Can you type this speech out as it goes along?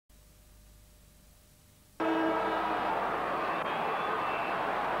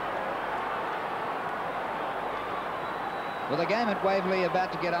Well, the game at Waverley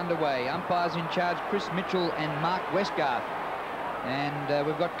about to get underway. Umpires in charge, Chris Mitchell and Mark Westgarth. And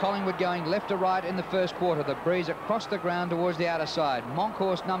we've got Collingwood going left to right in the first quarter. The breeze across the ground towards the outer side.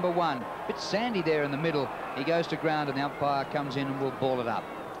 Monkhorst number 1. Bit sandy there in the middle. He goes to ground and the umpire comes in and will ball it up.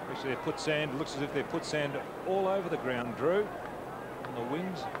 Actually, they've put sand. It looks as if they've put sand all over the ground, Drew. On the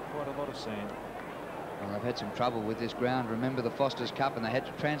wings, quite a lot of sand. Well, they've had some trouble with this ground. Remember the Foster's Cup, and they had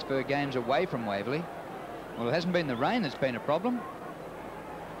to transfer games away from Waverley. Well, it hasn't been the rain that's been a problem.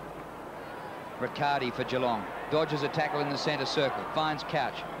 Riccardi for Geelong. Dodges a tackle in the centre circle. Finds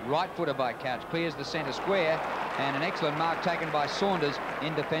Couch. Right footer by Couch. Clears the centre square. And an excellent mark taken by Saunders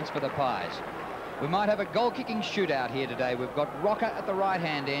in defence for the Pies. We might have a goal-kicking shootout here today. We've got Rocker at the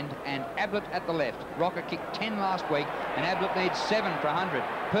right-hand end and Ablett at the left. Rocker kicked 10 last week, and Ablett needs 7 for 100.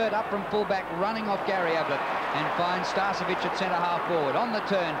 Pert up from fullback, running off Gary Ablett, and finds Starcevic at centre-half forward. On the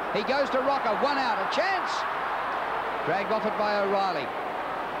turn, he goes to Rocker. 1 out, a chance! Dragged off it by O'Reilly.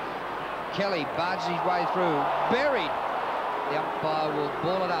 Kelly barges his way through. Buried. The umpire will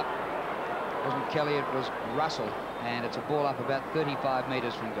ball it up. It wasn't Kelly, it was Russell, and it's a ball up about 35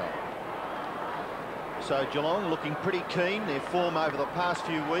 metres from goal. So Geelong looking pretty keen. Their form over the past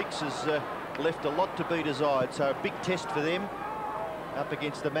few weeks has left a lot to be desired. So a big test for them up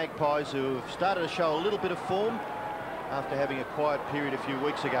against the Magpies, who have started to show a little bit of form after having a quiet period a few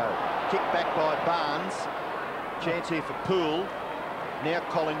weeks ago. Kick back by Barnes. Chance here for Poole. Now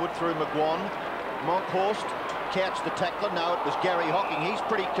Collingwood through McGuan. Monkhorst. Couch the tackler. No, it was Gary Hocking. He's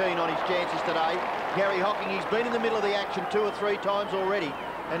pretty keen on his chances today. Gary Hocking, he's been in the middle of the action 2 or 3 times already,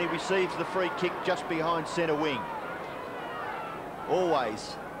 and he receives the free kick just behind centre wing.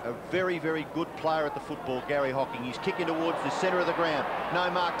 Always a very, very good player at the football, Gary Hocking. He's kicking towards the centre of the ground.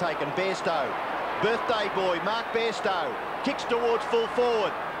 No mark taken. Bairstow. Birthday boy, Mark Bairstow. Kicks towards full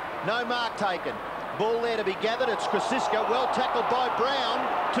forward. No mark taken. Ball there to be gathered. It's Krasiska. Well tackled by Brown.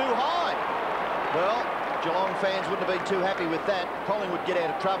 Too high. Well, Geelong fans wouldn't have been too happy with that. Collingwood get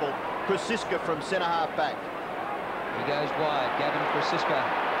out of trouble. Krasiska from centre-half back. He goes wide. Gavin Krasiska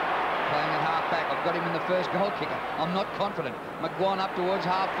playing at half-back. I've got him in the first goal kicker. I'm not confident. McGuan up towards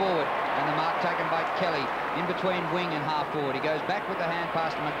half-forward. And the mark taken by Kelly in between wing and half-forward. He goes back with the hand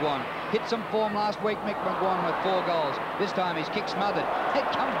pass to McGuan. Hit some form last week, Mick McGuan, with 4 goals. This time his kick smothered. It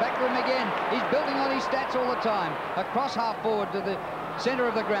comes back to him again. He's building on his stats all the time. Across half-forward to the centre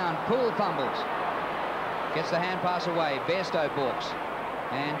of the ground. Poole fumbles. Gets the hand pass away. Bairstow balks.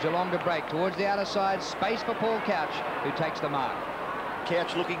 And Geelong to break towards the outer side. Space for Paul Couch, who takes the mark.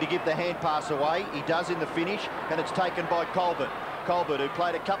 Couch looking to give the hand pass away. He does in the finish, and it's taken by Colbert. Colbert, who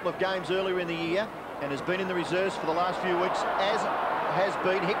played a couple of games earlier in the year and has been in the reserves for the last few weeks, as has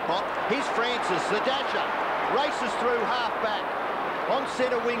been Hickmott. Here's Francis, the dasher. Races through half-back. On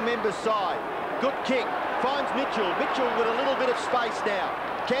centre wing member's side. Good kick. Finds Mitchell. Mitchell with a little bit of space now.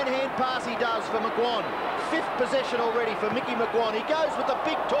 Can hand pass, he does, for McGuan. 5th possession already for Mickey McGuan. He goes with the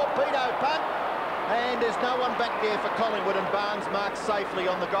big torpedo punt. And there's no one back there for Collingwood, and Barnes marks safely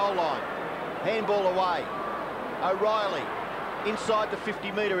on the goal line. Handball away. O'Reilly inside the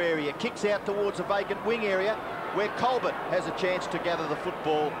 50-metre area. Kicks out towards a vacant wing area where Colbert has a chance to gather the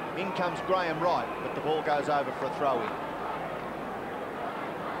football. In comes Graham Wright, but the ball goes over for a throw-in.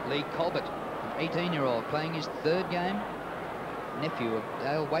 Lee Colbert, an 18-year-old, playing his 3rd game. Nephew of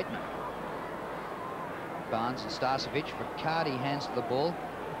Dale Waitman. Barnes and Starcevic. Riccardi hands to the ball.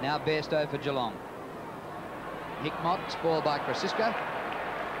 Now Bairstow for Geelong. Hickmott, spoiled by Krasiska.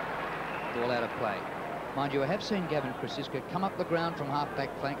 Ball out of play. Mind you, I have seen Gavin Krasiska come up the ground from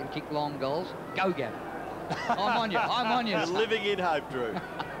half-back flank and kick long goals. Go, Gavin. I'm on you. I'm on you. You're living in hope, Drew.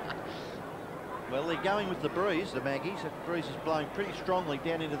 Well, they're going with the breeze, the Maggies. That breeze is blowing pretty strongly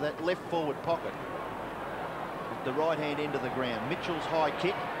down into that left forward pocket. The right hand end of the ground. Mitchell's high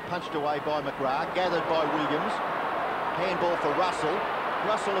kick, punched away by McGrath, gathered by Williams. Handball for Russell.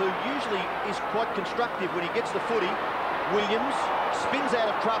 Russell, who usually is quite constructive when he gets the footy. Williams spins out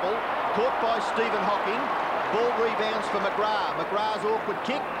of trouble, caught by Stephen Hocking. Ball rebounds for McGrath. McGrath's awkward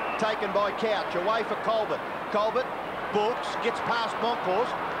kick, taken by Couch, away for Colbert. Colbert balks, gets past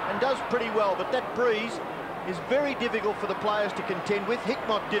Monkhorst, and does pretty well, but that breeze is very difficult for the players to contend with.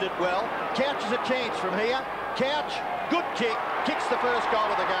 Hickmott did it well. Couch has a chance from here. Couch, good kick, kicks the first goal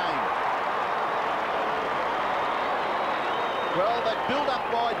of the game. Well, that build-up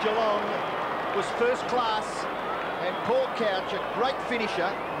by Geelong was first class, and Paul Couch, a great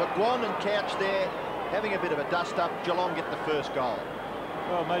finisher. McGuan and Couch there having a bit of a dust-up. Geelong get the first goal.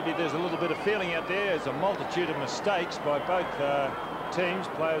 Well, maybe there's a little bit of feeling out there. There's a multitude of mistakes by both teams,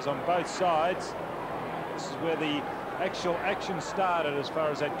 players on both sides. This is where the actual action started as far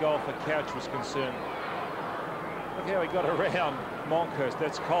as that goal for Couch was concerned. Look how he got around Monkhurst.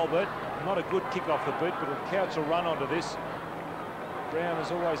 That's Colbert. Not a good kick off the boot, but Couch will run onto this. Brown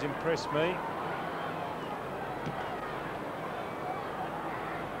has always impressed me.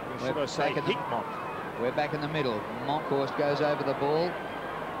 Or should I say Hickmont? We're back in the middle. Monkhurst goes over the ball.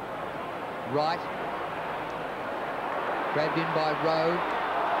 Right. Grabbed in by Rowe.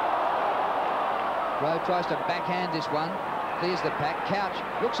 Rowe tries to backhand this one. Clears the pack. Couch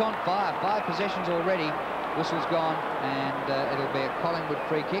looks on fire. 5 possessions already. Whistle's gone, and it'll be a Collingwood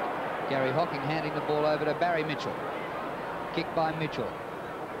free kick. Gary Hocking handing the ball over to Barry Mitchell. Kick by Mitchell.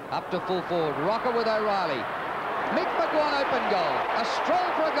 Up to full forward. Rocker with O'Reilly. Mick McGuan open goal. A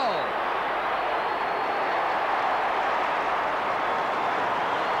stroll for a goal.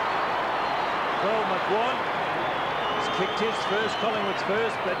 Well, McGuan has kicked his first, Collingwood's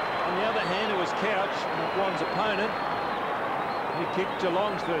first, but on the other hand, it was Couch, McGuan's opponent. He kicked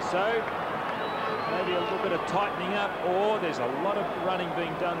Geelong's first, so maybe a little bit of tightening up, or there's a lot of running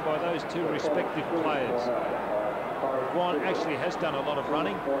being done by those two respective players. McGuan actually has done a lot of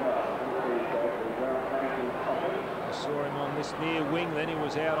running. I saw him on this near wing, then he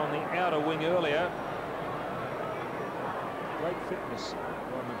was out on the outer wing earlier. Great fitness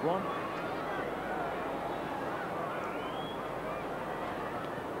by McGuan.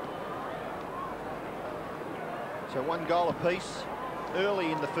 So 1 goal apiece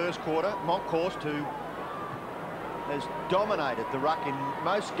early in the first quarter. Monkhurst, who has dominated the ruck in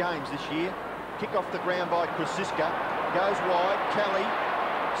most games this year. Kick off the ground by Krasiska. Goes wide. Kelly,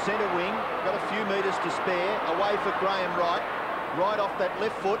 centre wing. Got a few metres to spare. Away for Graham Wright. Right off that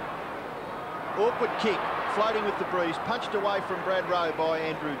left foot. Awkward kick. Floating with the breeze. Punched away from Brad Rowe by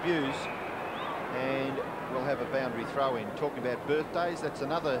Andrew Buse. And we'll have a boundary throw in. Talking about birthdays, that's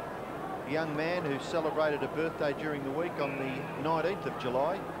another young man who celebrated a birthday during the week on the 19th of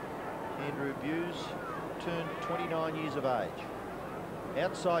July. Andrew Buse turned 29 years of age.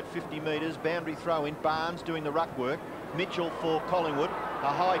 Outside 50 metres, boundary throw in. Barnes doing the ruck work. Mitchell for Collingwood.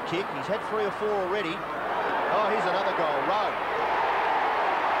 A high kick. He's had 3 or 4 already. Oh, here's another goal. Rowe.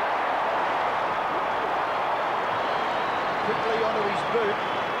 Quickly onto his boot.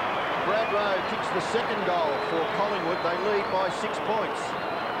 Brad Rowe kicks the second goal for Collingwood. They lead by 6 points.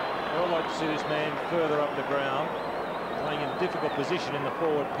 I'd like to see this man further up the ground, playing in difficult position in the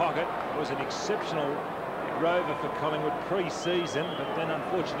forward pocket. Was an exceptional rover for Collingwood pre-season, but then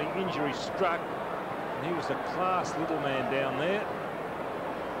unfortunately injury struck, and he was a class little man down there.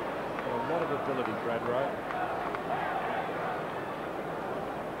 Got a lot of ability, Brad Rowe.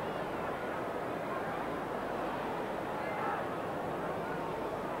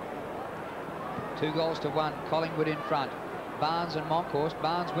 Two goals to 1. Collingwood in front. Barnes and Monkhurst.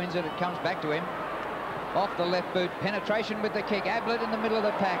 Barnes wins it. It comes back to him. Off the left boot. Penetration with the kick. Ablett in the middle of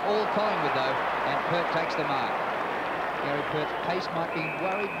the pack. All Collingwood, though. And Pert takes the mark. Gary Pert's pace might be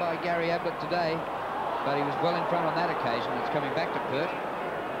worried by Gary Ablett today, but he was well in front on that occasion. It's coming back to Pert.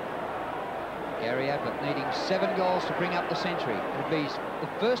 Gary Ablett needing 7 goals to bring up the century. It'll be the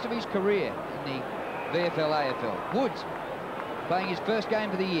first of his career in the VFL AFL. Woods playing his first game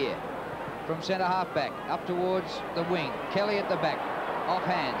for the year. From centre half-back, up towards the wing. Kelly at the back, off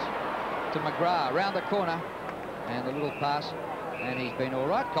hands to McGrath, round the corner, and the little pass, and he's been all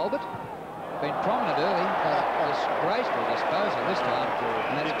right, Colbert. Been prominent early, but a disgraceful disposal this time,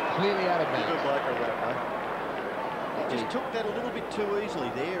 and it's clearly out of bounds. Good bloke of that, mate. He just took that a little bit too easily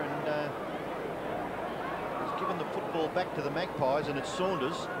there, and he's given the football back to the Magpies, and it's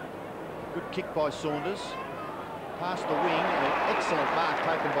Saunders. Good kick by Saunders. Past the wing, and an excellent mark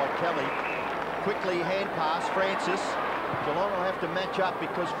taken by Kelly. Quickly hand pass, Francis. Geelong will have to match up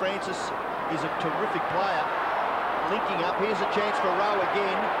because Francis is a terrific player. Linking up, here's a chance for Rowe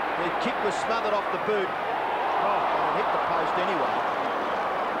again. The kick was smothered off the boot. Oh, and it hit the post anyway.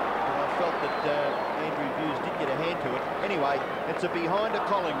 And I felt that Andrew Buse did get a hand to it. Anyway, it's a behind a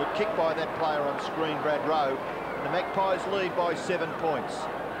Collingwood kick by that player on screen, Brad Rowe. And the Magpies lead by 7 points.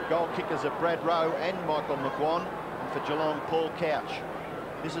 Goal kickers are Brad Rowe and Michael McGuan. For Geelong, Paul Couch.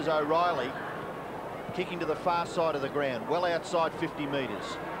 This is O'Reilly kicking to the far side of the ground, well outside 50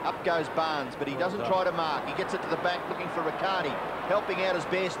 metres. Up goes Barnes, but he doesn't try to mark. He gets it to the back looking for Riccardi. Helping out is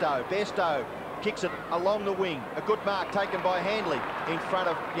Bairstow. Bairstow kicks it along the wing. A good mark taken by Handley in front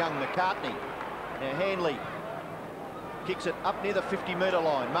of young McCartney. Now Handley kicks it up near the 50-metre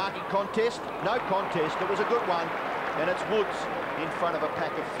line. Marking contest? No contest. It was a good one. And it's Woods in front of a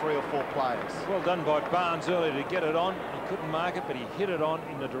pack of 3 or 4 players. Well done by Barnes earlier to get it on. He couldn't mark it, but he hit it on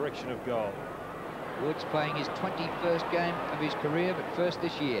in the direction of goal. Woods playing his 21st game of his career, but first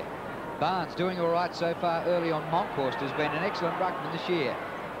this year. Barnes doing all right so far early on. Monkhurst has been an excellent ruckman this year.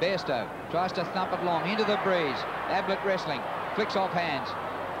 Bairstow tries to thump it long into the breeze. Ablett wrestling, flicks off hands.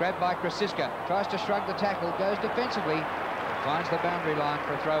 Grabbed by Krasiska, tries to shrug the tackle, goes defensively, finds the boundary line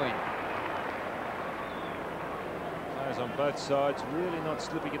for a throw-in. Players on both sides really not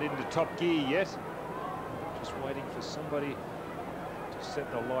slipping it into top gear yet. Just waiting for somebody to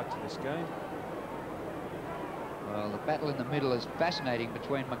set the light to this game. Well, the battle in the middle is fascinating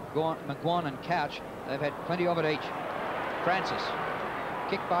between McGuan and Couch. They've had plenty of it each. Francis.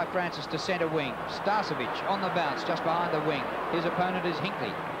 Kick by Francis to centre wing. Starcevic on the bounce just behind the wing. His opponent is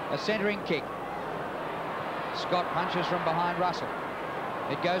Hinkley. A centering kick. Scott punches from behind Russell.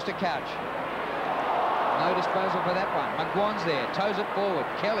 It goes to Couch. No disposal for that one. McGuan's there. Toes it forward.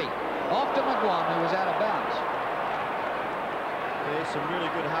 Kelly off to McGuan, who was out of bounds. There's some really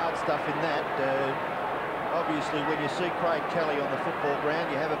good hard stuff in that. Obviously, when you see Craig Kelly on the football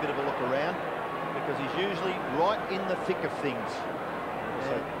ground, you have a bit of a look around because he's usually right in the thick of things.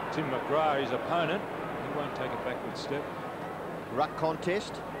 So Tim McGrath, his opponent, he won't take a backward step. Ruck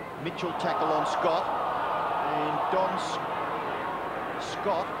contest. Mitchell tackle on Scott. And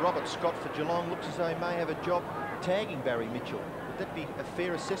Robert Scott for Geelong, looks as though he may have a job tagging Barry Mitchell. Would that be a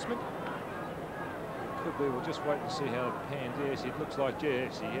fair assessment? Could be. We'll just wait and see how it pans. Yes, it looks like,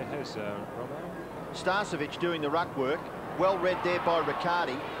 yes, he has, Robo. Starcevic doing the ruck work. Well read there by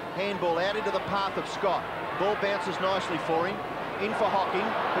Riccardi. Handball out into the path of Scott. Ball bounces nicely for him. In for Hocking,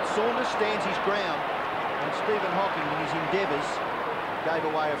 but Saunders stands his ground. And Stephen Hocking, in his endeavours, gave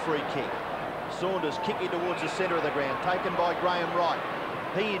away a free kick. Saunders kicking towards the centre of the ground, taken by Graham Wright.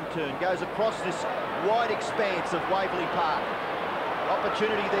 He, in turn, goes across this wide expanse of Waverley Park.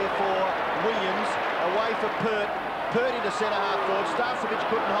 Opportunity there for Williams, away for Pert. Pert into centre-half forward. Starcevic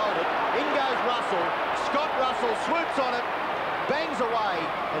couldn't hold it. In goes Russell. Scott Russell swoops on it, bangs away,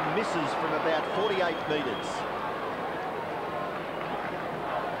 and misses from about 48 metres.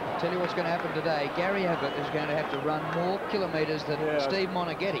 Tell you what's going to happen today. Gary Ablett is going to have to run more kilometres than Steve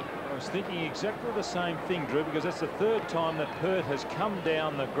Monaghetti. I was thinking exactly the same thing, Drew, because that's the third time that Pert has come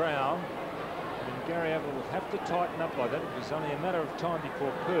down the ground. And Gary Ablett will have to tighten up like that because it's only a matter of time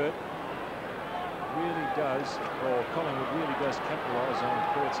before Pert really does, or Collingwood really does capitalise on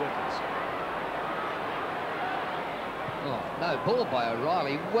Pert's efforts. Oh, no ball by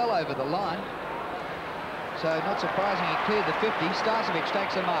O'Reilly, well over the line. So not surprising he cleared the 50. Starcevic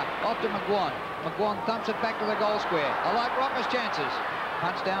takes the mark. Off to McGuan. McGuan thumps it back to the goal square. I like Rocker's chances.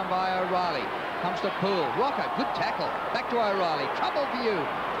 Punched down by O'Reilly. Comes to Poole. Rocker, good tackle. Back to O'Reilly. Trouble for you.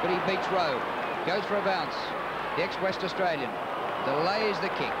 But he beats Rowe. Goes for a bounce. The ex-West Australian delays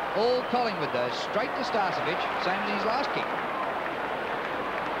the kick. All Collingwood though. Straight to Starcevic. Same as his last kick.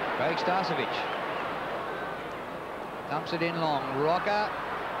 Craig Starcevic. Thumps it in long. Rocker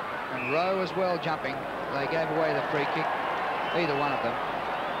and Rowe as well jumping. They gave away the free kick, either one of them.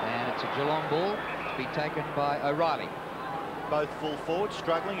 And it's a Geelong ball to be taken by O'Reilly. Both full forward,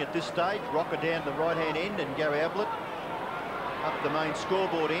 struggling at this stage. Rocker down the right-hand end and Gary Ablett up the main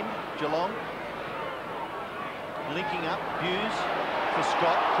scoreboard end. Geelong linking up. Hughes for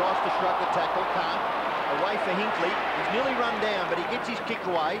Scott. Tries to shrug the tackle. Can't. Away for Hinkley. He's nearly run down, but he gets his kick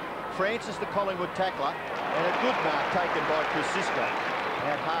away. Francis, the Collingwood tackler. And a good mark taken by Krasiska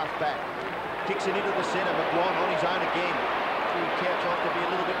at half-back. Kicks it into the centre. McGuan on his own again. Couch on to be a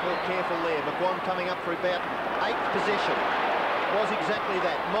little bit more careful there. McGuan coming up for about 8th possession. Was exactly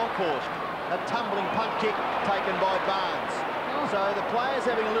that. Monkhorst, a tumbling punt kick taken by Barnes. So the players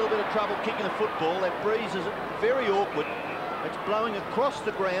having a little bit of trouble kicking the football. That breeze is very awkward. It's blowing across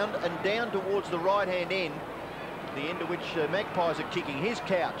the ground and down towards the right-hand end, the end of which Magpies are kicking. Here's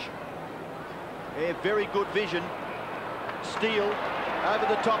Couch. Yeah, very good vision. Steele. Over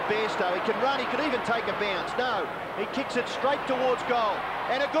the top, Bairstow. He can run, he could even take a bounce. No, he kicks it straight towards goal.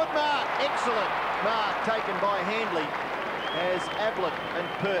 And a good mark. Excellent mark taken by Handley as Ablett and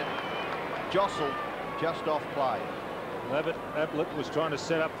Pert jostled just off play. Ablett was trying to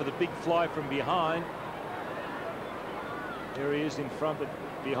set up for the big fly from behind. There he is in front, but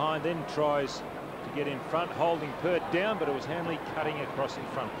behind then tries to get in front, holding Pert down, but it was Handley cutting across in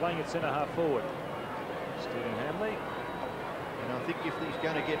front, playing at centre-half forward. Stephen Handley. And I think if he's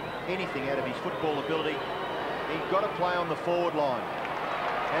going to get anything out of his football ability, he's got to play on the forward line.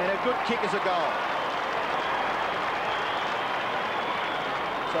 And a good kick as a goal.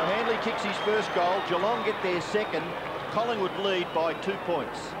 So Handley kicks his first goal. Geelong get their second. Collingwood lead by 2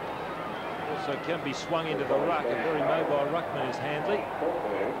 points. Also can be swung into the ruck. A very mobile ruckman is Handley.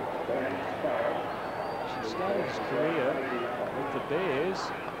 She started his career with the Bears.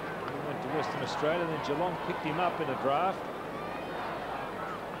 He went to Western Australia, then Geelong picked him up in a draft.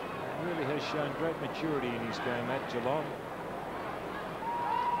 Really has shown great maturity in his game at Geelong.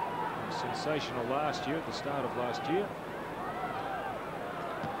 sensational last year, at the start of last year.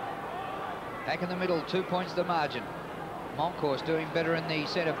 Back in the middle, 2 points the margin. Moncourse doing better in the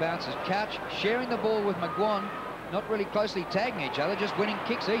centre bounces. Couch sharing the ball with McGuan, not really closely tagging each other, just winning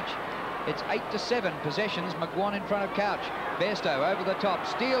kicks each. It's 8-7 possessions. McGuan in front of Couch. Bairstow over the top.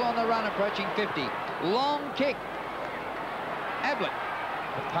 Steele on the run, approaching 50. Long kick. Ablett.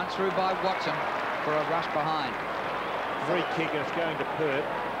 The punch through by Watson for a rush behind. Free kick, and it's going to Pert.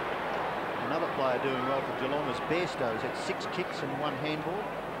 Another player doing well for Geelong is Bairstow. He's had 6 kicks and 1 handball.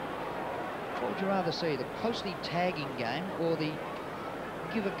 What would you rather see, the closely tagging game or the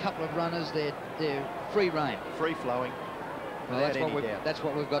give a couple of runners their free rein? Free flowing. Well, that's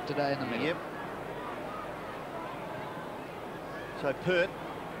what we've got today in the middle. Yep. So Pert,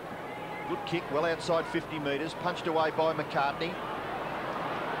 good kick, well outside 50 metres, punched away by McCartney.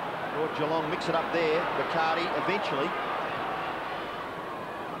 Or Geelong mix it up there. McCartney eventually.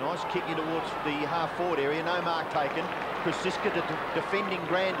 Nice kick in towards the half-forward area. No mark taken. Krasiska defending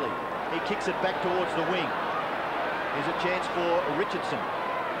grandly. He kicks it back towards the wing. Here's a chance for Richardson.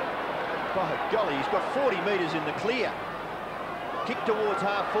 By golly, he's got 40 metres in the clear. Kick towards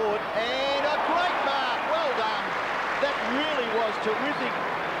half-forward, and a great mark. Well done. That really was terrific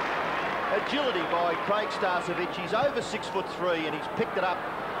agility by Craig Starcevic. He's over 6'3", and he's picked it up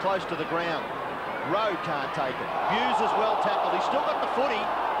close to the ground. Rowe can't take it. Hughes is well tackled. He's still got the footy.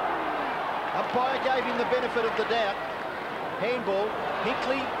 Umpire gave him the benefit of the doubt. Handball.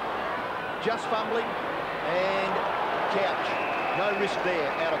 Hinkley just fumbling, and Couch. No risk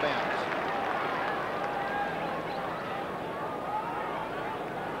there, out of bounds.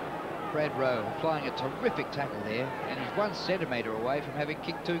 Brad Rowe applying a terrific tackle there, and he's 1 centimetre away from having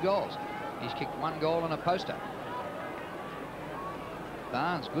kicked 2 goals. He's kicked 1 goal and a poster.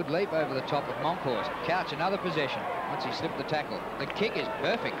 Barnes, good leap over the top of Moncourse. Couch, another possession once he slipped the tackle. The kick is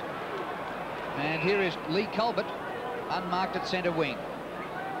perfect. And here is Lee Culbert, unmarked at centre wing.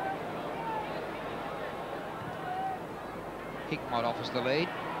 Hickmott offers the lead.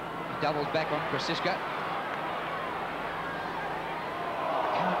 He doubles back on Krasiska.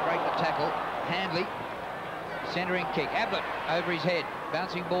 Can't break the tackle. Handley, centering kick. Ablett over his head.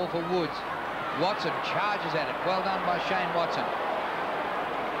 Bouncing ball for Woods. Watson charges at it. Well done by Shane Watson.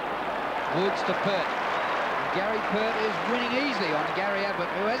 Woods to Pert. Gary Pert is winning easily on Gary Ablett,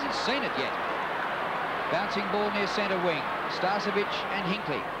 who hasn't seen it yet. Bouncing ball near centre wing. Starcevic and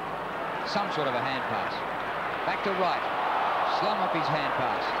Hinkley. Some sort of a hand pass. Back to right. Slum up his hand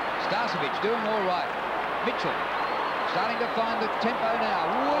pass. Starcevic doing all right. Mitchell starting to find the tempo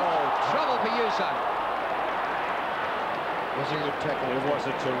now. Whoa, trouble for Yuso. Was a good tackle. It was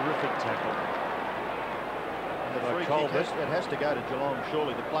a terrific tackle. And the free kick has to go to Geelong,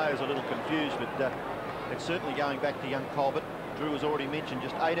 surely. The player's a little confused, but it's certainly going back to young Colbert. Drew has already mentioned,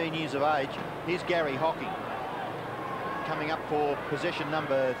 just 18 years of age. Here's Gary Hockey coming up for possession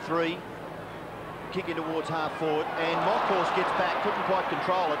number 3. Kick in towards half-forward, and Moncourse gets back, couldn't quite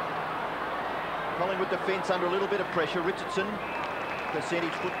control it. Collingwood defence under a little bit of pressure. Richardson,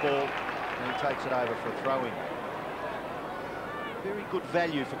 percentage football, and he takes it over for a throw-in. Very good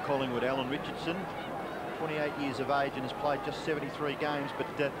value for Collingwood, Alan Richardson. 28 years of age and has played just 73 games, but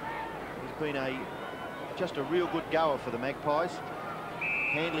he's been just a real good goer for the Magpies.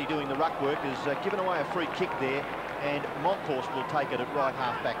 Handley doing the ruck work, has given away a free kick there, and Moncourse will take it at right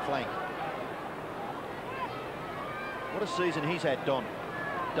half-back flank. What a season he's had, Don.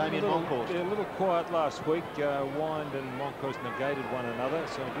 Damien Moncourse. Yeah, a little quiet last week. Wind and Moncourse negated one another,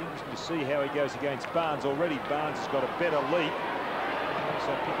 so it'll be interesting to see how he goes against Barnes. Already Barnes has got a better leap.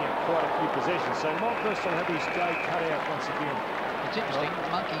 Also picking up quite a few possessions. So Moncourse will have his day cut out once again. It's interesting.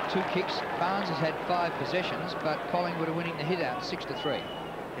 Monkey 2 kicks. Barnes has had 5 possessions, but Collingwood are winning the hit out 6-3.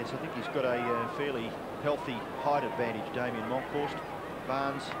 Yes, I think he's got a fairly healthy height advantage, Damien Moncourse.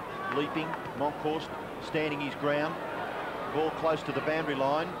 Barnes leaping, Moncourse standing his ground. Ball close to the boundary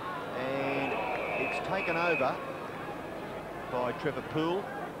line, and it's taken over by Trevor Poole.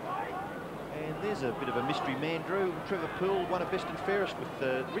 And there's a bit of a mystery man, Drew. Trevor Poole won a best and fairest with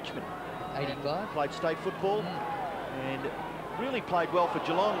Richmond. 85. Played state football and really played well for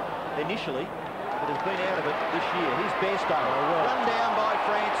Geelong initially, but has been out of it this year. Here's Bairstow. Run down by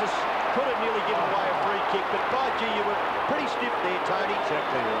Francis. Could have nearly given away a free kick, but by gee, you were pretty stiff there, Tony.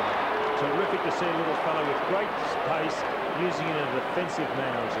 Exactly right. Terrific to see a little fellow with great pace using it in a defensive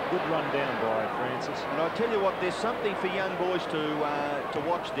manner. It was a good run down by Francis. And I tell you what, there's something for young boys to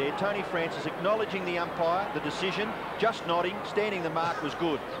watch there. Tony Francis acknowledging the umpire, the decision, just nodding, standing the mark was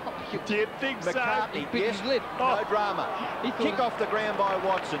good. Do you think McCartney, so? yes, lip. No drama. Kick off the ground by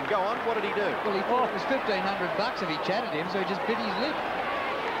Watson. Go on, what did he do? Well, he thought it was $1,500 if he chatted him, so he just bit his lip.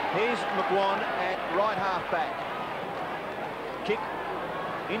 Here's McWan at right half back. Kick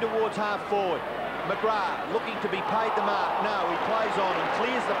in towards half forward. McGrath looking to be paid the mark. No, he plays on and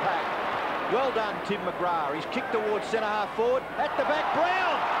clears the pack. Well done, Tim McGrath. He's kicked towards centre half forward. At the back,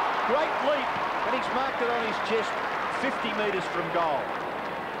 Brown. Great leap. And he's marked it on his chest 50 metres from goal.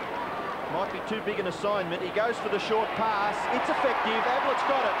 Might be too big an assignment. He goes for the short pass. It's effective. Ablett's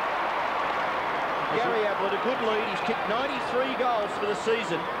got it. Gary Ablett, a good lead. He's kicked 93 goals for the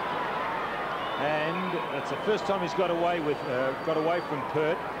season. And that's the first time he's got away from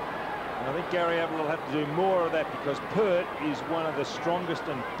Pert. And I think Gary Ablett will have to do more of that, because Pert is one of the strongest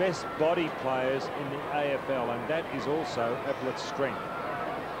and best body players in the AFL, and that is also Ablett's strength,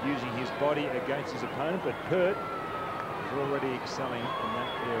 using his body against his opponent. But Pert is already excelling in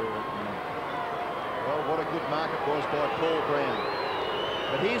that area at the moment. Well, what a good mark it was by Paul Brown.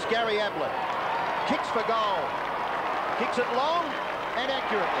 But here's Gary Ablett. Kicks for goal. Kicks it long and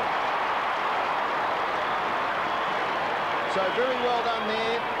accurately. So very well done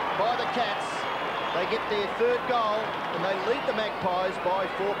there by the Cats. They get their third goal and they lead the Magpies by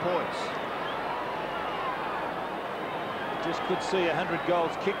 4 points. Just could see 100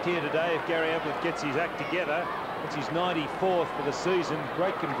 goals kicked here today if Gary Ablett gets his act together. It's his 94th for the season.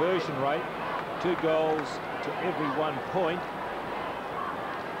 Great conversion rate. 2 goals to every 1 point.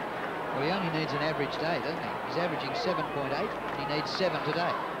 Well, he only needs an average day, doesn't he? He's averaging 7.8, and he needs 7 today.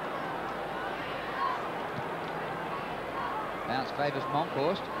 Bounce favours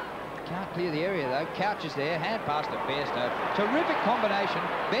Monkhorst. Can't clear the area, though. Couch is there. Hand pass to Bairstow. Terrific combination.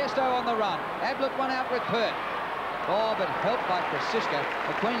 Bairstow on the run. Ablett one out with Pert. Oh, but helped by Francisca.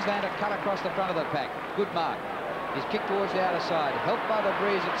 The Queenslander cut across the front of the pack. Good mark. He's kicked towards the outer side. Helped by the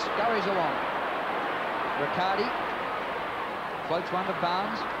breeze. It scurries along. Riccardi floats one to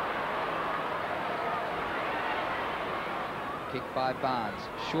Barnes. Kick by Barnes,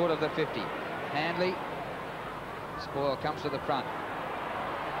 short of the 50. Handley. Spoil comes to the front.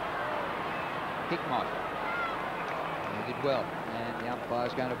 Hickmott. He did well, and the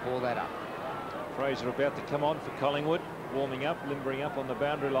umpire's going to ball that up. Fraser about to come on for Collingwood, warming up, limbering up on the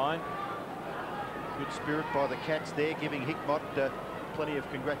boundary line. Good spirit by the Cats there, giving Hickmott plenty of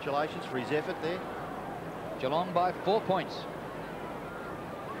congratulations for his effort there. Geelong by 4 points.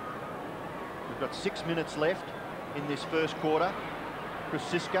 We've got 6 minutes left in this first quarter.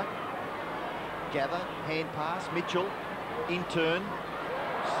 Francisca, gather, hand pass, Mitchell, in turn.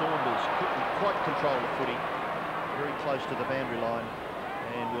 Saunders couldn't quite control the footy, very close to the boundary line,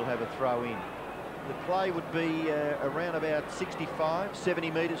 and we'll have a throw in. The play would be around about 65, 70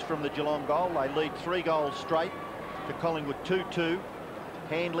 metres from the Geelong goal. They lead 3 goals straight to Collingwood 2-2.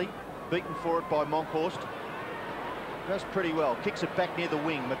 Handley, beaten for it by Monkhorst. Does pretty well, kicks it back near the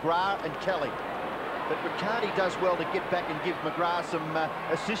wing. McGrath and Kelly. But Riccardi does well to get back and give McGrath some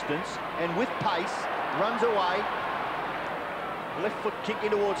assistance, and with pace, runs away. Left foot kick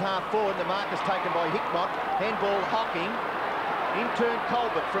in towards half forward, and the mark is taken by Hickmott. Handball Hocking. In turn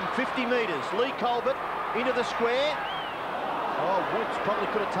Colbert from 50 metres. Lee Colbert into the square. Oh, Woods probably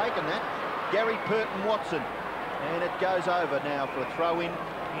could have taken that. Gary Purton Watson. And it goes over now for a throw-in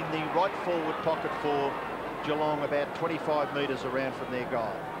the right forward pocket for Geelong, about 25 metres around from their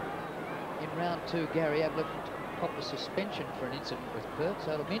goal. In round 2, Gary Ablett popped a suspension for an incident with Perth,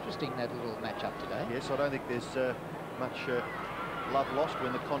 so it'll be interesting, that little match-up today. Yes, I don't think there's much love lost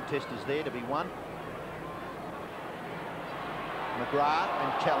when the contest is there to be won. McGrath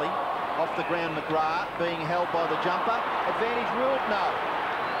and Kelly. Off the ground, McGrath being held by the jumper. Advantage ruled? No.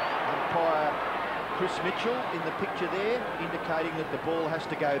 Umpire Chris Mitchell in the picture there, indicating that the ball has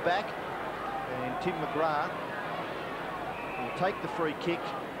to go back. And Tim McGrath will take the free kick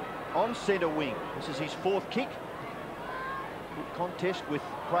on centre wing. This is his 4th kick. Good contest with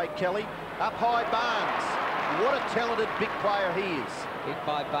Craig Kelly. Up high, Barnes. What a talented big player he is. Kick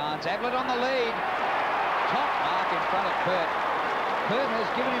by Barnes. Ablett on the lead. Top mark in front of Pert. Pert has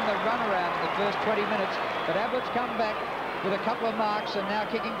given him the runaround in the first 20 minutes, but Ablett's come back with a couple of marks and now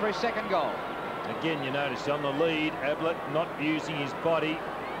kicking for his 2nd goal. Again, you notice on the lead, Ablett not using his body.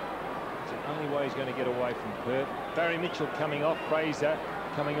 It's the only way he's going to get away from Pert. Barry Mitchell coming off, Fraser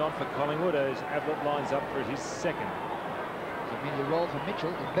coming on for Collingwood as Ablett lines up for his 2nd. Immediate roll for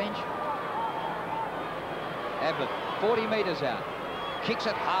Mitchell, the bench. Ablett, 40 metres out. Kicks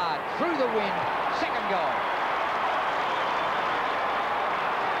it hard, through the wind. 2nd goal.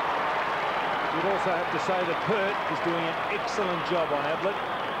 You'd also have to say that Pert is doing an excellent job on Ablett.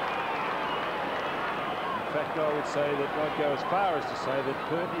 In fact, I would say that I'd go as far as to say that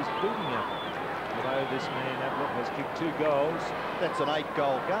Pert is beating Ablett. Although this man, Ablett, has kicked 2 goals. That's an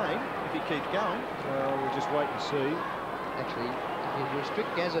 8-goal game if he keeps going. Well, we'll just wait and see. Actually, You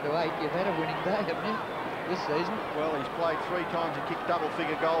restrict Gazza to 8, you've had a winning day, haven't you, this season? Well, he's played 3 times and kicked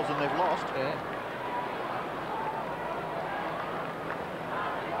double-figure goals and they've lost. Yeah.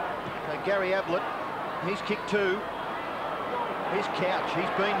 So Gary Ablett, he's kicked 2. His Couch,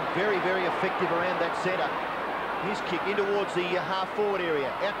 he's been very, very effective around that centre. His kick in towards the half-forward area.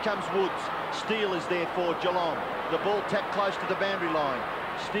 Out comes Woods. Steele is there for Geelong. The ball tapped close to the boundary line.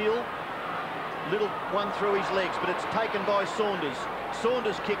 Steele, little one through his legs, but it's taken by Saunders.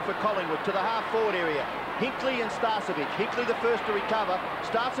 Saunders kick for Collingwood to the half-forward area. Hinckley and Starcevic. Hinckley the first to recover.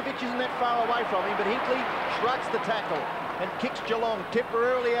 Starcevic isn't that far away from him, but Hinckley shrugs the tackle and kicks Geelong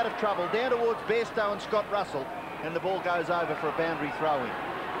temporarily out of trouble down towards Bairstow and Scott Russell. And the ball goes over for a boundary throw-in.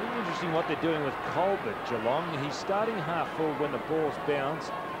 Really interesting what they're doing with Colbert, Geelong. He's starting half-forward when the ball's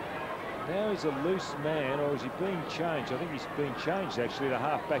bounced. Now he's a loose man, or is he being changed? I think he's being changed, actually, to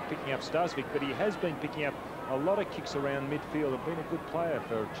half-back picking up Starcevic, but he has been picking up a lot of kicks around midfield and been a good player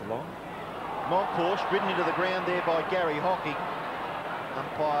for Geelong. Monkhorst ridden into the ground there by Gary Hockey.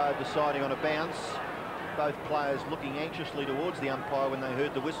 Umpire deciding on a bounce. Both players looking anxiously towards the umpire when they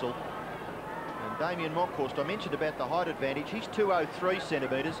heard the whistle. And Damien Monkhorst, I mentioned about the height advantage. He's 203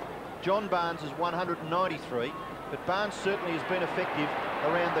 centimetres. John Barnes is 193. But Barnes certainly has been effective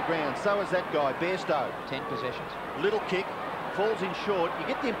around the ground. So is that guy, Bairstow. 10 possessions. Little kick, falls in short. You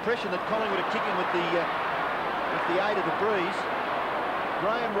get the impression that Collingwood are kicking with the aid of the breeze.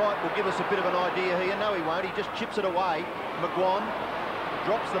 Graham Wright will give us a bit of an idea here. No, he won't. He just chips it away. McGuan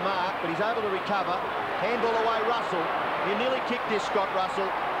drops the mark, but he's able to recover. Handball away, Russell. He nearly kicked this, Scott Russell.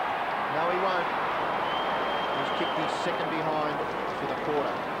 No, he won't. He's kicked his second behind for the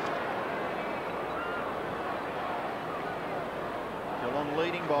quarter. Geelong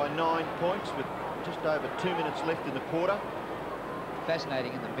leading by 9 points with just over 2 minutes left in the quarter.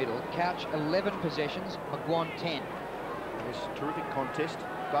 Fascinating in the middle. Couch 11 possessions, McGuan 10. This terrific contest,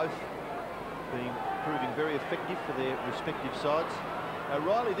 both proving very effective for their respective sides.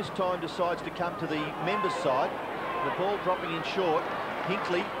 O'Reilly this time decides to come to the members' side. The ball dropping in short.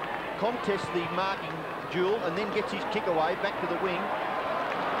 Hinckley contests the marking duel and then gets his kick away back to the wing.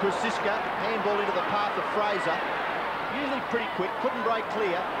 Krasiska, handball into the path of Fraser. Usually pretty quick, couldn't break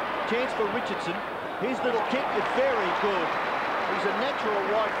clear. Chance for Richardson. His little kick is very good. He's a natural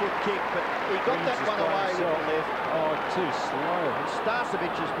right foot kick, but he got that one away with the left. Oh, too slow. And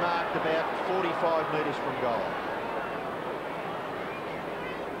Starcevic is marked about 45 metres from goal.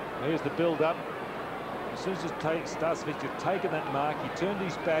 Here's the build-up. As soon as Starcevic had taken that mark, he turned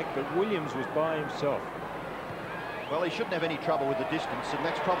his back, but Williams was by himself. Well, he shouldn't have any trouble with the distance, and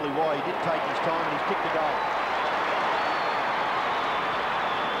that's probably why he did take his time and he's kicked the goal.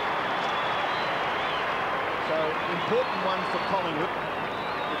 So, important one for Collingwood.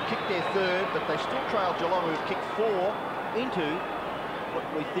 They've kicked their third, but they still trail Geelong, who've kicked 4 into what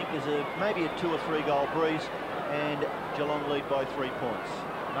we think is maybe a 2 or 3 goal breeze, and Geelong lead by 3 points.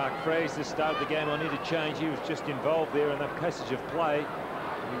 Mark Fraser started the game on interchange. He was just involved there in that passage of play.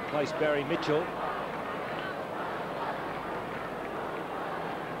 He replaced Barry Mitchell.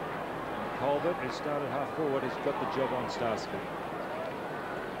 And Colbert, who started half forward, has got the job on Starcevic.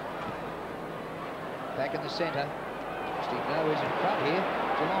 Back in the centre. Steve Lowe is in front here.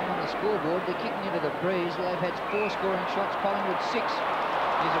 Geelong on the scoreboard. They're kicking into the breeze. They've had 4 scoring shots. Collingwood 6.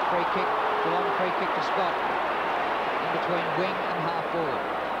 Here's a free kick. Geelong free kick to Scott. In between wing and half forward.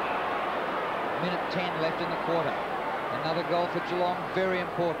 Minute 10 left in the quarter. Another goal for Geelong. Very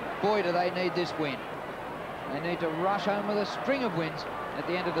important. Boy, do they need this win. They need to rush home with a string of wins at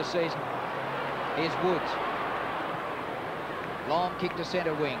the end of the season. Here's Woods. Long kick to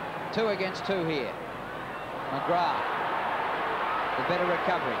centre wing. 2 against 2 here. McGrath, the better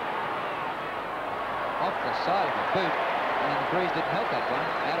recovery. Off the side of the boot, and the breeze didn't help that one,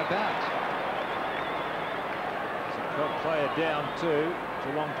 out of bounds. So player down too.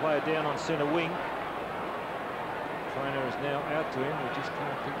 Geelong player down on centre wing. Trainer is now out to him. We just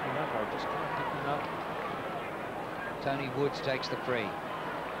can't pick him up. I just can't pick him up. Tony Woods takes the free.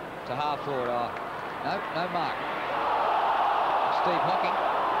 To half forward. Oh, no mark. Steve Hocking.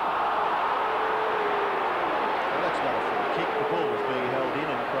 That's not a free kick. The ball was being held in,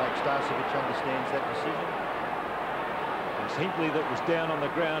 and Craig Starcevic understands that decision. It's Hinckley that was down on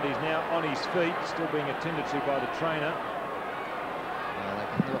the ground. He's now on his feet, still being attended to by the trainer.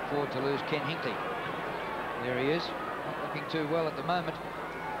 They can afford to lose Ken Hinckley. There he is, not looking too well at the moment.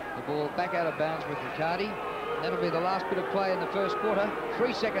 The ball back out of bounds with Riccardi. That'll be the last bit of play in the first quarter.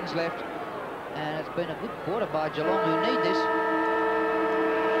 3 seconds left, and it's been a good quarter by Geelong, who need this.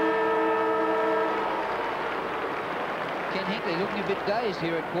 Ken Hinckley looking a bit dazed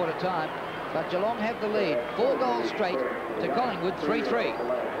here at quarter time. But Geelong have the lead. 4 goals straight to Collingwood, 3-3.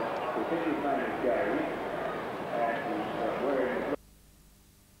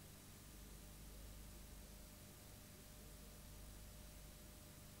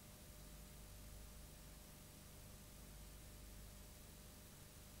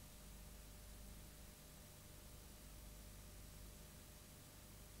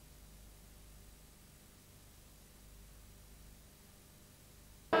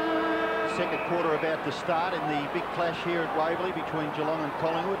 Second quarter about to start in the big clash here at Waverley between Geelong and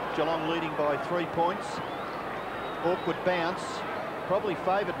Collingwood. Geelong leading by 3 points. Awkward bounce, probably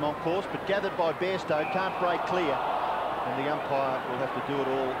favoured Moncourse, but gathered by Bairstow, can't break clear. And the umpire will have to do it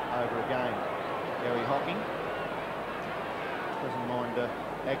all over again. Gary Hocking doesn't mind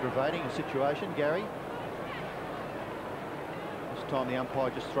aggravating a situation. Gary. This time the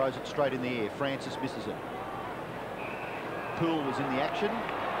umpire just throws it straight in the air. Francis misses it. Poole was in the action.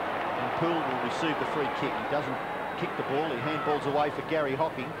 And Poole will receive the free kick. He doesn't kick the ball. He handballs away for Gary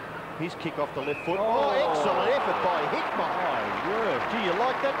Hocking. His kick off the left foot. Oh, excellent effort by Hickmott. Oh, word. Do you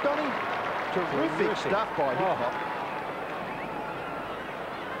like that, Donny? Terrific stuff by Hickmott.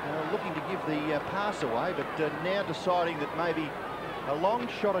 Looking to give the pass away, but now deciding that maybe a long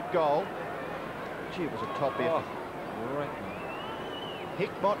shot at goal. Gee, it was a top effort. Right.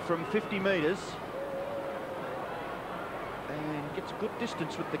 Hickmott from 50 metres. And gets a good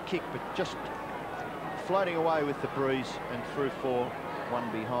distance with the kick, but just floating away with the breeze and through for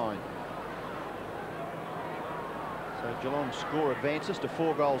 1 behind. So Geelong's score advances to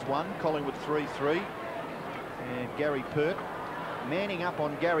 4 goals 1, Collingwood 3-3. And Gary Pert manning up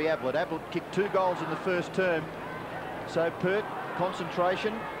on Gary Ablett. Ablett kicked 2 goals in the first term. So Pert,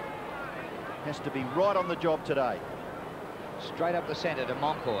 concentration, has to be right on the job today. Straight up the centre to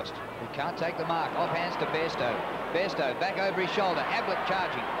Moncourse, who can't take the mark. Off hands to Bairstow. Bairstow back over his shoulder. Ablett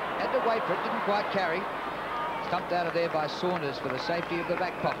charging. Had to wait for it, didn't quite carry. Stumped out of there by Saunders for the safety of the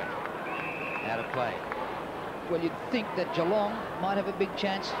back pocket. Out of play. Well, you'd think that Geelong might have a big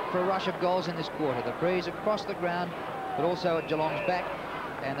chance for a rush of goals in this quarter. The breeze across the ground, but also at Geelong's back.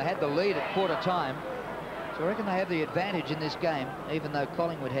 And they had the lead at quarter time. So I reckon they have the advantage in this game, even though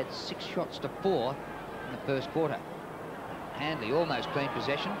Collingwood had 6 shots to 4 in the first quarter. Handley almost clean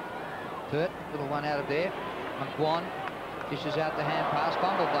possession. Pert, little one out of there. McGuan dishes out the hand pass,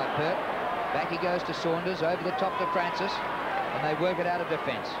 fumbled by Pert. Back he goes to Saunders, over the top to Francis, and they work it out of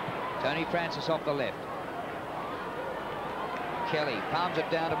defence. Tony Francis off the left. Kelly palms it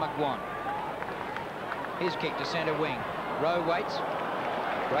down to McGuan. His kick to centre wing. Rowe waits.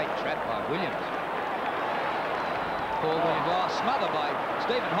 Great trap by Williams. Paul Williams, smothered by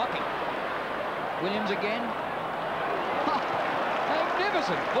Stephen Hocking. Williams again.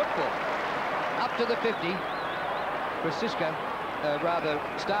 Magnificent football. Up to the 50. Francisco, rather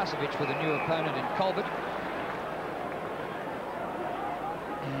Starcevic with a new opponent in Colbert.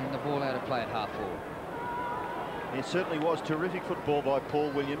 And the ball out of play at half forward. It certainly was terrific football by Paul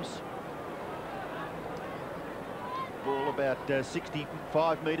Williams. Ball about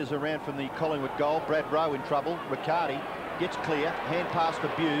 65 metres around from the Collingwood goal. Brad Rowe in trouble. Riccardi gets clear. Hand pass for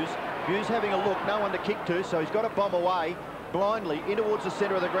Buse. Buse having a look. No one to kick to, so he's got to bomb away blindly in towards the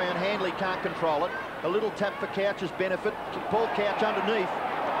centre of the ground. Handley can't control it. A little tap for Couch's benefit. Paul Couch underneath.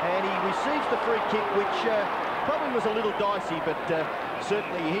 And he receives the free kick, which probably was a little dicey, but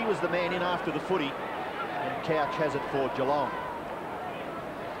certainly he was the man in after the footy. And Couch has it for Geelong.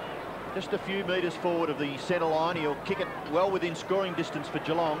 Just a few metres forward of the centre line. He'll kick it well within scoring distance for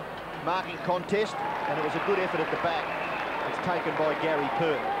Geelong. Marking contest, and it was a good effort at the back. It's taken by Gary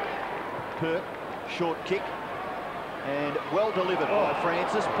Pert. Pert, short kick, and well delivered by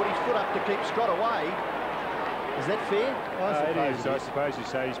Francis. Put his foot up to keep Scott away. Is that fair? It is. I suppose you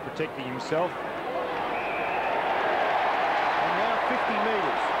say he's protecting himself. And now 50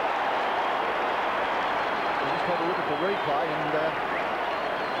 metres. We'll just have a look at the replay, and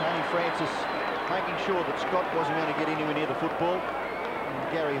Tony Francis making sure that Scott wasn't going to get anywhere near the football. And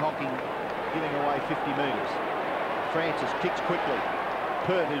Gary Hocking giving away 50 metres. Francis kicks quickly.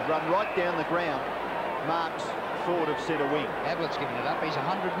 Pert, who's run right down the ground, marks forward of centre wing. Ablett's giving it up. He's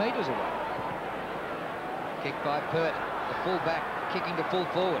 100 metres away. Kick by Pert, the full-back kicking to full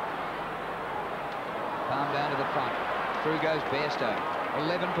forward. Palm down to the front. Through goes Bairstow.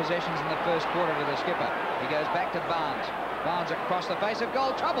 11 possessions in the first quarter to the skipper. He goes back to Barnes. Barnes across the face of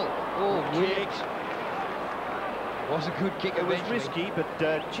goal. Trouble. Oh, Williams. It was a good kick eventually. It was risky, but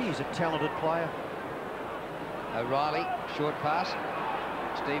geez, a talented player. O'Reilly, short pass.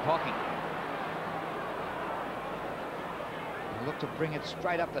 Steve Hocking. Look to bring it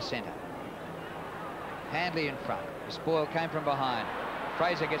straight up the centre. Handley in front. The spoil came from behind.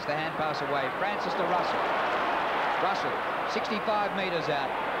 Fraser gets the hand pass away. Francis to Russell. Russell, 65 metres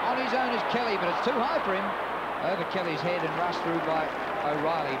out. On his own is Kelly, but it's too high for him. Over Kelly's head and rushed through by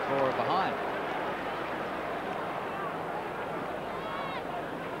O'Reilly for a behind.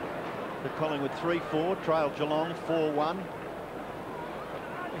 The Collingwood 3-4, trail Geelong 4-1.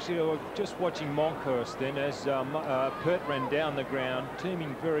 Actually, I was just watching Monkhorst then as Pert ran down the ground,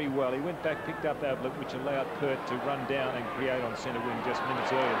 teaming very well. He went back, picked up Ablett, which allowed Pert to run down and create on centre wing just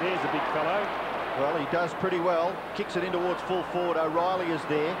minutes earlier. There's the big fellow. Well, he does pretty well. Kicks it in towards full forward. O'Reilly is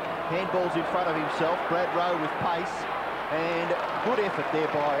there. Handball's in front of himself. Brad Rowe with pace. And good effort there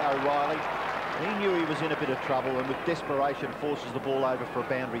by O'Reilly. He knew he was in a bit of trouble and with desperation forces the ball over for a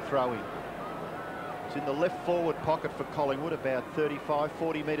boundary throw-in. It's in the left forward pocket for Collingwood, about 35,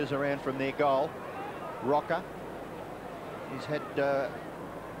 40 metres around from their goal. Rocker. He's had a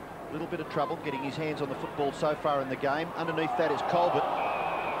little bit of trouble getting his hands on the football so far in the game. Underneath that is Colbert.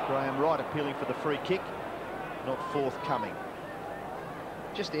 Graham Wright appealing for the free kick. Not forthcoming.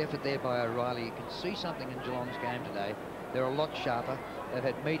 Just the effort there by O'Reilly. You can see something in Geelong's game today. They're a lot sharper. They've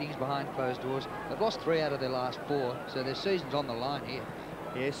had meetings behind closed doors. They've lost 3 out of their last 4, so their season's on the line here.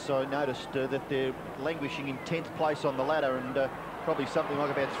 Yes, I noticed that they're languishing in 10th place on the ladder and probably something like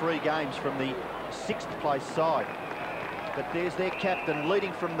about 3 games from the 6th place side. But there's their captain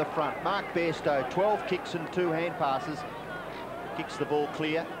leading from the front. Mark Bairstow, 12 kicks and 2 hand passes. Kicks the ball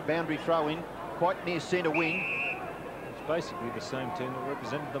clear. Boundary throw-in, quite near centre wing. It's basically the same team that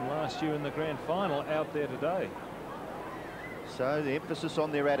represented them last year in the grand final out there today. So the emphasis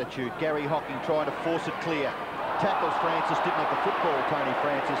on their attitude. Gary Hocking trying to force it clear. Tackles Francis, didn't have the football, Tony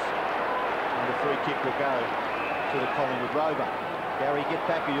Francis. And the free kick will go to the Collingwood Rover. Gary, get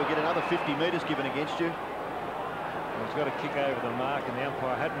back or you'll get another 50 metres given against you. Well, he's got to kick over the mark and the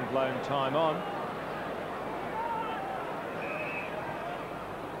umpire hadn't blown time on.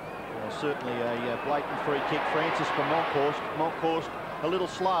 Well, certainly a blatant free kick. Francis from Monkhorst. Monkhorst a little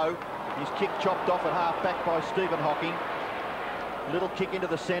slow. His kick chopped off at half back by Stephen Hocking. Little kick into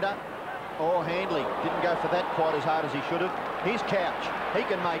the centre. Oh, Handley didn't go for that quite as hard as he should have. Here's Couch. He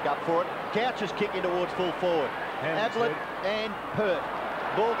can make up for it. Couch is kicking towards full forward. Ablett and Pert.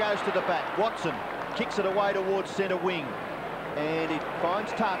 Ball goes to the back. Watson kicks it away towards centre wing. And it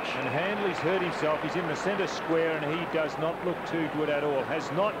finds touch. And Handley's hurt himself. He's in the centre square and he does not look too good at all. Has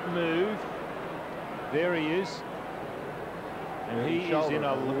not moved. There he is. And he is in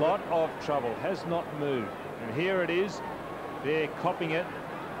a lot of trouble. Has not moved. And here it is. They're copping it.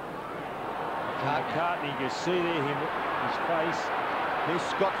 McCartney, you see there his face. Here's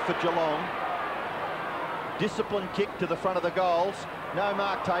Scott for Geelong. Disciplined kick to the front of the goals. No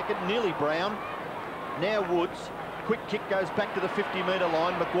mark taken. Nearly Brown. Now Woods. Quick kick goes back to the 50-metre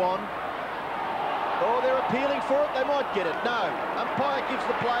line. McGuan. Oh, they're appealing for it. They might get it. No. Umpire gives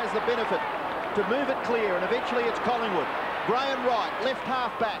the players the benefit to move it clear, and eventually it's Collingwood. Graham Wright, left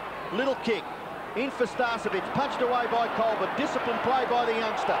half back. Little kick. In for Starcevic, punched away by Colbert. Disciplined play by the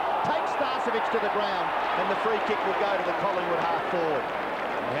youngster. Takes Starcevic to the ground, and the free kick will go to the Collingwood half forward.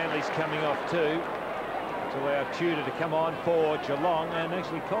 And Handley's coming off too to allow Tudor to come on for Geelong, and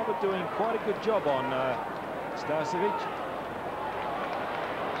actually Colbert doing quite a good job on Starcevic.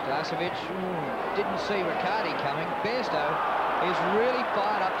 Starcevic didn't see Riccardi coming. Bairstow is really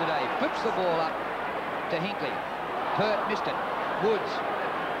fired up today. Flips the ball up to Hinkley. Pert missed it. Woods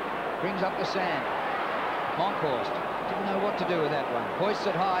brings up the sand. Monkhorst didn't know what to do with that one. Hoists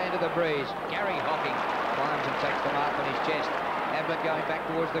it high into the breeze. Gary Hocking climbs and takes the mark on his chest. Ablett going back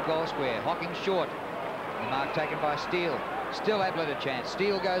towards the goal square. Hocking short. The mark taken by Steele. Still Ablett a chance.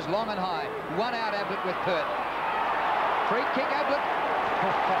 Steele goes long and high. One out Ablett with Pert. Free kick Ablett.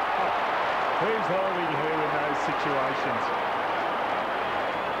 Who's holding who in those situations?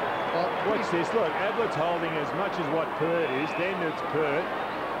 Well, watch this. Look, Ablett's holding as much as what Pert is. Then it's Pert.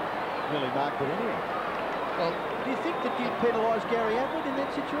 Nearly marked it anyway. Well, do you think that you'd penalise Gary Ablett in that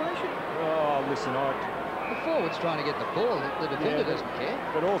situation? Oh, listen, the forward's trying to get the ball. The defender doesn't care.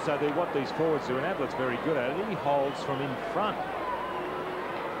 But also, what these forwards do, and Ablett's very good at it, he holds from in front.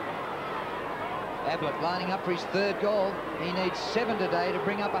 Ablett lining up for his 3rd goal. He needs 7 today to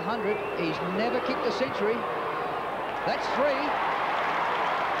bring up 100. He's never kicked a century. That's 3.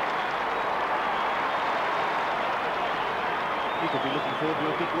 He could be looking forward to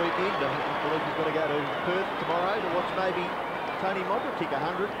a big weekend. I believe he's got to go to Perth tomorrow to watch maybe Tony Modra kick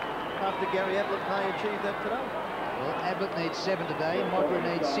 100 after Gary Ablett may achieve that today. Well, Ablett needs 7 today. Modra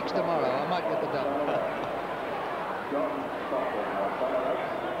needs 6 tomorrow. I might get the double.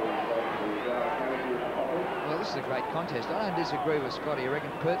 Well, this is a great contest. I don't disagree with Scotty. I reckon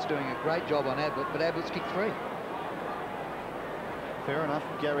Pert's doing a great job on Ablett, but Ablett's kicked 3. Fair enough,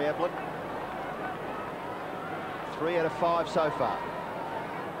 Gary Ablett. 3 out of 5 so far.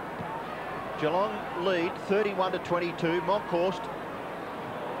 Geelong lead 31-22. Monkhorst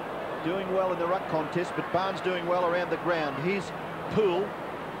doing well in the ruck contest, but Barnes doing well around the ground. Here's Poole.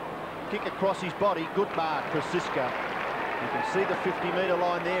 Kick across his body. Good mark for Siska. You can see the 50-metre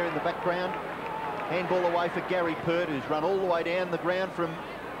line there in the background. Handball away for Gary Pert, who's run all the way down the ground from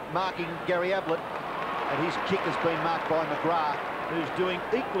marking Gary Ablett. And his kick has been marked by McGrath, who's doing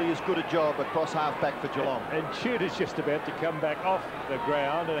equally as good a job across half-back for Geelong. And Tudor's just about to come back off the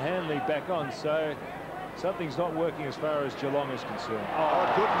ground and Hanley back on, so something's not working as far as Geelong is concerned. Oh,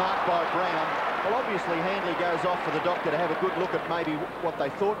 good mark by Brown. Well, obviously Handley goes off for the doctor to have a good look at maybe what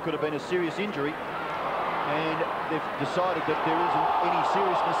they thought could have been a serious injury, and they've decided that there isn't any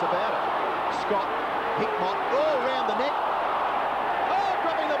seriousness about it. Scott, Hickmott, all round the neck. Oh,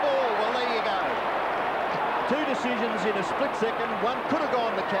 dropping the ball. Well, there you go. 2 decisions in a split second. One could have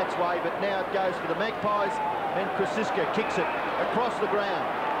gone the Cats' way, but now it goes for the Magpies, and Krasiska kicks it across the ground.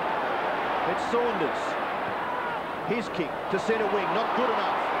 It's Saunders. His kick to centre wing, not good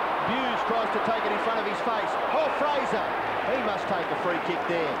enough. Hughes tries to take it in front of his face. Oh, Fraser. He must take a free kick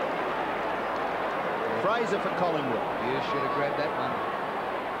there. Fraser for Collingwood. Hughes should have grabbed that one.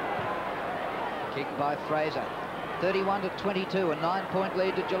 Kick by Fraser. 31-22, a 9-point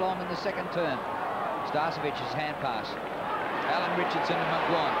lead to Geelong in the second term. Starcevic's hand pass. Alan Richardson and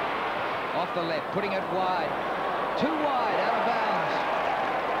McGuan. Off the left, putting it wide. Too wide, out of bounds.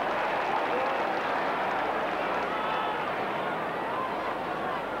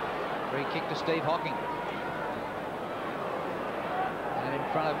 Free kick to Steve Hocking. And in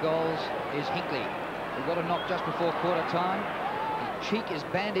front of goals is Hinkley. He got a knock just before quarter time. His cheek is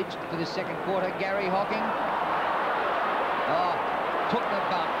bandaged for the second quarter. Gary Hocking. Oh, took the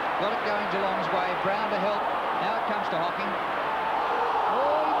bump. Got it going Geelong's way. Brown to help. Now it comes to Hocking.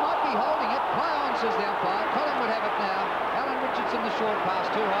 Oh, he might be holding it. Play on, says the umpire. Collingwood have it now. Alan Richardson, the short pass,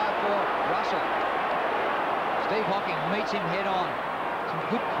 too high for Russell. Steve Hocking meets him head on. Some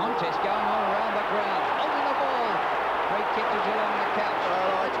good contest going on around the ground. Holding the ball. Great kick to Geelong the Couch.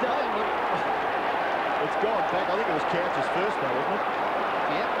 It's Collingwood. It's gone back. I think it was Couch's first though, wasn't it?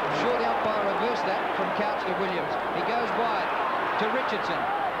 Yep, I'm sure the umpire reversed that from Couch to Williams. He goes wide to Richardson.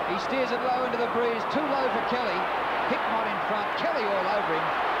 He steers it low into the breeze. Too low for Kelly. Hickmott in front. Kelly all over him.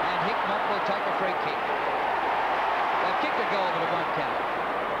 And Hickmott will take a free kick. They've kicked a goal, but it won't count.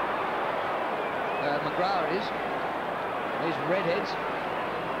 McGrath it is. These redheads.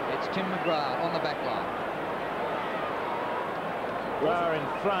 It's Tim McGrath on the back line. McGrath in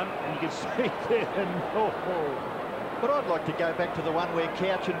front, and you can see there. But I'd like to go back to the one where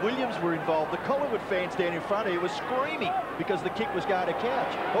Couch and Williams were involved. The Collingwood fans down in front here were screaming because the kick was going to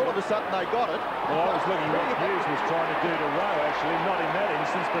Couch. All of a sudden they got it. Well, I was looking what Hughes was trying to do to Rowe, actually, not in that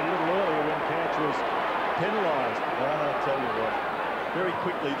instance, but a little earlier when Couch was penalised. I'll tell you what, very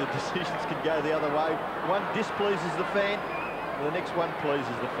quickly the decisions can go the other way. One displeases the fan, and the next one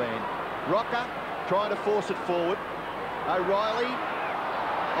pleases the fan. Rocker trying to force it forward. O'Reilly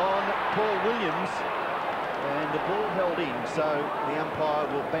on Paul Williams. And the ball held in, so the umpire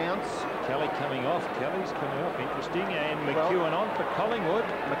will bounce. Kelly coming off. Kelly's coming off. Interesting. And McEwen on for Collingwood.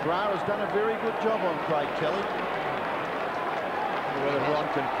 McGrath has done a very good job on Craig Kelly. Whether Ron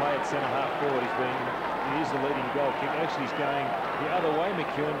can play at centre-half forward, he is the leading goal kick. Actually, he's going the other way.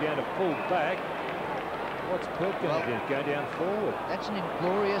 McEwen down to full back. What's Pert going to do? Go down forward. That's an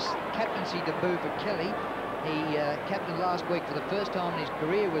inglorious captaincy debut for Kelly. He captained last week for the first time in his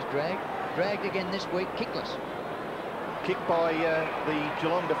career, was dragged again this week, kickless. Kick by the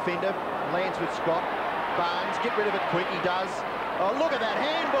Geelong defender, lands with Scott. Barnes, get rid of it quick, he does. Oh, look at that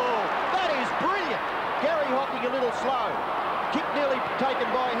handball. That is brilliant. Gary Hocking a little slow. Kick nearly taken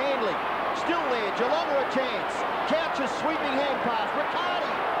by Handley. Still there, Geelong are a chance. Couch's sweeping hand pass. Riccardi,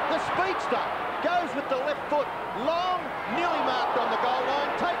 the speedster, goes with the left foot. Long, nearly marked on the goal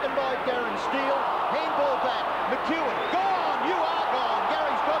line, taken by Darren Steele. Handball back, McEwen, gone, you are gone.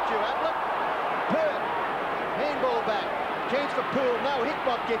 Gary's got you, Ablett. Pert, handball back. Chance for Poole, no,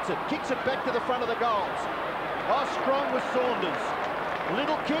 Hickmott gets it. Kicks it back to the front of the goals. Oh, strong with Saunders.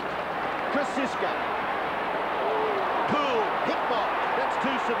 Little kick, Krasiska. Poole, Hickmott, that's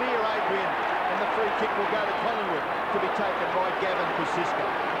too severe, Adrian. And the free kick will go to Collingwood to be taken by Gavin Krasiska.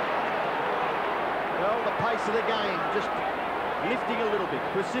 Well, the pace of the game just lifting a little bit.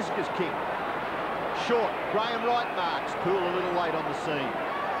 Krasiska's kick. Short. Graham Wright marks. Poole a little late on the scene.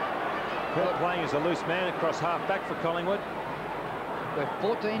 Poole playing as a loose man across half-back for Collingwood. We're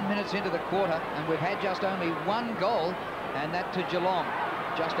 14 minutes into the quarter, and we've had just only one goal, and that to Geelong.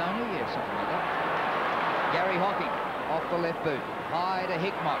 Just only, yeah, something like that. Gary Hocking off the left boot. High to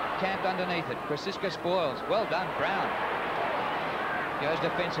Hickmott, camped underneath it. Francisca spoils. Well done, Brown. Goes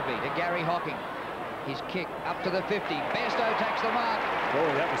defensively to Gary Hocking. His kick up to the 50. Bairstow takes the mark.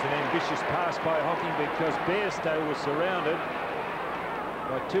 Boy, that was an ambitious pass by Hocking because Bairstow was surrounded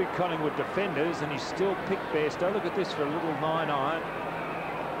by 2 Collingwood defenders and he still picked Bairstow. Look at this for a little 9-iron.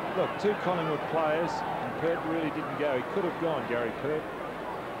 Look, 2 Collingwood players and Pert really didn't go. He could have gone, Gary Pert.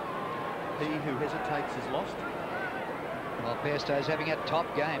 He who hesitates is lost. Well, Bairstow's having a top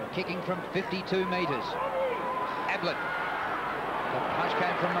game, kicking from 52 metres. Ablett. The punch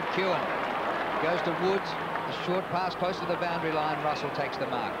came from McEwen. Goes to Woods. A short pass close to the boundary line. Russell takes the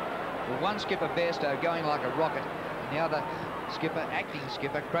mark. Well, one skipper, Bairstow, going like a rocket. And the other skipper, acting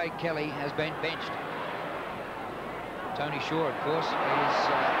skipper, Craig Kelly, has been benched. Tony Shaw, of course, is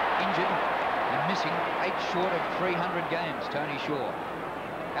injured and missing 8 short of 300 games. Tony Shaw.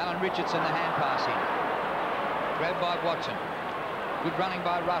 Alan Richardson, the hand pass in. Grabbed by Watson. Good running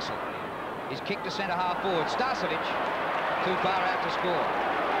by Russell. His kick to centre half forward. Starcevic too far out to score.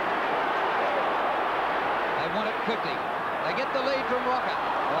 They want it quickly. They get the lead from Rocker.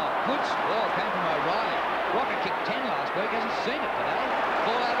 Oh, good score came from O'Reilly. Rocker kicked 10 last week. Hasn't seen it today.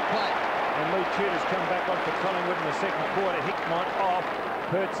 Ball out of play. And Lee Tudor's come back on for Collingwood in the second quarter. Hickmott off.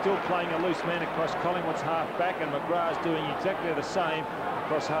 Pert still playing a loose man across Collingwood's half back, and McGrath's doing exactly the same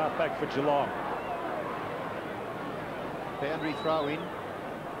across half back for Geelong. Boundary throw in.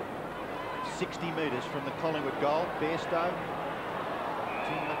 60 metres from the Collingwood goal. Bairstow,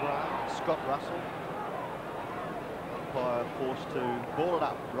 Tim McGrath, Scott Russell. Umpire forced to ball it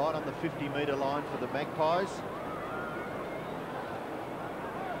up right on the 50-metre line for the Magpies.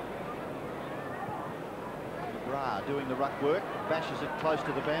 McGrath doing the ruck work, bashes it close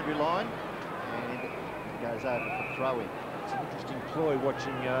to the boundary line, and it goes over for throw-in. It's an interesting ploy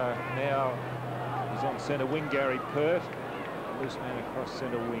watching now. He's on centre wing, Gary Pert. Loose man across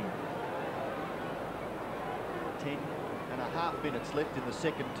centre wing. 10.5 minutes left in the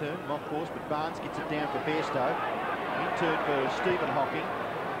second turn. Mock course, but Barnes gets it down for Bairstow. In turn for Stephen Hocking.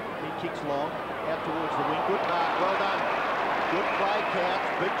 He kicks long, out towards the wing. Good mark, well done. Good play, Couch.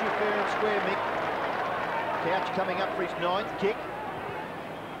 Beat you fair and square, Mick. Couch coming up for his 9th kick.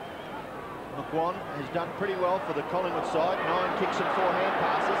 McGuan has done pretty well for the Collingwood side. 9 kicks and 4 hand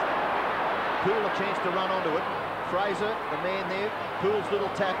passes. Poole a chance to run onto it. Fraser, the man there. Poole's little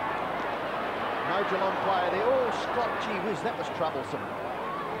tap. No Geelong player there. Oh, Scott, gee whiz, that was troublesome.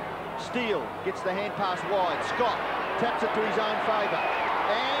 Steele gets the hand pass wide. Scott taps it to his own favour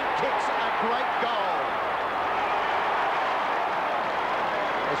and kicks a great goal.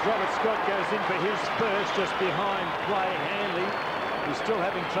 As Robert Scott goes in for his first, just behind play Hanley. He's still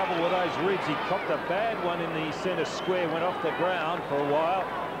having trouble with those ribs. He copped a bad one in the centre square, went off the ground for a while.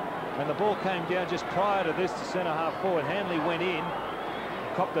 And the ball came down just prior to this to centre half forward. Hanley went in,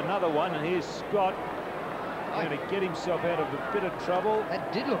 copped another one, and here's Scott going to get himself out of a bit of trouble.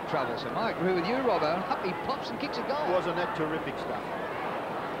 That did look troublesome. I agree with you, Robbo. And up he pops and kicks a goal. Wasn't that terrific stuff?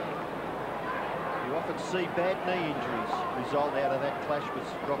 You often see bad knee injuries result out of that clash with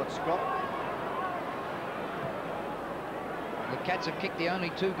Robert Scott. The Cats have kicked the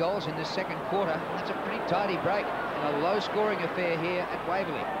only 2 goals in this second quarter. That's a pretty tidy break and a low-scoring affair here at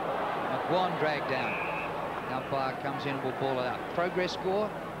Waverley. McGuan dragged down. The umpire comes in and will ball it up. Progress score,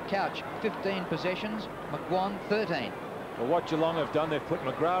 Couch 15 possessions, McGuan 13. Well, what Geelong have done, they've put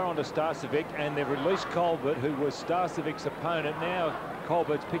McGrath onto Starcevic and they've released Colbert, who was Starcevic's opponent. Now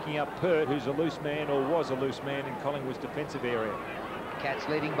Colbert's picking up Pert, who's a loose man or was a loose man in Collingwood's defensive area. Cats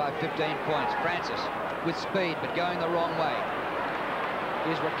leading by 15 points. Francis with speed but going the wrong way.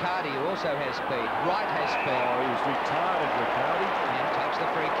 Here's Riccardi, who also has speed. Wright has speed. Oh, he was retarded, Riccardi. And takes the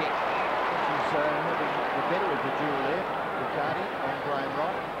free kick. He's having the better of the duel there, Riccardi on Graham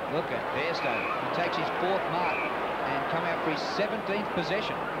Wright. Look at Bairstow. He takes his 4th mark and coming up for his 17th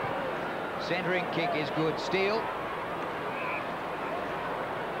possession. Centering kick is good. Steele.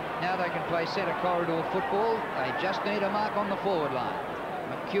 Now they can play centre corridor football. They just need a mark on the forward line.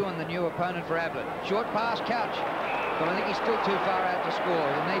 McEwen, the new opponent for Ablett. Short pass, Couch. But I think he's still too far out to score.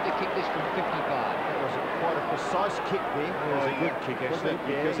 He'll need to kick this from 55. That was quite a precise kick there. It was a good kick, actually,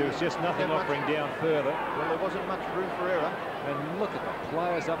 because there was just nothing offering down further. Well, there wasn't much room for error. And look at the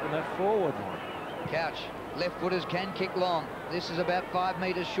players up in that forward line. Couch, left footers can kick long. This is about 5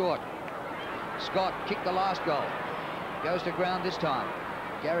 metres short. Scott kicked the last goal. Goes to ground this time.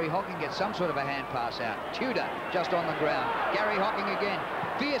 Gary Hocking gets some sort of a hand pass out. Tudor just on the ground. Gary Hocking again.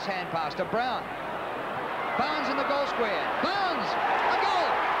 Fierce hand pass to Brown. Barnes in the goal square. Barnes! A goal!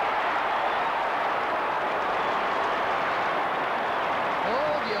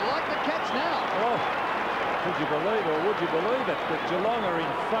 Oh, do you like the Cats now? Oh, Could you believe, or would you believe it, that Geelong are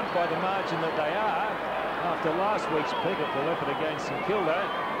in front by the margin that they are after last week's pivotal effort against St Kilda?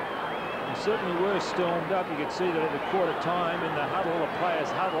 They certainly were stormed up. You could see that at the quarter time in the huddle, the players'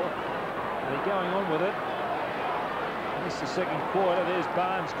 huddle. They're going on with it. This is the second quarter. There's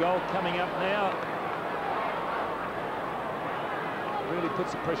Barnes' goal coming up now. Really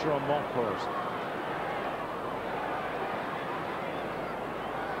puts the pressure on Montcourt.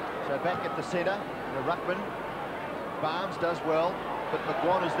 So back at the centre, the ruckman. Barnes does well, but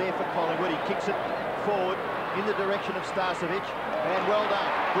McGuan is there for Collingwood. He kicks it forward in the direction of Starcevic, and well done.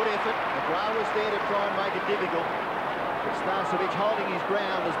 Good effort. McGrath was there to try and make it difficult, but Starcevic holding his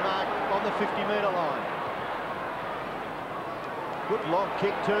ground as marked on the 50-metre line. Good long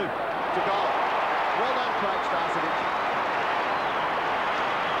kick too to goal. Well done, Craig Starcevic.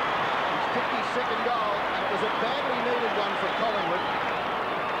 His 52nd goal, and it was a badly needed one for Collingwood.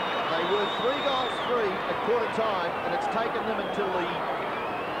 They were 3 goals free at quarter time, and it's taken them until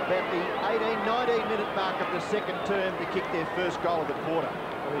about the 18-19 minute mark of the second term to kick their first goal of the quarter.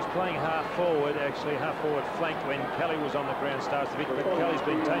 Well, he's playing half forward, actually half forward flank when Kelly was on the ground, Starcevic, but Kelly's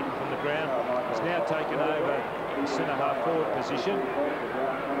been taken from the ground. He's now taken over the centre half forward position.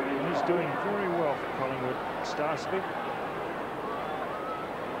 And he's doing very well for Collingwood, Starcevic.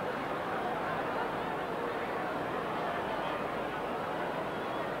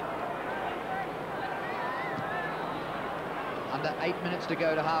 Under 8 minutes to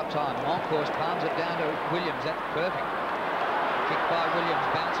go to half-time. Montcourt palms it down to Williams. That's perfect. Kicked by Williams,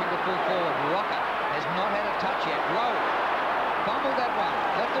 bouncing the full forward. Rocker has not had a touch yet. Rowe fumbled that one.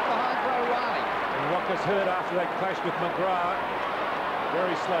 Left it behind for O'Reilly. And Rocker's hurt after that clash with McGrath.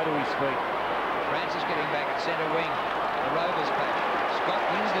 Very slow to his feet. Francis getting back at centre wing. The Rovers clash. Scott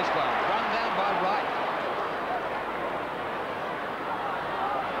wins this one. Run down by Wright.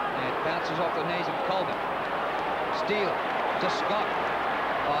 And it bounces off the knees of Colbert. Steele to Scott.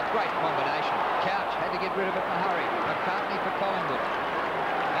 Oh, great combination. Couch had to get rid of it in a hurry. McCartney for Collingwood.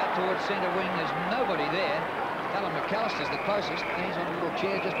 Out towards centre wing, there's nobody there. Alan McAllister's the closest, and he's on a little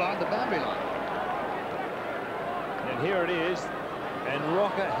chair just behind the boundary line. And here it is. And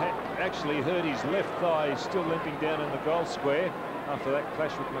Rocker actually hurt his left thigh. He's still limping down in the goal square after that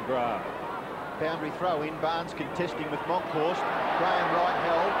clash with McGrath. Boundary throw in. Barnes contesting with Montcourt. Graham Wright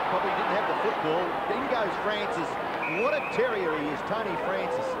held. Probably didn't have the football. In goes Francis. What a terrier he is, Tony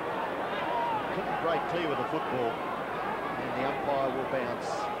Francis. Couldn't break clear with the football. And the umpire will bounce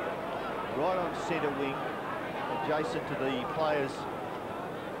right on centre wing, adjacent to the players'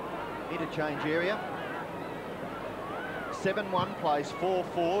 interchange area. 7-1 plays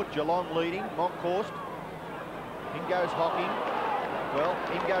 4-4. Geelong leading. Montcourt. In goes Hocking. Well,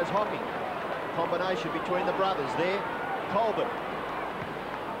 in goes Hocking. Combination between the brothers there. Colbert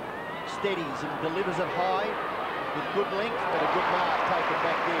steadies and delivers it high with good length, but a good mark taken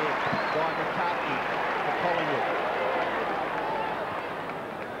back there by McCartney for Collingwood.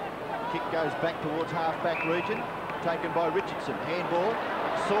 Kick goes back towards half-back region, taken by Richardson. Handball,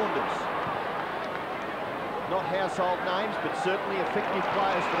 Saunders. Not household names, but certainly effective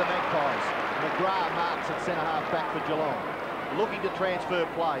players for the Magpies. McGrath marks at centre-half-back for Geelong. Looking to transfer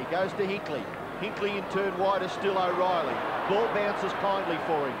play, goes to Hinkley. Hinkley in turn wider, still O'Reilly. Ball bounces kindly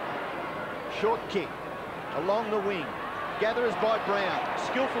for him. Short kick along the wing. Gathers by Brown.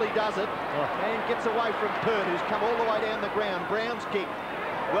 Skillfully does it and gets away from Pert, who's come all the way down the ground. Brown's kick.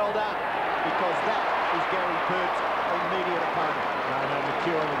 Well done, because that is Gary Pert's immediate opponent. No,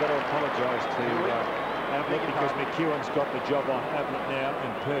 McEwen, we've got to apologise to Ablett, because McEwen's got the job on Ablett now,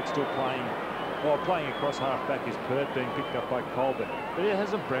 and Pert's still playing. Well, playing across half-back is Pert, being picked up by Colbert. But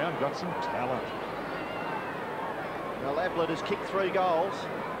hasn't Brown got some talent? Well, Ablett has kicked 3 goals.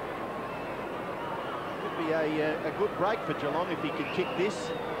 Could be a good break for Geelong if he could kick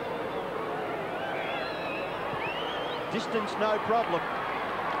this. Distance, no problem.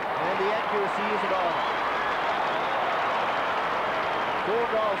 And the accuracy isn't on. 4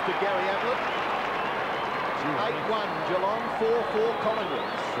 goals to Gary Ablett. 8-1 Geelong, 4-4 Collingwood.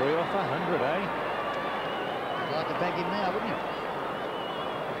 3 off 100, eh? I'd like to bag him now, wouldn't you?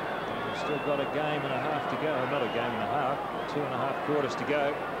 We've still got a game and a half to go. Not a game and a half, 2.5 quarters to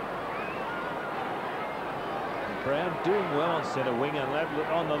go. And Brown doing well on centre wing, and Ablett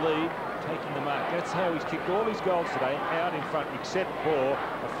on the lead, taking the mark. That's how he's kicked all his goals today, out in front, except for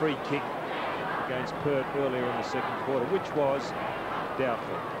a free kick against Pert earlier in the second quarter, which was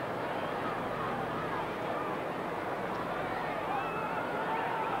doubtful.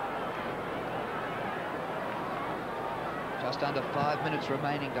 Just under 5 minutes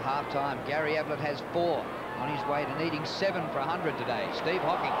remaining to half-time. Gary Ablett has 4 on his way to needing 7 for 100 today. Steve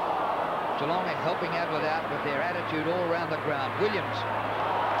Hocking Geelong are helping Ablett out with their attitude all around the ground. Williams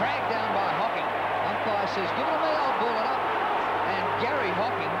dragged down by Hocking. Umpire says, give it to me, I'll ball it up. And Gary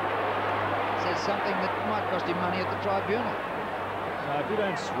Hocking says something that might cost him money at the tribunal. If you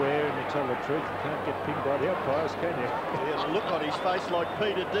don't swear and you tell the truth, you can't get pinged by the umpires, can you? Yeah, the look on his face like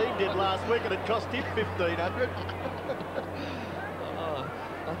Peter Dean did last week, and it cost him $1,500. Oh,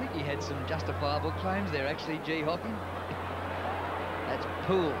 I think he had some justifiable claims there, actually, G. Hocking. That's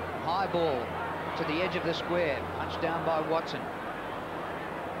Poole, high ball to the edge of the square, punched down by Watson.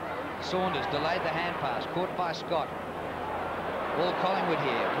 Saunders delayed the hand pass, caught by Scott. All Collingwood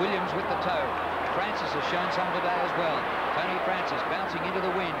here. Williams with the toe. Francis has shown some today as well. Tony Francis bouncing into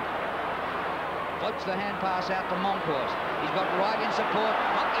the wind. Floats the hand pass out to Moncourse. He's got Wright in support.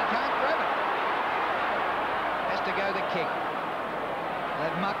 Monkey can't grab it. Has to go the kick.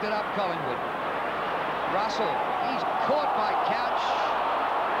 They've mucked it up, Collingwood. Russell, he's caught by Couch.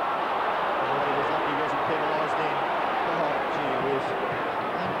 Oh, he was lucky he wasn't penalised then. Oh, gee whiz.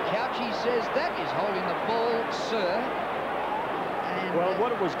 And Couchy says that is holding the ball, sir. And well,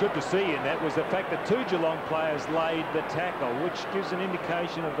 what it was good to see in that was the fact that 2 Geelong players laid the tackle, which gives an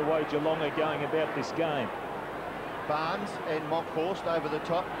indication of the way Geelong are going about this game. Barnes and Monkhorst over the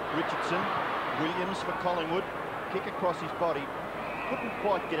top. Richardson, Williams for Collingwood. Kick across his body. Couldn't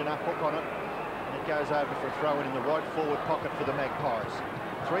quite get enough hook on it. And it goes over for a throw-in in the right forward pocket for the Magpies.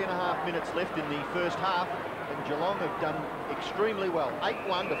 3.5 minutes left in the first half, and Geelong have done extremely well.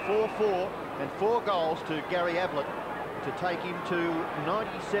 8-1 to 4-4, and 4 goals to Gary Ablett to take him to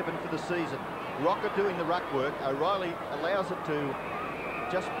 97 for the season. Rocker doing the ruck work. O'Reilly allows it to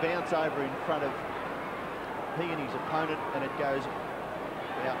just bounce over in front of he and his opponent, and it goes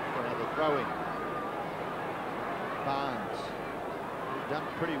out for another throw-in. Barnes. Done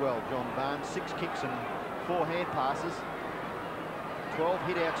pretty well, John Barnes. 6 kicks and 4 hand passes. 12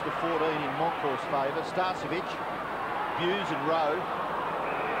 hit-outs to 14 in Moncourt's favour. Starcevic, Hughes and Rowe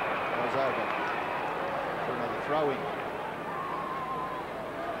goes over for another throw-in.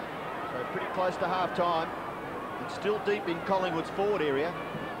 So pretty close to half-time. It's still deep in Collingwood's forward area.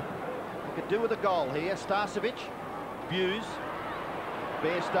 They could do with a goal here. Starcevic, Hughes,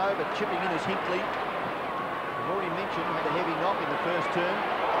 Bairstow, but chipping in is Hinkley. I've already mentioned, had a heavy knock in the first turn.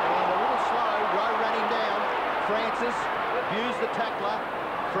 And a little slow, Rowe ran him down. Francis, Hughes the tackler.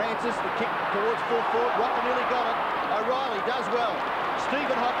 Francis, the kick towards full forward. Rocker nearly got it. O'Reilly does well.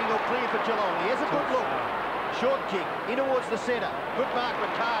 Stephen Hocking will clear for Geelong. He has a good look. Short kick, in towards the centre. Good mark,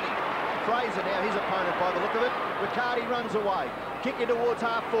 Riccardi. Fraser now his opponent by the look of it. Riccardi runs away. Kick in towards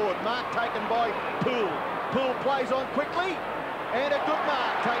half forward. Mark taken by Poole. Poole plays on quickly. And a good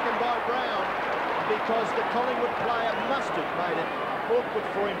mark taken by Brown, because the Collingwood player must have made it awkward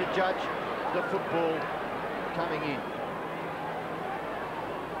for him to judge the football coming in.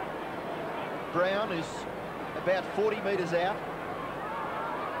 Brown is about 40 metres out.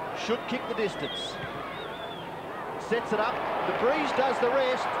 Should kick the distance. Sets it up. The breeze does the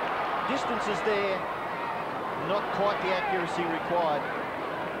rest. Distance is there. Not quite the accuracy required.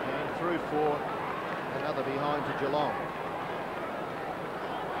 And through for another behind to Geelong.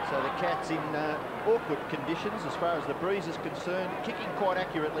 So the Cats in awkward conditions as far as the breeze is concerned. Kicking quite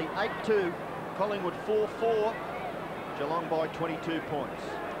accurately. 8-2. Collingwood 4-4. Geelong by 22 points.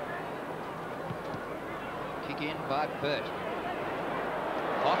 Kick in by Pert.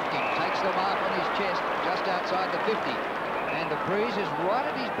 Hocking takes the mark on his chest just outside the 50. And the breeze is right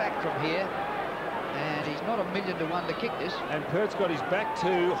at his back from here. And he's not 1,000,000 to kick this. And Pert's got his back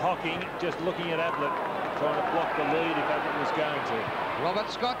to Hocking, just looking at Ablett, trying to block the lead if Ablett was going to. Robert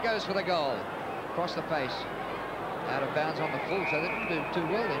Scott goes for the goal. Across the face. Out of bounds on the full, so they didn't do too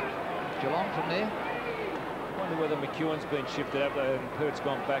well then. Geelong from there. I wonder whether McEwen's been shifted up and Pert's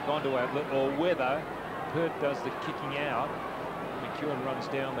gone back onto Ablett, or whether Pert does the kicking out, McEwen runs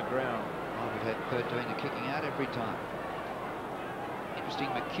down the ground. I would have Pert doing the kicking out every time. Interesting,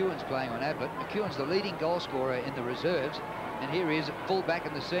 McEwen's playing on Ablett. McEwen's the leading goal scorer in the reserves, and here he is at full back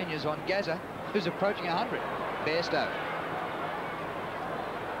in the seniors on Gazza, who's approaching 100. Bairstow.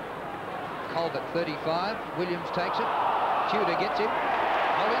 Colbert 35. Williams takes it. Tudor gets him.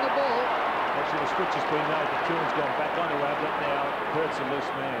 Holding the ball. Actually, the switch has been made. McEwen's gone back onto Ablett now. Pert's a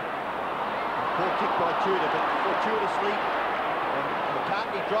loose man. Poor kick by Tudor, but fortuitously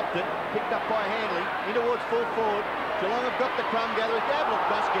McCartney dropped it, picked up by Hanley, in towards full forward. Geelong have got the crumb gatherer. Ablett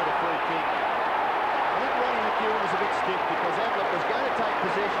must get a free kick. I think Ronnie McEwen was a bit stiff because Ablett was going to take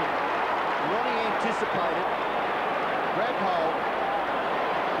possession. Ronnie anticipated, grabbed hold.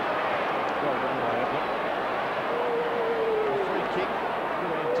 Well done by Ablett. A free kick.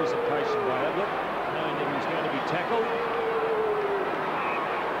 Good anticipation by Ablett, knowing that he was going to be tackled.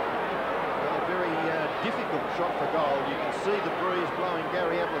 difficult shot for goal. You can see the breeze blowing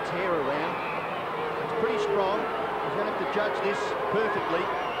Gary Ablett's hair around. It's pretty strong. He's going to have to judge this perfectly.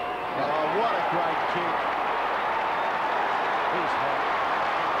 Oh, what a great kick. He's hot.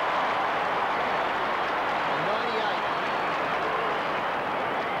 98.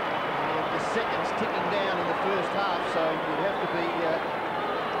 And the seconds ticking down in the first half, so you'd have to be,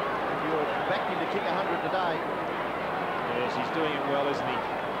 if you're backed him to kick 100 today. Yes, he's doing it well, isn't he?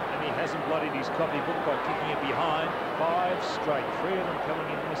 And he hasn't bloodied his copybook by kicking it behind. 5 straight, 3 of them coming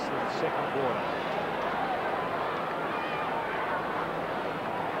in this second quarter.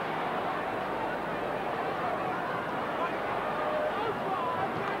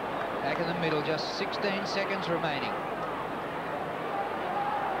 Back in the middle, just 16 seconds remaining.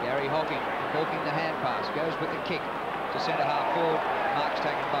 Gary Hocking the hand pass, goes with the kick to centre half forward. Mark's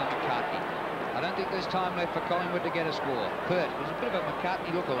taken by McCartney. I don't think there's time left for Collingwood to get a score. Pert was a bit of a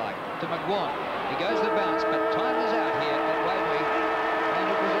McCartney lookalike to McGuan. He goes the bounce, but time is out here at Waverley. And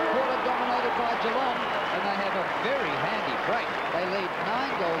it was a quarter dominated by Geelong, and they have a very handy break. They lead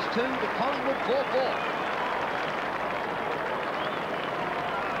 9-2 to Collingwood 4-4.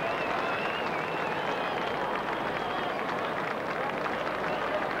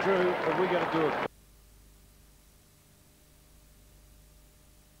 True, but we got to do it.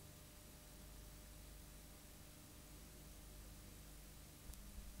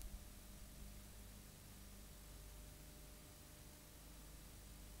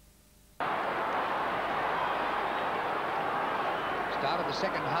 Start of the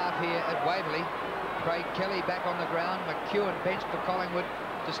second half here at Waverley. Craig Kelly back on the ground. McEwen benched for Collingwood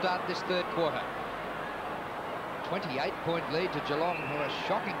to start this third quarter. 28-point lead to Geelong, who are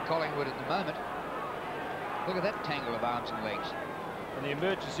shocking Collingwood at the moment. Look at that tangle of arms and legs. And the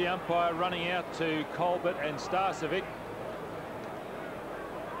emergency umpire running out to Colbert and Starcevic.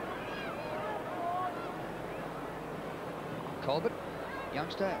 Colbert,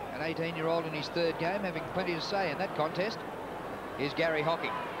 youngster, an 18-year-old in his third game, having plenty to say in that contest. Here's Gary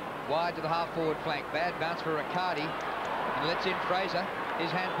Hocking, wide to the half-forward flank. Bad bounce for Riccardi, and lets in Fraser.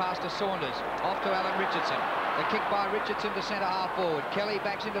 His hand pass to Saunders, off to Alan Richardson. The kick by Richardson to centre half forward. Kelly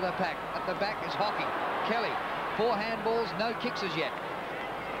backs into the pack. At the back is Hocking. Kelly, 4 handballs, no kicks as yet.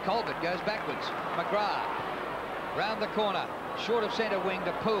 Colbert goes backwards. McGrath, round the corner, short of centre wing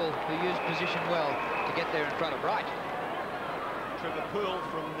to Poole, who used position well to get there in front of Wright. Trevor Poole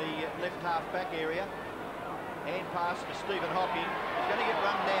from the left half-back area. Hand pass to Stephen Hocking. He's going to get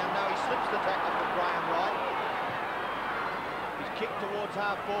run down. No, he slips the tackle from Graham Wright. He's kicked towards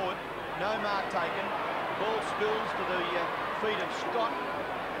half-forward. No mark taken. Ball spills to the feet of Scott.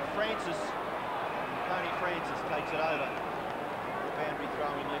 Francis, Tony Francis takes it over. Boundary throw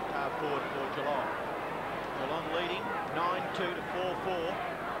in left half forward for Geelong. Geelong leading 9-2 to 4-4.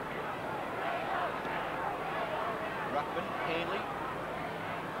 Ruckman, Hanley.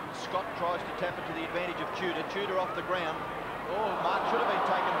 Scott tries to tap it to the advantage of Tudor. Tudor off the ground. Oh, mark should have been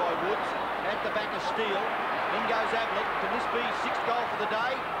taken by Woods. At the back of Steele. In goes Ablett. Can this be 6th goal for the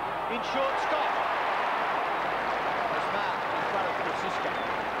day? In short, Scott. In front of Francisco.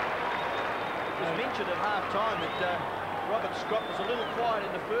 It was mentioned at half-time that Robert Scott was a little quiet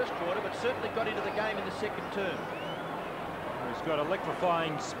in the first quarter, but certainly got into the game in the second term. He's got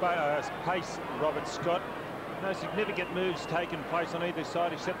electrifying pace, Robert Scott. No significant moves taken place on either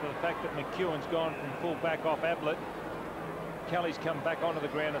side, except for the fact that McEwen's gone from full back off Ablett. Kelly's come back onto the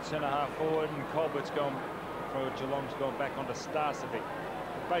ground at centre half forward, and Colbert's gone, for Geelong's gone back onto Starcevic.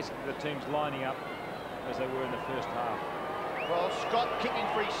 Basically, the team's lining up as they were in the first half. Well, Scott kicking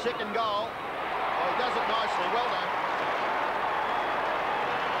for his second goal. Oh, he does it nicely. Well done.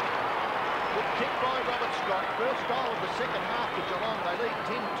 Good kick by Robert Scott. First goal of the second half to Geelong. They lead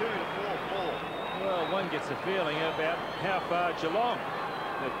 10-2 to 4-4. Well, one gets a feeling about how far Geelong.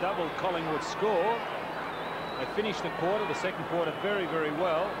 They've doubled Collingwood's score. They finished the quarter, the second quarter, very, very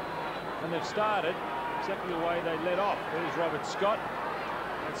well. And they've started exactly the way they led off. There's Robert Scott.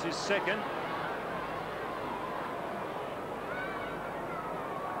 That's his second.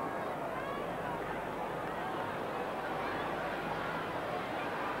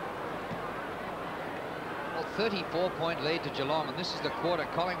 Well, 34-point lead to Geelong, and this is the quarter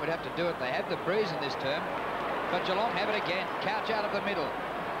Collingwood have to do it. They have the breeze in this term, but Geelong have it again. Couch out of the middle.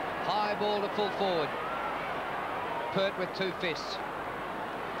 High ball to full forward. Pert with 2 fists.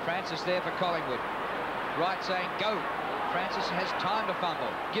 Francis there for Collingwood. Wright saying go. Francis has time to fumble.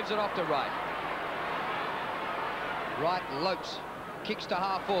 Gives it off to Wright. Wright lopes. Kicks to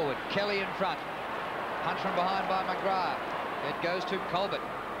half forward. Kelly in front. Punch from behind by McGrath. It goes to Colbert.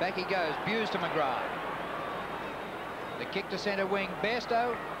 Back he goes. Buse to McGrath. The kick to centre wing.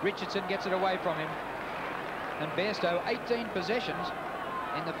 Bairstow. Richardson gets it away from him. and Bairstow 18 possessions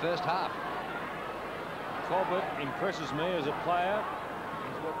in the first half. Colbert impresses me as a player.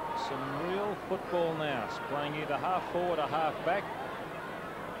 He's got some real football now. He's playing either half forward or half back.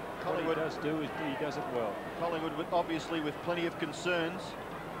 Collingwood does he does it well. Collingwood obviously with plenty of concerns.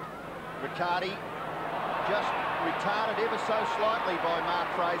 Riccardi just retarded ever so slightly by Mark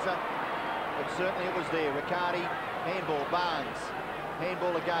Fraser, but certainly it was there. Riccardi, handball, Barnes,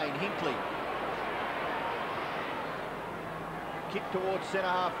 handball again, Hinkley. Kick towards centre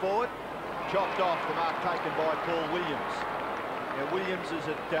half forward, chopped off, the mark taken by Paul Williams. Now Williams is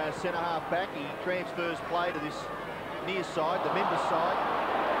at centre half back. He transfers play to this near side, the members side.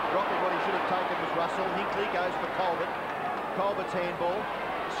 Dropping what he should have taken was Russell. Hinkley goes for Colbert. Colbert's handball.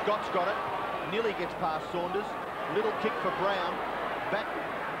 Scott's got it. Nearly gets past Saunders. Little kick for Brown. Back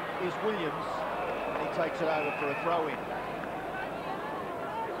is Williams. And he takes it over for a throw-in.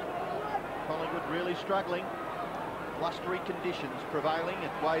 Collingwood really struggling. Blustery conditions prevailing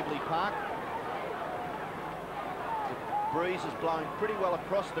at Waverley Park. The breeze is blowing pretty well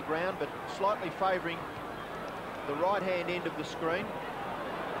across the ground, but slightly favouring the right-hand end of the screen.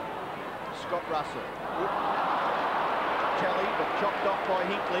 Scott Russell. Tally, but chopped off by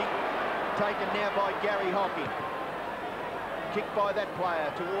Hinkley. Taken now by Gary Hocking. Kicked by that player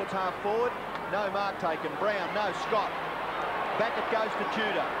towards half forward. No mark taken. Brown, no, Scott. Back it goes to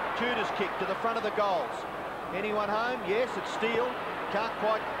Tudor. Tudor's kick to the front of the goals. Anyone home? Yes, it's Steele. Can't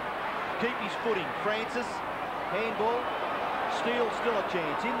quite keep his footing. Francis, handball. Steele still a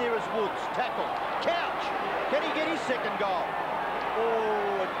chance. In there is Woods. Tackle. Couch. Can he get his second goal?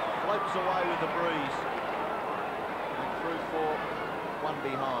 Oh, it floats away with the breeze. And through for one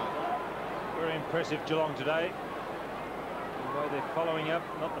behind. Very impressive Geelong today. The way they're following up,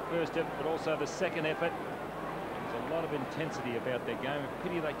 not the first effort, but also the second effort. There's a lot of intensity about their game.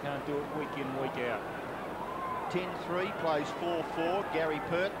 Pity they can't do it week in, week out. 10-3, plays 4-4, Gary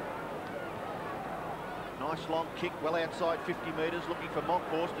Pert. Nice long kick, well outside 50 metres, looking for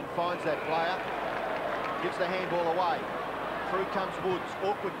Monkhorst and finds that player. Gives the handball away. Through comes Woods,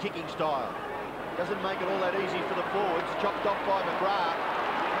 awkward kicking style. Doesn't make it all that easy for the forwards. Chopped off by McGrath.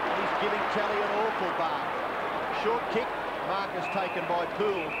 He's giving Kelly an awful bar. Short kick, mark is taken by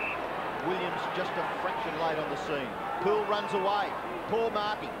Poole. Williams just a fraction late on the scene. Poole runs away, poor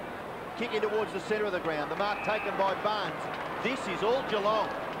marking. Kicking towards the centre of the ground. The mark taken by Barnes. This is all Geelong.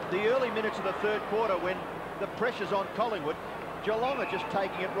 The early minutes of the third quarter when the pressure's on Collingwood, Geelong are just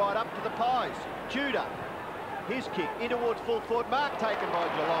taking it right up to the pies. Tudor, his kick in towards full forward. Mark taken by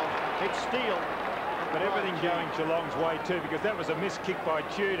Geelong. It's Steele. But everything going Geelong's way too, because that was a missed kick by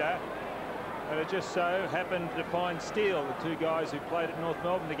Tudor. And it just so happened to find Steele, the two guys who played at North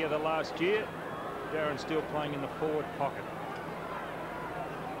Melbourne together last year. Darren Steele playing in the forward pocket.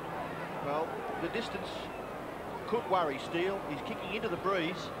 Well, the distance could worry Steele. He's kicking into the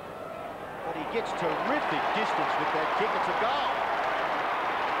breeze, but he gets terrific distance with that kick. It's a goal.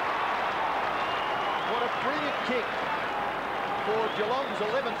 What a brilliant kick for Geelong's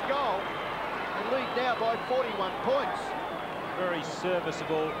 11th goal. They lead now by 41 points. Very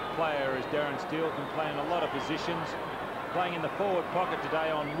serviceable player as Darren Steele, can play in a lot of positions. Playing in the forward pocket today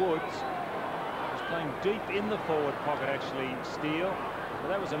on Woods. He's playing deep in the forward pocket actually, Steele. Well,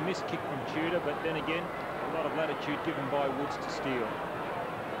 that was a missed kick from Tudor, but then again, a lot of latitude given by Woods to Steele.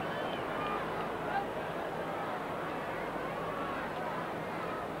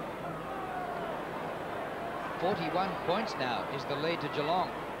 .41 points now is the lead to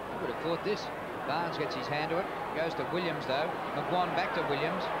Geelong. Who would have thought this? Barnes gets his hand to it. Goes to Williams, though. McGuan back to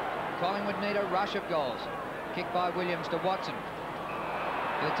Williams. Collingwood need a rush of goals. Kick by Williams to Watson.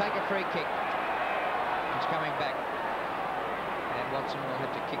 He'll take a free kick. He's coming back. And Watson will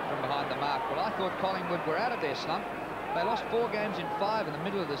have to kick from behind the mark. Well, I thought Collingwood were out of their slump. They lost 4 games in 5 in the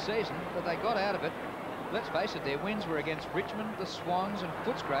middle of the season, but they got out of it. Let's face it, their wins were against Richmond, the Swans and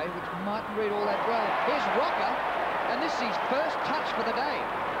Footscray, which mightn't read all that well. Here's Rocker, and this is his first touch for the day.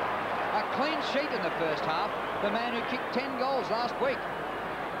 A clean sheet in the first half. The man who kicked 10 goals last week.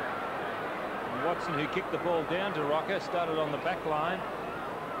 And Watson, who kicked the ball down to Rocker, started on the back line.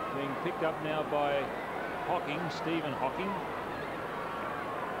 Being picked up now by Hocking, Stephen Hocking.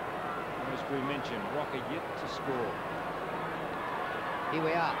 And as we mentioned, Rocker yet to score. Here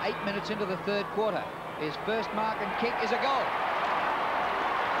we are, 8 minutes into the third quarter. His first mark and kick is a goal.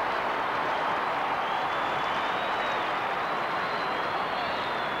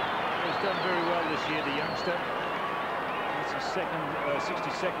 He's done very well this year, the youngster. That's his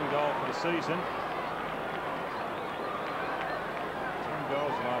 62nd goal for the season. 10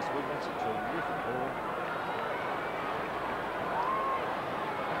 goals last week. That's a terrific ball.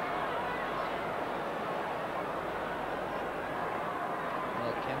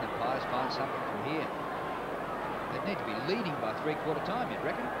 something from here. They'd need to be leading by three-quarter time, you'd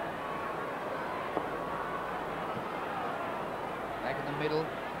reckon. Back in the middle,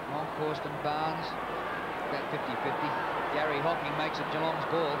 Monkhorst and Barnes. About 50-50. Gary Hocking makes it Geelong's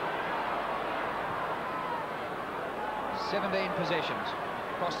ball. 17 possessions.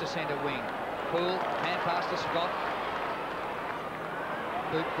 Across the centre wing. Poole, hand pass to Scott.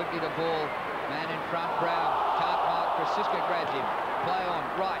 Boot quickly to ball. Man in front, Brown. Can't mark. Francisca grabs him. Play on,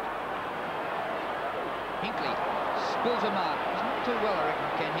 right. Hinkley spills a mark. He's not too well, I reckon,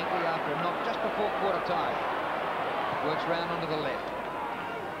 Ken Hinkley, after a knock just before quarter time. Works round onto the left.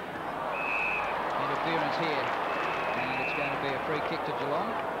 Interference here. And it's going to be a free kick to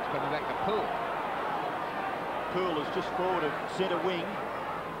Geelong. It's coming back to Poole. Poole is just forward of centre wing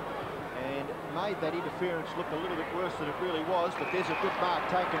and made that interference look a little bit worse than it really was, but there's a good mark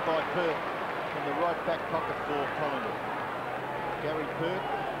taken by Perk in the right back pocket for Collingwood. Gary Perk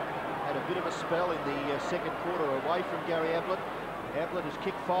had a bit of a spell in the second quarter away from Gary Ablett. Ablett has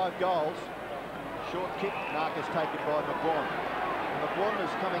kicked 5 goals. Short kick, mark is taken by McGuan. McGuan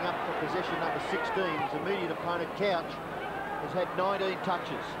is coming up for possession number 16. His immediate opponent, Couch, has had 19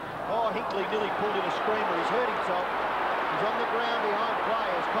 touches. Oh, Hinkley nearly pulled in a screamer. He's hurt himself. He's on the ground behind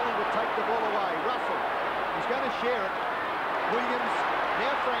players. Collingwood take the ball away. Russell, he's going to share it. Williams,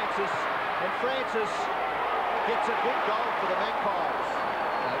 now Francis. And Francis gets a good goal for the Magpies.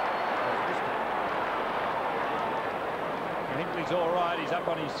 Hinkley's all right. He's up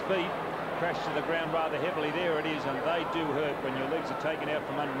on his feet. Crashed to the ground rather heavily. There it is, and they do hurt when your legs are taken out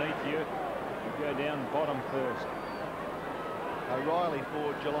from underneath you. You go down bottom first. O'Reilly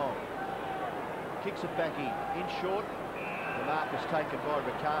for Geelong. Kicks it back in short. The mark is taken by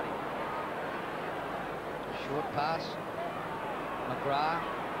Riccardi. Short pass. McGrath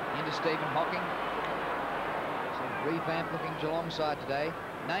into Stephen Hocking. It's a revamped looking Geelong side today.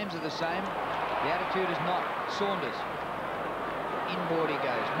 Names are the same. The attitude is not. Saunders. Inboard he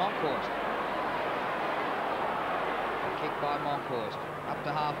goes. Monkhorst. Kick by Monkhorst. Up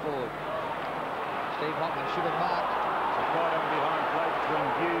to half forward. Steve Hocking should have marked. Right on behind play between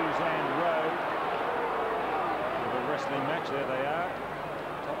Hughes and Rowe. The wrestling match, there they are.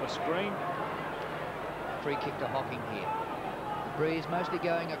 Top of screen. Free kick to Hocking here. The breeze mostly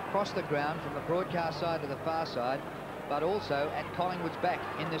going across the ground from the broadcast side to the far side, but also at Collingwood's back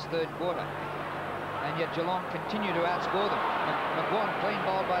in this third quarter. And yet Geelong continue to outscore them. McGuan clean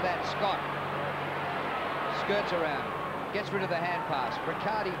bowled by that. Scott skirts around, gets rid of the hand pass.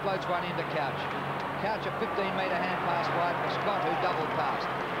 Riccardi floats one into Couch. Couch a 15-metre hand pass wide for Scott, who doubled past.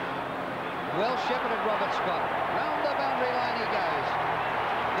 Well shepherded Robert Scott. Round the boundary line he goes.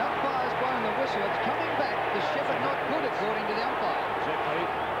 The umpire's blowing the whistle. It's coming back. The shepherd not good, according to the umpire. Exactly.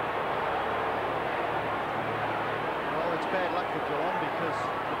 Well, it's bad luck for Geelong because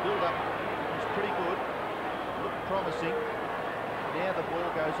the build-up was pretty good. Looked promising. Now the ball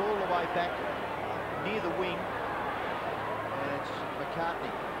goes all the way back near the wing. And it's McCartney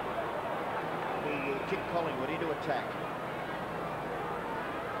who will kick Collingwood into attack.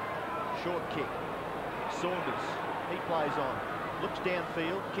 Short kick. Saunders, he plays on. Looks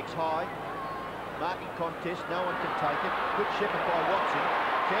downfield, kicks high. Marking contest, no one can take it. Good shepherd by Watson.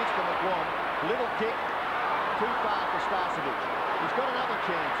 Chance for McGuan. Little kick. Too far for Starcevic. He's got another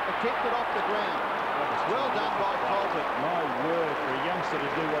chance. Attempted off the ground. Well done by Colbert. My word, for a youngster to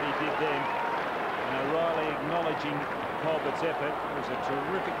do what he did then. And O'Reilly acknowledging Colbert's effort. It was a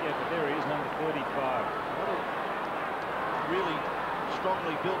terrific effort. There he is, number 35. What a really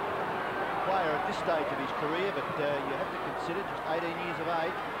strongly built player at this stage of his career, but you have to consider just 18 years of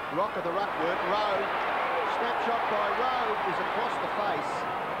age. Rock of the ruck work. Rowe. Snapshot by Rowe is across the face.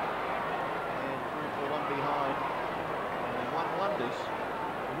 And through for one behind. And one wonders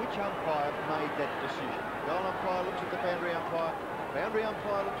which umpire made that decision. Goal umpire looks at the boundary umpire. Boundary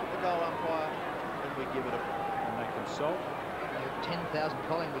umpire looks at the goal umpire. And we give it a... And they consult. There were 10,000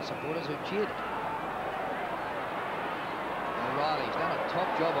 Collingwood supporters who cheered it. O'Reilly's done a top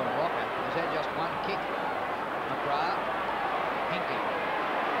job on Rocker. He's had just one kick. McGrath, Hinkley,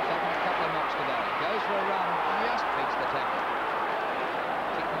 taking a couple of knocks today. Goes for a run, just beats the tackle.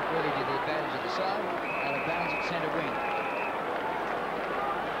 Kick not really to the advantage of the side. Out of bounds at centre wing.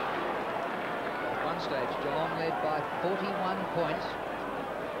 At one stage, Geelong led by 41 points.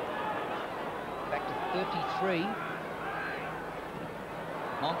 Back to 33.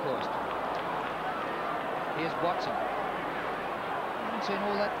 Monkhorst. Here's Watson. Seen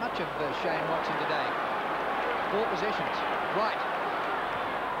all that much of Shane Watson today. 4 possessions. Wright.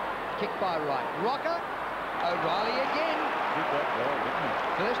 Kick by Wright. Rocker. O'Reilly again. Did that well, didn't he?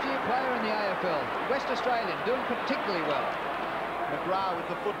 First-year player in the AFL. West Australian, doing particularly well. McGrath with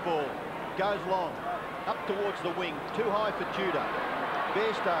the football. goes long, up towards the wing, too high for Tudor.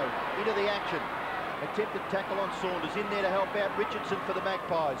 Bairstow into the action. Attempted tackle on Saunders, in there to help out Richardson for the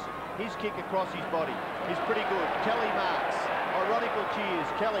Magpies. His kick across his body is pretty good. Kelly marks. Ironical cheers.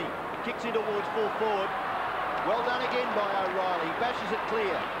 Kelly kicks in towards full forward. Well done again by O'Reilly. Bashes it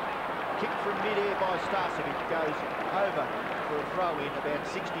clear. Kick from mid-air by Starcevic goes over for a throw-in about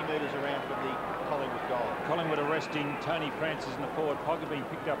 60 metres around from the Collingwood goal. Collingwood arresting Tony Francis in the forward pocket, being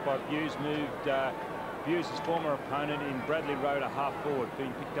picked up by Buse, moved Buse's former opponent in Bradley Road a half forward,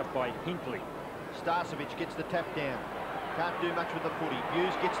 being picked up by Hinkley. Starcevic gets the tap down. Can't do much with the footy.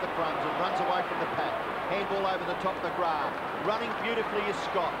 Buse gets the crumbs and runs away from the pack. Handball over the top of the McGrath. Running beautifully is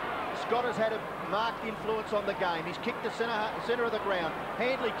Scott. Scott has had a marked influence on the game. He's kicked the centre of the ground.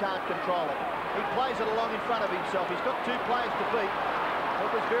 Handley can't control it. He plays it along in front of himself. He's got two players to beat.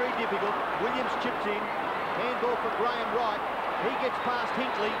 It was very difficult. Williams chips in. Handball for Graham Wright. He gets past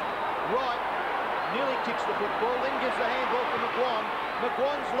Hinkley. Wright nearly kicks the football, then gives the handball for McGuan.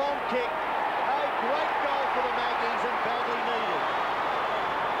 McGuan's long kick. A great goal for the Maggies and badly needed.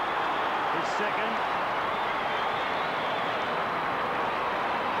 His second.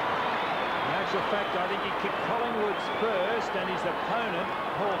 In actual fact, I think he kicked Collingwood's first, and his opponent,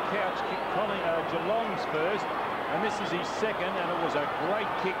 Paul Couch, kicked Geelong's first, and this is his second, and it was a great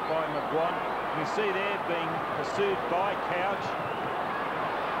kick by McGuan. You see there being pursued by Couch.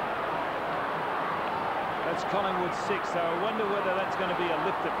 That's Collingwood's sixth, so I wonder whether that's going to be a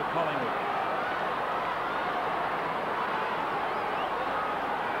lifter for Collingwood.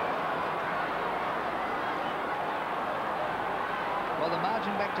 Well, the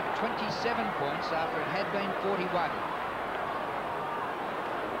margin back to 27 points after it had been 41.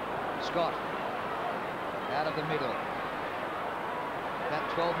 Scott out of the middle. About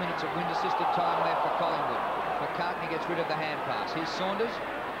 12 minutes of wind-assisted time left for Collingwood. McCartney gets rid of the hand pass. Here's Saunders.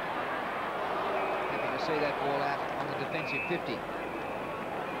 Happy to see that ball out on the defensive 50.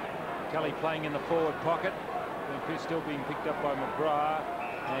 Kelly playing in the forward pocket. Still being picked up by McGrath,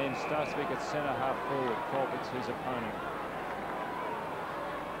 and Starcevic at centre half forward. Colbert's his opponent.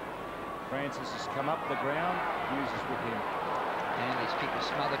 Francis has come up the ground, uses with him. And his kick was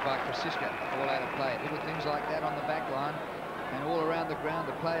smothered by Krasiska. All out of play. Little things like that on the back line and all around the ground.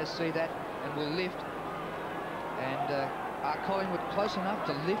 The players see that and will lift. And are Collingwood close enough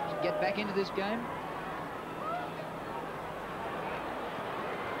to lift, get back into this game?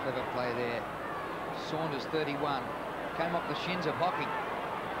 Clever play there. Saunders, 31. Came off the shins of Hocking.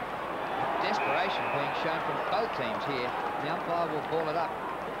 Desperation being shown from both teams here. The umpire will ball it up.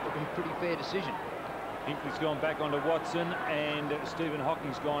 It'll be a pretty fair decision. Hinkley's gone back onto Watson, and Stephen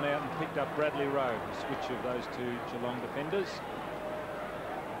Hocking's gone out and picked up Bradley Rowe. A switch of those two Geelong defenders.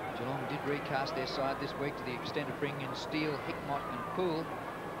 Geelong did recast their side this week to the extent of bringing in Steele, Hickmott and Poole,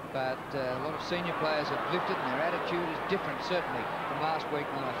 but a lot of senior players have lifted, and their attitude is different, certainly, from last week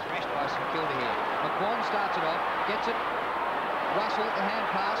when they were thrashed by St Kilda here. McGuan starts it off, gets it. Russell, the hand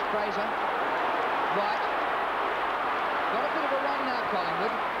pass, Fraser, Wright. Got a bit of a run now,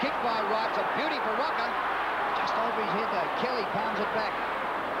 Collingwood. Kick by Wright, a beauty for Rocker. Just over his head, though. Kelly palms it back.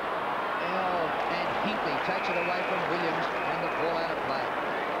 Oh, and Hinkley takes it away from Williams, and the ball out of play.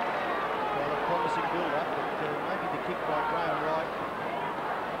 Well, a promising build-up, but maybe the kick by Graham Wright.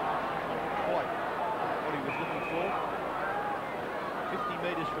 Quite what he was looking for. 50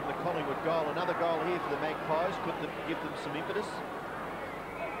 metres from the Collingwood goal. Another goal here for the Magpies. Could give them some impetus.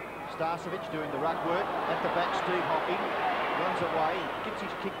 Starcevic doing the ruck work. At the back, Steve Hocking runs away, gets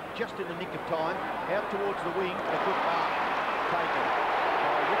his kick just in the nick of time. Out towards the wing, a good mark taken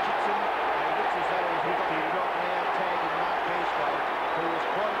by Richardson. And it looks as though he's hit the shot now, tagging Mark Bairstow, who was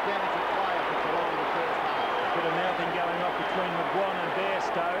quite a damaging player for Geelong in the first half. Bit of mouthing going off between McGuan and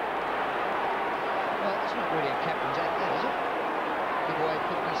Bairstow. Well, it's not really a captain's act, that, is it? Give away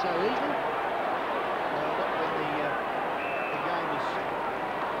 50 so easily. Well, not when the game is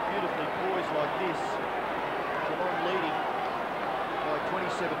beautifully poised like this. Geelong leading by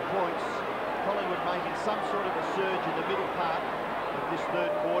 27 points. Collingwood making some sort of a surge in the middle part of this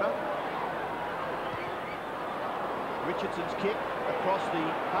third quarter. Richardson's kick across the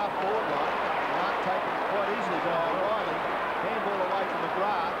half-forward line. Mark taken quite easily by O'Reilly. Handball away from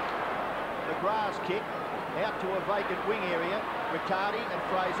McGrath. McGrath's kick out to a vacant wing area. Riccardi and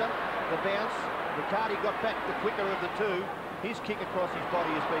Fraser. The bounce. Riccardi got back the quicker of the two. His kick across his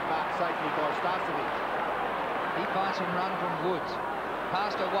body has been marked safely by Starcevic. He finds some run from Woods.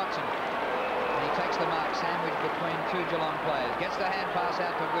 Pass to Watson. And he takes the mark, sandwiched between two Geelong players. Gets the hand pass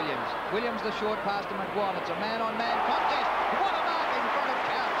out to Williams. Williams the short pass to McGuan. It's a man-on-man contest. What a mark in front of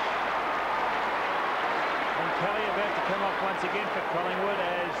Couch. And Kelly about to come off once again for Collingwood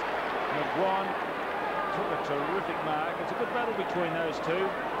as McGuan took a terrific mark. It's a good battle between those two.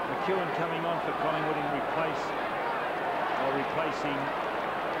 McEwen coming on for Collingwood in replacing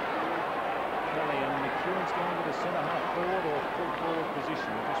Kelly, and McEwen's going to the centre-half forward or full forward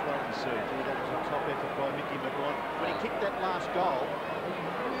position. We'll just wait and see. Yeah, that was a top effort by Mickey McGuan. When he kicked that last goal,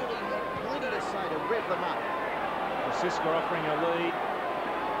 he really had plenty to say to rev them up. Siska offering a lead.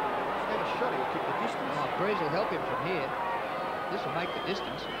 He's never shot, he'll kick the distance. Oh, Breeze will help him from here. This will make the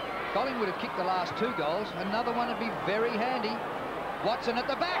distance. Collingwood have kicked the last 2 goals. Another one would be very handy. Watson at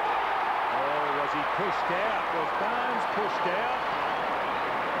the back. Oh, was he pushed out? Was Barnes pushed out?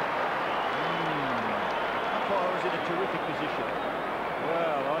 Umpire was in a terrific position.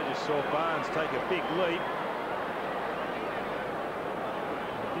 Well, I just saw Barnes take a big leap.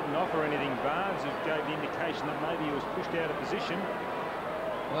 Didn't offer anything. Barnes gave the indication that maybe he was pushed out of position.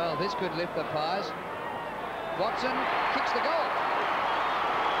 Well, this could lift the Pies. Watson kicks the goal.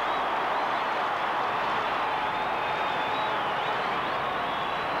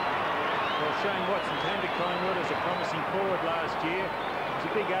 Well, Shane Watson came to Collingwood as a promising forward last year. It was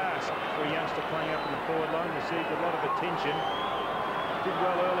a big ask for a youngster playing up in the forward line. Received a lot of attention. Did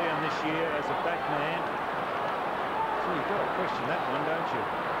well early on this year as a back man. So you've got to question that one, don't you?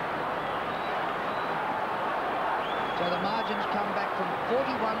 So the margins come back from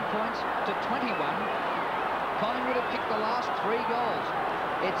 41 points to 21. Collingwood have kicked the last 3 goals.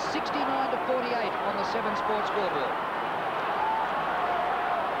 It's 69 to 48 on the 7 Sports scoreboard.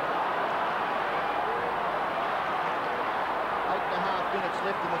 8.5 minutes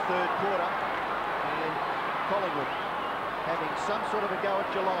left in the 3rd quarter, and Collingwood having some sort of a go at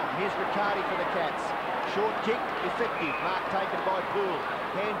Geelong. Here's Riccardi for the Cats. Short kick, effective. Mark taken by Poole.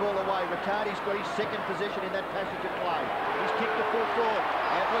 Handball away. Riccardi's got his 2nd possession in that passage of play. He's kicked to full forward.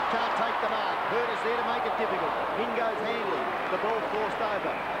 Ablett can't take the mark. Hurt is there to make it difficult. In goes Handley. The ball forced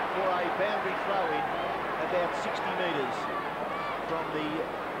over for a boundary throw in about 60 metres from the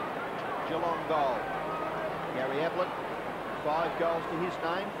Geelong goal. Gary Ablett, 5 goals to his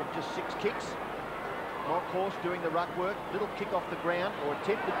name from just 6 kicks. Monkhorst doing the ruck work. Little kick off the ground, or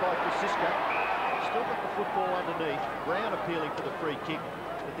attempted by Siska. Still got the football underneath. Brown appealing for the free kick,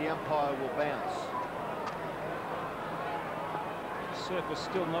 but the umpire will bounce. Surface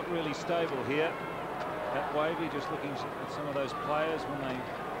still not really stable here at Waverley. Just looking at some of those players, when they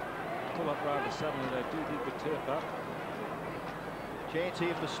pull up rather suddenly, they do dig the turf up. Chance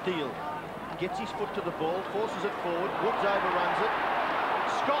here for Steele. Gets his foot to the ball, forces it forward. Woods overruns it.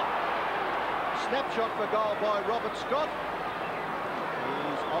 Scott. Snapshot for goal by Robert Scott.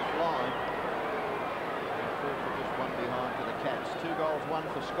 He's offline. Just one behind for the Cats. 2 goals, 1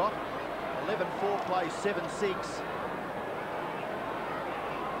 for Scott. 11-4 play, 7-6.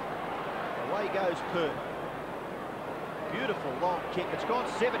 Away goes Perth. Beautiful long kick. It's gone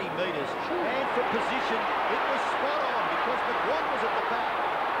 70 metres. And for position, it was spot on because McGuan was at the back.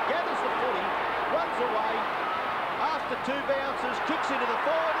 Gathers the footy, runs away. After 2 bounces, kicks into the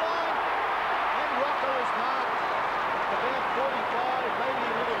forward line. And Rocker is marked about 45, maybe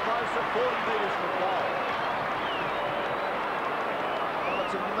a little closer, 40 metres from goal. Well,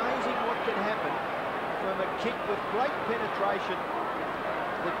 it's amazing what can happen from a kick with great penetration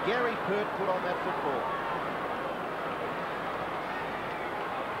that Gary Pert put on that football.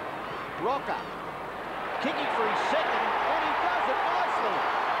 Rocker kicking for his 2nd, and he does it nicely.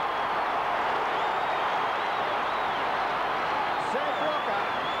 Sam Rocker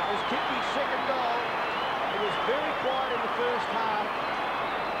has kicked his 2nd goal. It was very quiet in the first half.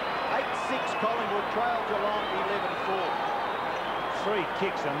 8-6 Collingwood trail Geelong 11-4. 3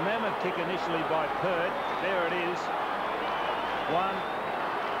 kicks, a mammoth kick initially by Pert. There it is. 1,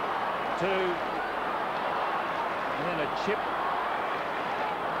 2, and then a chip.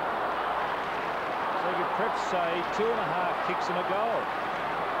 So you could perhaps say 2.5 kicks and a goal.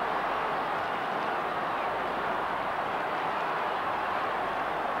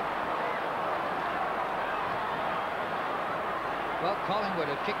 Well, Collingwood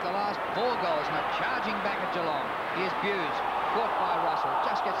have kicked the last 4 goals now, charging back at Geelong. Here's Buse, caught by Russell,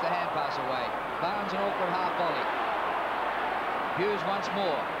 just gets the hand pass away. Barnes an awkward half volley. Buse once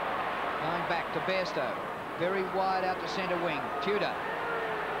more, going back to Bairstow. Very wide out to centre wing. Tudor.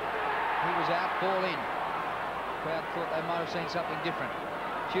 He was out, ball in. Crowd thought they might have seen something different.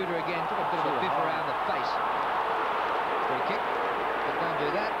 Tudor again took a bit of a biff around the face. Free kick, but don't do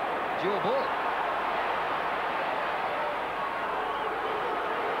that. Dual ball.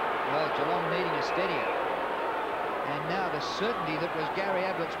 Well, Geelong needing a steadier. And now the certainty that was Gary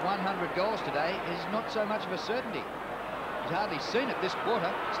Ablett's 100 goals today is not so much of a certainty. He's hardly seen it this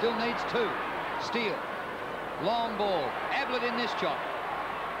quarter. Still needs 2. Steele. Long ball. Ablett in this chop.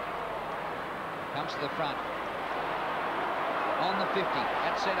 Comes to the front. On the 50,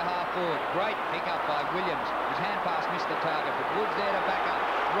 at centre half forward. Great pick up by Williams. His hand pass missed the target, but Wood's there to back up.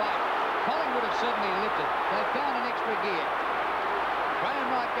 Right. Collingwood have certainly lifted. They've found an extra gear. Graham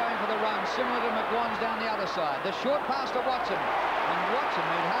Wright going for the run, similar to McGuan's down the other side. The short pass to Watson. And Watson,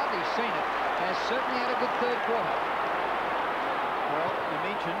 who'd hardly seen it, has certainly had a good third quarter. Well, you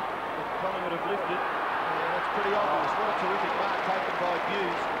mentioned that Collingwood have lifted. That's pretty obvious. What a terrific mark taken by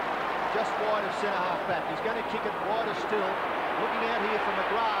Hughes. Just wide of centre half back. He's going to kick it wider still. Looking out here for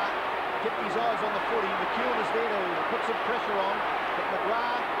McGrath. Kept his eyes on the footy. McEwen is there to put some pressure on. But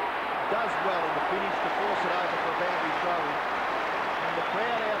McGrath does well in the finish to force it over for a boundary throw. And the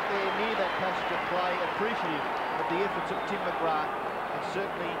crowd out there near that passage of play appreciative of the efforts of Tim McGrath. And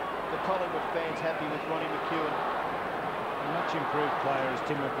certainly the Collingwood fans happy with Ronnie McEwen. A much improved player as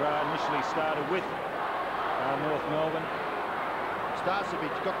Tim McGrath initially started with North Melbourne. Starcevic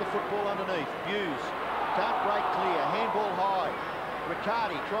got the football underneath. Hughes can't break clear. Handball high.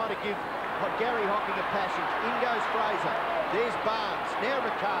 Riccardi trying to give Gary Hocking a passage. In goes Fraser. There's Barnes. Now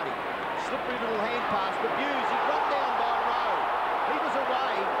Riccardi. Slippery little hand pass, but Hughes, he's run down by Rowe. He was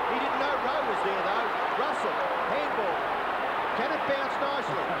away. He didn't know Rowe was there, though. Russell, handball. Can it bounce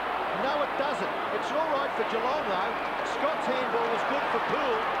nicely? No, it doesn't. It's all right for Geelong, though. Scott's handball was good for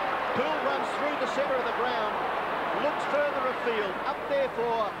Poole. Poole runs through the centre of the ground. Looks further afield. Up there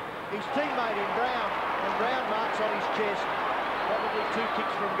for his teammate in Brown. And Brown marks on his chest. Probably 2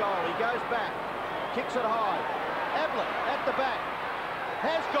 kicks from goal. He goes back. Kicks it high. Ablett at the back.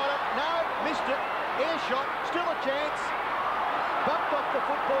 Has got it. No, missed it. Air shot. Still a chance. Bumped off the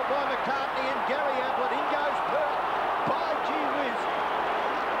football by McCartney and Gary Ablett. In goes Perth. By gee whiz.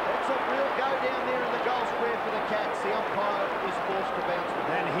 That's a real go down there in the goal square for the Cats. The umpire is forced to bounce the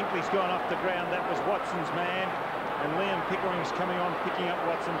ball. And Hinkley's gone off the ground. That was Watson's man. And Liam Pickering's coming on, picking up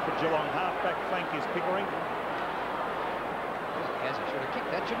Watson for Geelong. Half-back flank is Pickering. Gazza should have kicked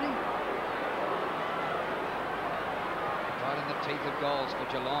that, shouldn't he? Right in the teeth of goals for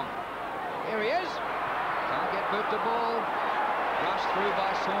Geelong. Here he is. Can't get boot to ball. Rushed through by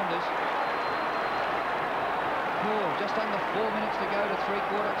Saunders. Oh, just under 4 minutes to go to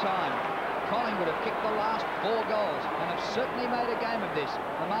three-quarter time. Collingwood have kicked the last 4 goals and have certainly made a game of this.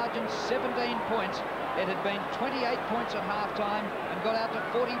 The margin 17 points. It had been 28 points at half-time and got out to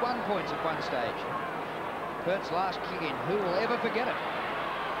 41 points at one stage. Perth's last kick in. Who will ever forget it?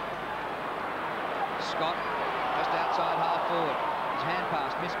 Scott, just outside half-forward. His hand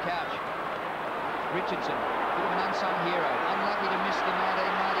pass, missed Couch. Richardson, bit of an unsung hero. Unlucky to miss the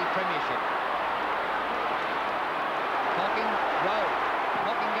 1990 premiership. Hocking, Rowe.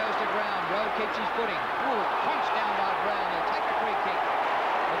 Hocking goes to ground. Rowe keeps his footing. Ooh, punched down by Brown. He'll take the free kick.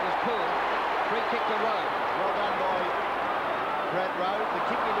 It was Poole. Free kick to Rowe. Well done by Brad Rowe. The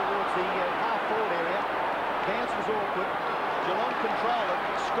kick in towards the half-forward area. Bounce was awkward. Geelong control it.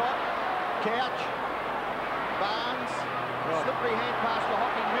 Scott, Couch, Barnes. Slippery hand pass to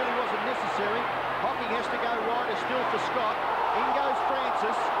Hocking really wasn't necessary. Hocking has to go wider still for Scott. In goes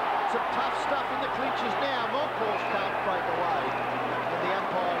Francis. Some tough stuff in the clinches now. Moncourse can't break away. And the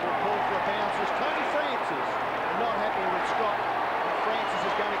umpire will call for a bounce as Tony Francis not happy with Scott. And Francis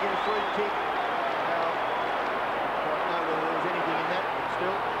is going to get a free kick. I don't know whether there was anything in that, but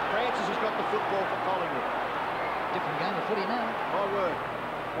still. Francis has got the football for Collingwood. Different game of footy now. My word.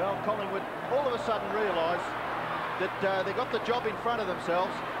 Well, Collingwood all of a sudden realise that they got the job in front of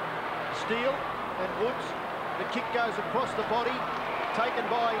themselves. Steele and Woods. The kick goes across the body, taken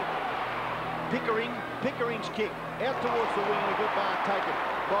by Pickering. Pickering's kick out towards the wing, and a good mark taken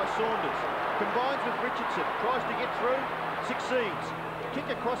by Saunders. Combines with Richardson, tries to get through, succeeds. Kick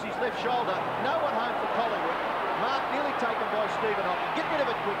across his left shoulder. No one home for Collingwood. Mark nearly taken by Stephen Hocking. Get rid of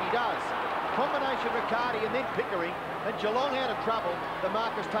it quick, he does. Combination Riccardi and then Pickering, and Geelong out of trouble. The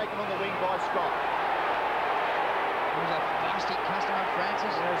mark is taken on the wing by Scott. He's a feisty customer,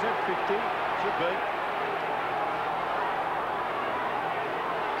 Francis. Yeah, is that 50? Should be.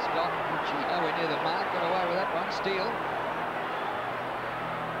 Scott, nowhere near the mark, got away with that one. Steele.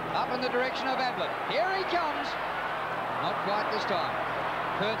 Up in the direction of Ablett. Here he comes. Not quite this time.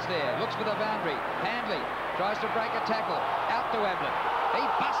 Perth's there, looks for the boundary. Handley tries to break a tackle. Out to Ablett. He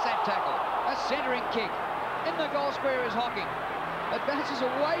busts that tackle. A centering kick. In the goal square is Hocking. Advances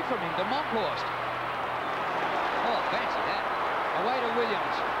away from him to Monkhorst. Oh, fancy that. Away to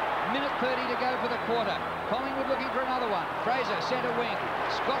Williams. Minute 30 to go for the quarter. Collingwood looking for another one. Fraser, centre wing.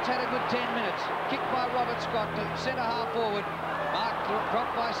 Scott's had a good 10 minutes. Kicked by Robert Scott to centre half forward. Mark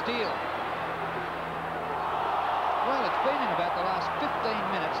dropped by Steele. Well, it's been in about the last 15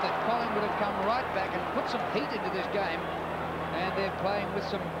 minutes that Collingwood have come right back and put some heat into this game. and they're playing with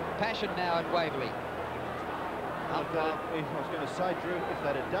some passion now at Waverley. I was going to say, Drew, if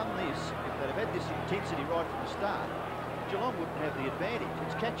they'd have done this, if they'd have had this intensity right from the start, Geelong wouldn't have the advantage.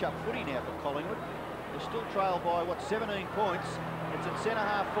 It's catch-up footy now for Collingwood. They're still trailed by, 17 points. It's at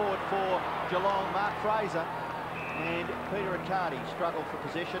centre-half forward for Geelong, Mark Fraser, and Peter Riccardi struggle for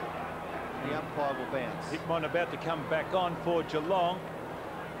possession. The umpire will bounce. Hickman about to come back on for Geelong.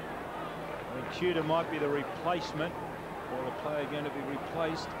 I think Tudor might be the replacement, or the player going to be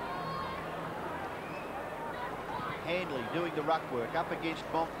replaced. Handley doing the ruck work up against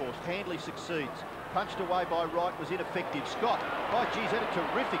Monkhorst. Handley succeeds. Punched away by Wright was ineffective. Scott, oh geez, had a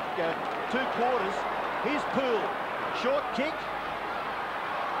terrific 2 quarters. Here's Poole. Short kick.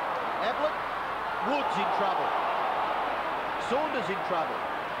 Ablett. Woods in trouble. Saunders in trouble.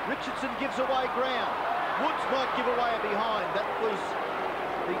 Richardson gives away ground. Woods might give away a behind. That was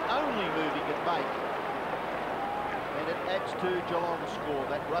the only move he could make. And it adds to Geelong's score.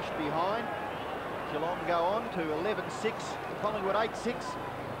 That rush behind. Geelong go on to 11-6, Collingwood 8-6.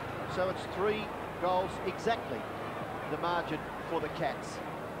 So it's 3 goals exactly the margin for the Cats.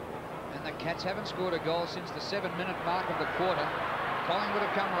 And the Cats haven't scored a goal since the 7-minute mark of the quarter. Collingwood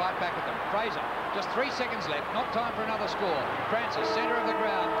have come right back at them. Fraser, just 3 seconds left, not time for another score. Francis, centre of the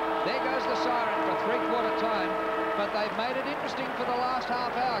ground. There goes the siren for 3/4 time. But they've made it interesting for the last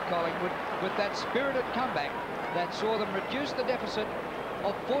half hour, Collingwood, with that spirited comeback that saw them reduce the deficit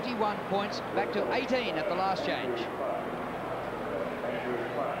of 41 points back to 18 at the last change.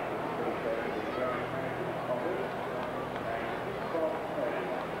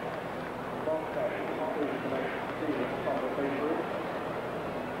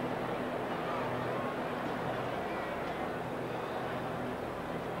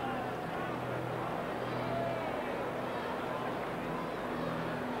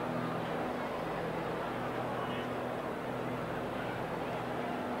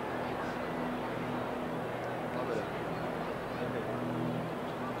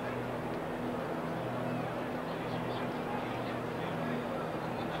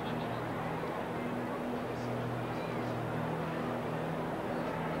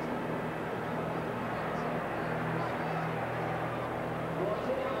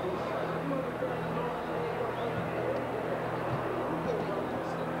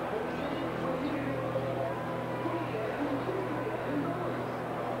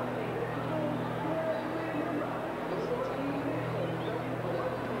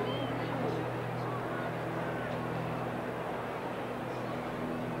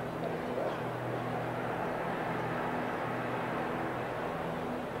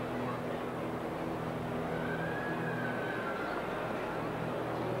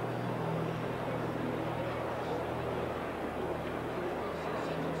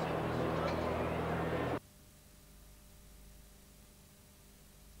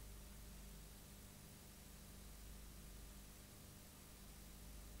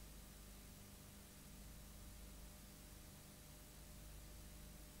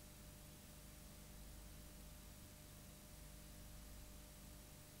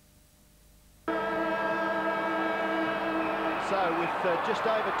 So with just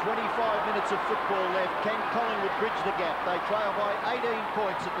over 25 minutes of football left, can Collingwood bridge the gap? They trail by 18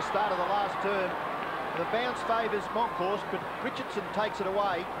 points at the start of the last term. The bounce favours Monkhorst, but Richardson takes it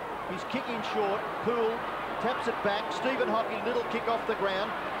away. He's kicking short. Poole taps it back. Stephen Hocking, little kick off the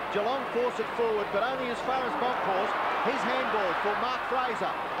ground. Geelong force it forward, but only as far as Monkhorst. His handball for Mark Fraser,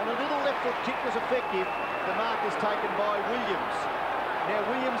 and a little left foot kick was effective. The mark is taken by Williams. Now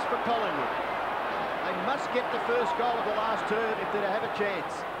Williams for Collingwood. They must get the first goal of the last term if they're to have a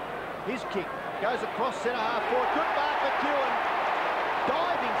chance. His kick goes across centre-half forward. Good mark, McEwen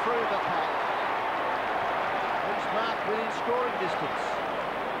diving through the pack. He's marked within scoring distance.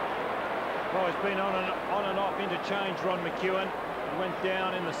 Well, he's been on and off interchange, Ron McEwen. He went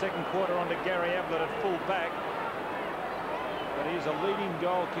down in the second quarter onto Gary Ablett at full back. But he's a leading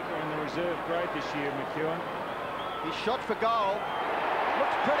goal kicker in the reserve grade this year, McEwen. His shot for goal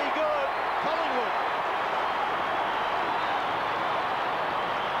looks pretty good. Collingwood.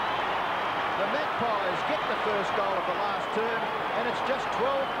 The Magpies get the first goal of the last term, and it's just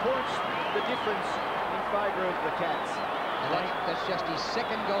 12 points the difference in favour of the Cats. And that's just his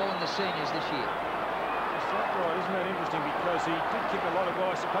second goal in the seniors this year. That's right, isn't that interesting? Because he did kick a lot of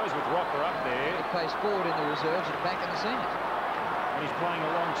goals, I suppose, with Rocker up there. He plays forward in the reserves and back in the seniors. And he's playing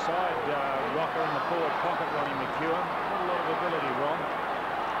alongside Rocker in the forward pocket, Ronnie McEwen. Not a lot of ability, Ron.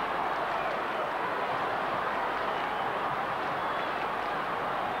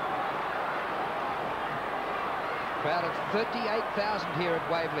 Crowd of 38,000 here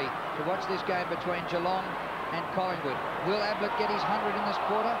at Waverley to watch this game between Geelong and Collingwood. Will Ablett get his 100 in this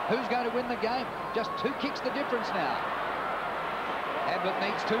quarter? Who's going to win the game? Just 2 kicks the difference now. Ablett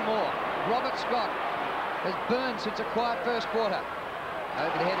needs 2 more. Robert Scott has burned since a quiet first quarter.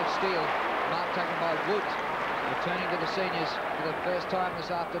 Over the head of Steele. Mark taken by Woods. Returning to the seniors for the first time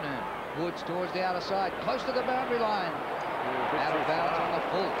this afternoon. Woods towards the outer side, close to the boundary line. Out of bounds on the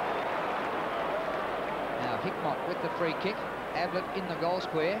full. Now Hickmott with the free kick. Ablett in the goal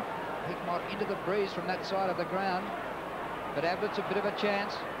square. Hickmott into the breeze from that side of the ground. But Ablett's a bit of a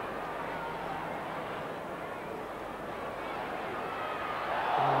chance.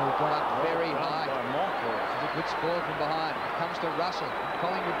 Oh, got up very high. It's a good spoil from behind. Comes to Russell.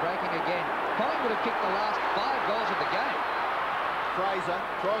 Collingwood breaking again. Collingwood have kicked the last 5 goals of the game. Fraser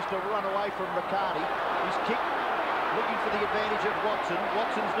tries to run away from Riccardi. He's kicked, looking for the advantage of Watson.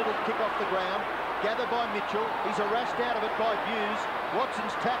 Watson's little kick off the ground. Gathered by Mitchell. He's harassed out of it by Hughes.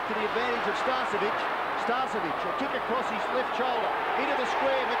 Watson's tapped to the advantage of Starcevic. Starcevic, a kick across his left shoulder. Into the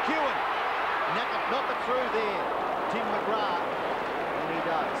square, McEwen. Knock it through there. Tim McGrath. And he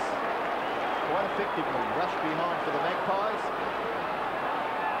does. Quite effectively. Rush behind for the Magpies.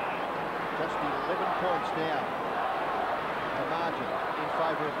 Just 11 points now. The margin in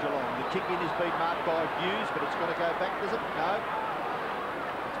favour of Geelong. The kick in has been marked by Hughes, but it's got to go back, does it? No.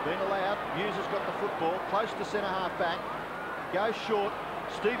 It's been allowed. Hughes has got the football, close to centre-half back. Goes short.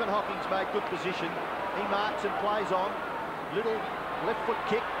 Stephen Hocking's made good position. He marks and plays on. Little left foot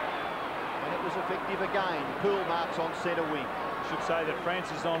kick. And it was effective again. Poole marks on centre wing. I should say that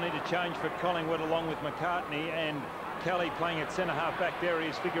Francis will need a change for Collingwood along with McCartney, and Kelly playing at centre-half back there. He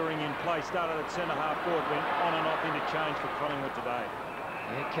is figuring in play. Started at centre-half forward, went on and off interchange for Collingwood today.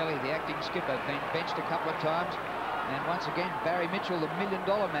 Yeah, Kelly, the acting skipper, been benched a couple of times. And once again, Barry Mitchell, the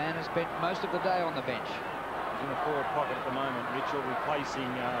million-dollar man, has spent most of the day on the bench. He's in the forward pocket at the moment. Mitchell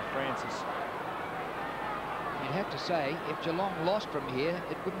replacing Francis. You'd have to say, if Geelong lost from here,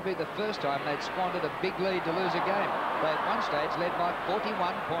 it wouldn't be the first time they'd squandered a big lead to lose a game. They at one stage led by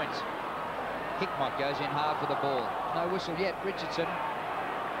 41 points. Hickmott goes in hard for the ball. No whistle yet. Richardson.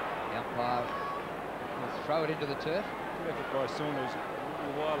 The umpire will throw it into the turf. Good effort by Saunders a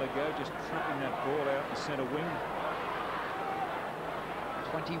little while ago, just trumping that ball out the centre wing.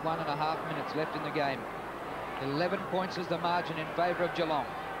 21.5 minutes left in the game. 11 points is the margin in favour of Geelong.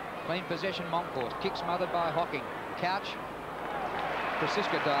 Clean possession, Moncourt. Kick smothered by Hocking. Couch.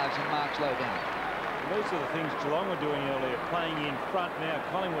 Francisca dives and marks low down. Those are the things Geelong were doing earlier, playing in front. Now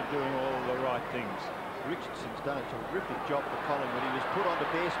Collingwood doing all the right things. Richardson's done a terrific job for Collingwood. He was put onto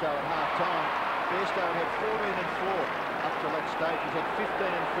Bairstow at half-time. Bairstow had 14 and 4 up to that stage. He's had 15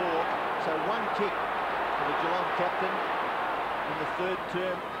 and 4. So 1 kick for the Geelong captain in the 3rd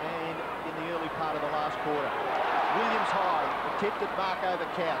term and in the early part of the last quarter. Williams high, attempted mark over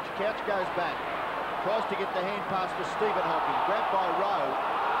Couch. Couch goes back, tries to get the hand pass to Stephen Hocking. Grabbed by Rowe,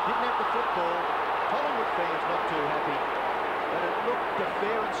 didn't have the football. Collingwood fans not too happy, but it looked a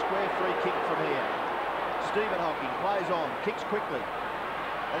fair and square free kick from here. Stephen Hocking plays on, kicks quickly.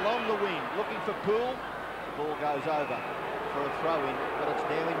 Along the wing, looking for Poole. The ball goes over for a throw-in, but it's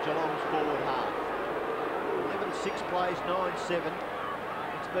now in Geelong's forward half. 11-6 plays, 9-7.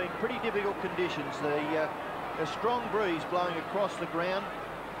 It's been pretty difficult conditions. A strong breeze blowing across the ground,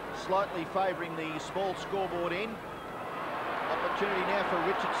 slightly favouring the small scoreboard end. Opportunity now for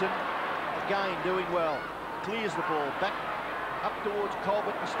Richardson. Again, doing well. Clears the ball back up towards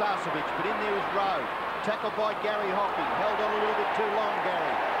Colbert and Starcevic, but in there is Rowe. Tackled by Gary Hocking. Held on a little bit too long,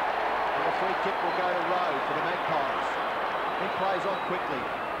 Gary. And the free kick will go to Rowe for the Magpies. He plays on quickly.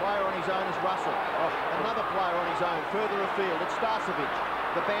 Player on his own is Russell. Another player on his own, further afield. It's Starcevic.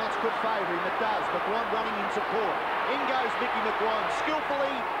 The bounce could favour him. It does. McGuan running in support. In goes Mickey McGuan.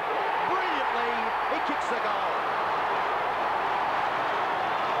 Skillfully, brilliantly, he kicks the goal.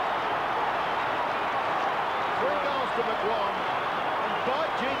 3 goals to McGuan. And by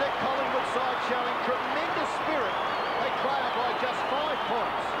gee, that Collingwood side showing tremendous spirit. They trail by just 5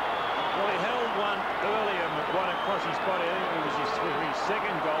 points. Well, he held one earlier, McGuan across his body. I think it was his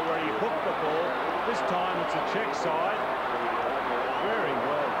 2nd goal where he hooked the ball. This time it's a check side. Very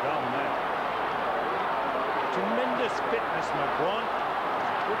well done, that. Tremendous fitness, McGuan.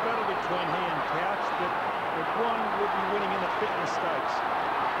 Good battle between he and Couch, but McGuan would be winning in the fitness stakes.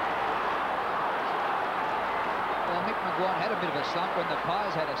 Well, Mick McGuan had a bit of a slump when the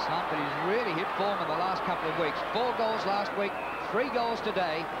Pies had a slump, but he's really hit form in the last couple of weeks. 4 goals last week, 3 goals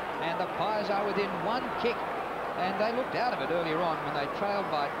today, and the Pies are within 1 kick. And they looked out of it earlier on when they trailed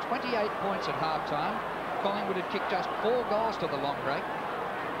by 28 points at half-time. Collingwood had kicked just 4 goals to the long break.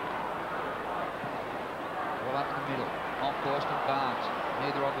 All up in the middle. Monkhorst and Barnes.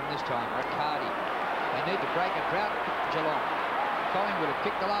 Neither of them this time. Riccardi. They need to break a drought, Geelong. Collingwood have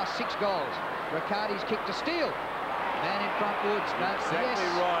kicked the last 6 goals. Riccardi's kicked to Steele. Man in front, Woods. No,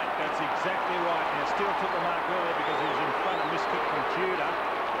 exactly right. That's exactly right. Now, Steele took the mark earlier because he was in front of this kick from Tudor.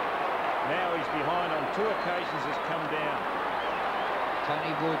 Now he's behind on 2 occasions, has come down.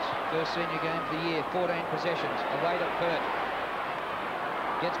 Tony Woods, first senior game of the year, 14 possessions, away to Pert.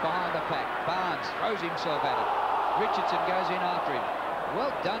 Gets behind the pack. Barnes throws himself at it. Richardson goes in after him.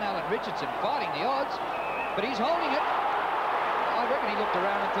 Well done, Alan Richardson, fighting the odds, but he's holding it. I reckon he looked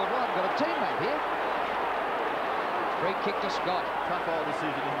around and thought, well, I've got a teammate here. Free kick to Scott. Tough old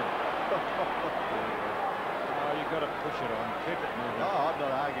decision, isn't it? Oh, you've got to push it on. Keep it moving. No, I'm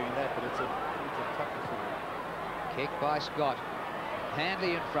not arguing that, but it's a tough decision. Kick by Scott.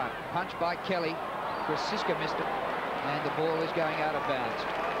 Handley in front. Punch by Kelly. Chris Siska missed it. And the ball is going out of bounds.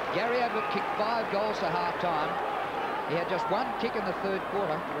 Gary Ablett kicked 5 goals to half-time. He had just 1 kick in the 3rd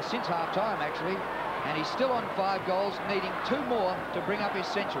quarter. It was since half-time, actually. And he's still on 5 goals, needing 2 more to bring up his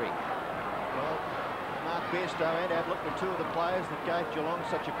century. Well, Mark Bairstow and Ablett were 2 of the players that gave Geelong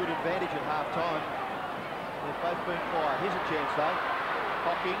such a good advantage at half-time. They've both been quiet. Here's a chance, though.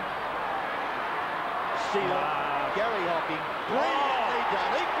 Hocking. Steele. Gary Hocking. Brilliantly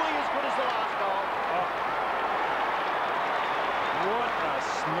done. Equally as good as the last goal. Oh. What a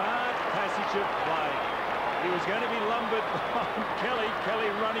smart passage of play. He was going to be lumbered by Kelly. Kelly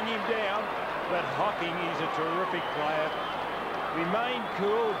running him down. But Hocking, he's a terrific player. Remained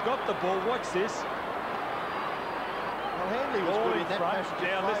cool, got the ball. Watch this. Well, Handley was All good in in that front. passage of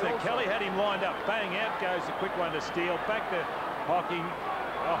Now play listen, also. Kelly had him lined up. Bang, out goes the quick one to Steele. Back to Hocking.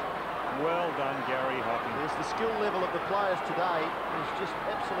 Oh, well done, Gary Hocking. There's the skill level of the players today is just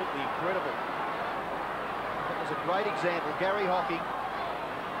absolutely incredible. That was a great example. Gary Hocking.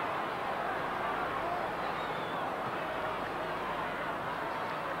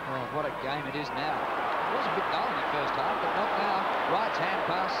 Oh, what a game it is now. It was a bit dull in the first half, but not now. Wright's hand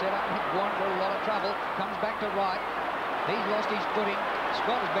pass set up. Warren got a lot of trouble. Comes back to Wright. He's lost his footing.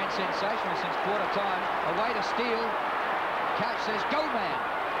 Scott has been sensational since quarter time. Away to Steele. Couch says, go man.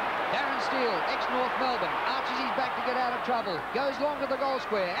 Darren Steele, ex-North Melbourne, arches his back to get out of trouble. Goes long to the goal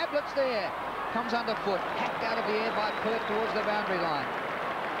square. Ablett's there. Comes underfoot. Hacked out of the air by Pert towards the boundary line.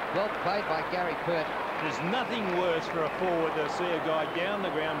 Well played by Gary Pert. There's nothing worse for a forward to see a guy down the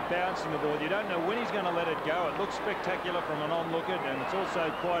ground bouncing the ball. You don't know when he's going to let it go. It looks spectacular from an onlooker, and it's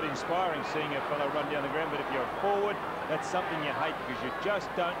also quite inspiring seeing a fellow run down the ground. But if you're a forward, that's something you hate because you just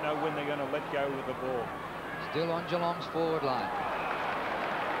don't know when they're going to let go with the ball. Still on Geelong's forward line.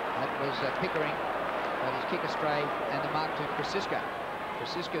 That was Pickering. That is kick astray, and the mark to Krasiska.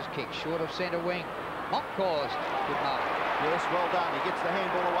 Krasiska's kick short of centre wing. Mock caused. Good mark. Yes, well done. He gets the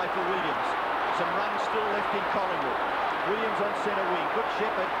handball away for Williams. Some runs still left in Collingwood. Williams on centre wing. Good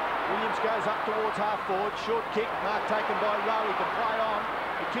Shepherd. Williams goes up towards half forward. Short kick. Mark taken by Rowe. He can play on.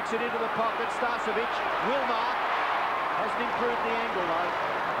 He kicks it into the pocket. Starcevic will mark. Hasn't improved the angle though.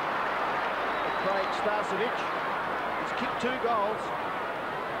 But Craig Starcevic has kicked 2 goals.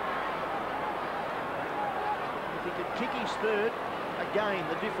 If he could kick his 3rd, again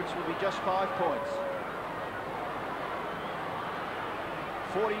the difference will be just 5 points.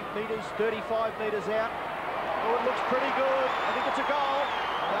 40 metres, 35 metres out. Oh, it looks pretty good. I think it's a goal.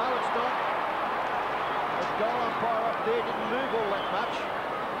 No, it's not. The goal umpire up there didn't move all that much.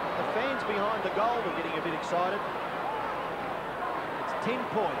 The fans behind the goal are getting a bit excited. It's 10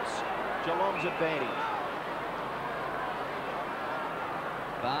 points, Geelong's advantage.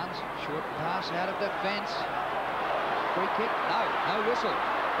 Barnes, short pass out of defence. Free kick, no whistle.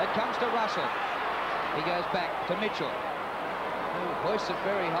 It comes to Russell. He goes back to Mitchell. Ooh, hoists it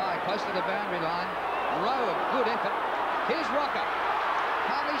very high, close to the boundary line. Row of good effort. Here's Rocker.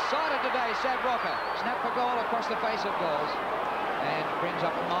 Hardly sighted today, Sav Rocker. Snap for goal across the face of goals. And brings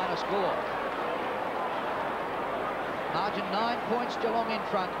up a minor score. Margin 9 points, Geelong in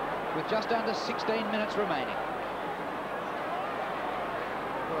front, with just under 16 minutes remaining.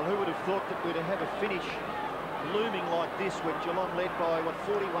 Well, who would have thought that we'd have a finish looming like this when Geelong led by,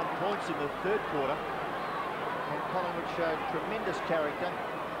 41 points in the 3rd quarter. And Collingwood showed tremendous character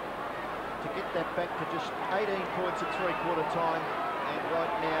to get that back to just 18 points at 3/4 time. And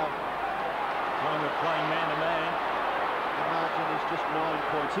right now, Collingwood playing man-to-man. the margin is just 9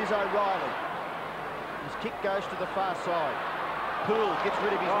 points. Here's O'Reilly. His kick goes to the far side. Poole gets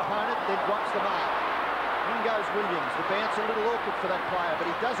rid of his opponent, then drops the mark. In goes Williams. The bounce a little awkward for that player, but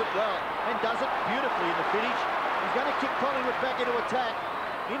he does it well and does it beautifully in the finish. He's going to kick Collingwood back into attack.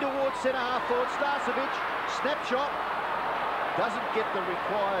 In towards centre half forward. Starcevic. Snapshot. Doesn't get the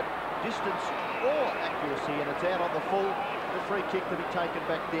required distance or accuracy, and it's out on the full. The free kick to be taken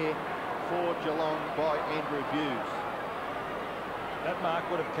back there for Geelong by Andrew Hughes. That mark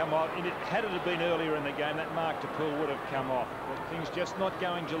would have come off. Had it been earlier in the game, that mark to pull would have come off. But things just not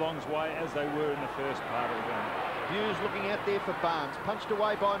going Geelong's way as they were in the first part of the game. Hughes looking out there for Barnes. Punched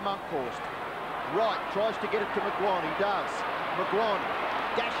away by Monkhorst. Wright tries to get it to McGuan. He does. McGuan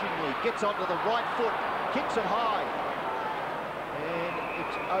dashingly gets onto the right foot. Kicks it high. And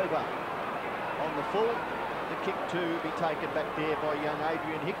it's over on the full. The kick to be taken back there by young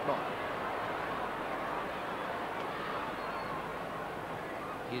Adrian Hickmott.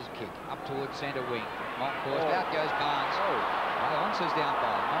 His kick up towards centre wing. Monkhorst, out goes Barnes. Well, answers the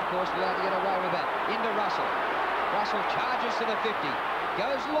umpire. Monkhorst allowed to get away with that. Into Russell. Russell charges to the 50.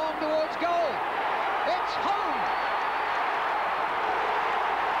 Goes long towards goal. It's home.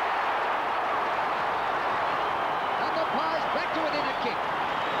 And the Pies back to within a kick.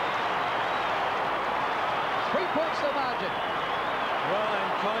 3 points the margin. Well,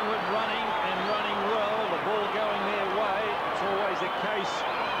 and Collingwood running and running well. The ball going their way. It's always a case.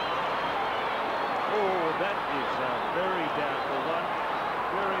 Oh, that is a very doubtful one.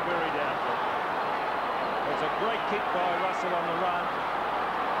 Very, very doubtful. It's a great kick by Russell on the run.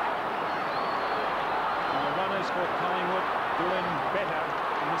 And the runners for Collingwood doing better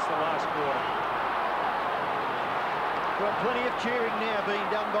in this the last quarter. Well, plenty of cheering now being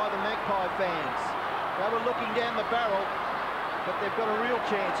done by the Magpie fans. They were looking down the barrel, but they've got a real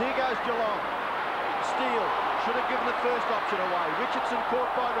chance. Here goes Geelong. Steele should have given the first option away. Richardson caught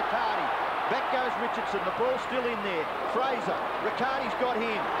by Riccardi. Back goes Richardson. The ball's still in there. Fraser. Riccardi's got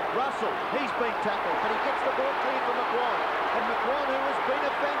him. Russell. He's been tackled, but he gets the ball clear for McGuan. And McGuan, who has been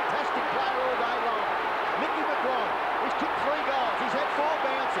a fantastic player all day long. Mickey McGuan. He's kicked 3 goals. He's had 4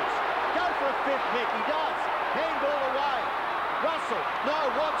 bounces. Go for a 5th, Mick. He does. Handball away. Russell. No,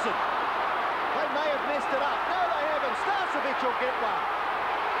 Watson. They may have messed it up. No, they haven't. Starcevic will get one.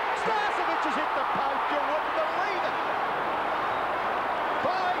 Starcevic has hit the post. You wouldn't believe it.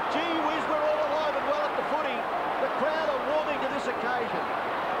 By gee whiz, we're all alive and well at the footy. The crowd are warming to this occasion.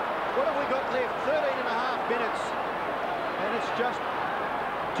 What have we got left? 13.5 minutes. And it's just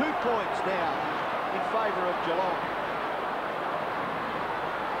 2 points now in favour of Geelong.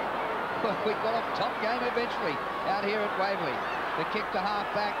 Well, we got a top game eventually out here at Waverley. The kick to half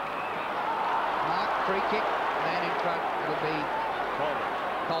back. Mark, free kick. Man in front will be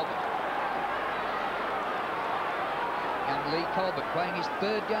Colbert. Young Lee Colbert playing his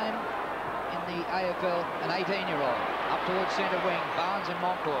 3rd game in the AFL, an 18-year-old. Up towards centre wing, Barnes and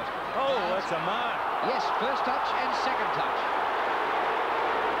Monkhorst. Oh, Barnes, that's a mark. yes, first touch and second touch.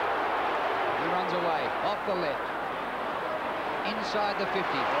 He runs away, off the left. Inside the 50.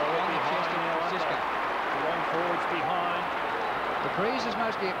 On the chest of Francisco. Long forwards behind. The breeze is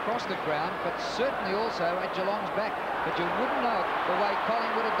mostly across the ground, but certainly also at Geelong's back. But you wouldn't know the way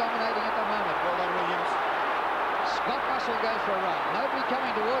Collingwood are dominating at the moment. Well done, Williams. Scott Russell goes for a run. Nobody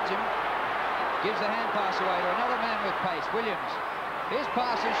coming towards him. Gives the hand pass away to another man with pace, Williams. His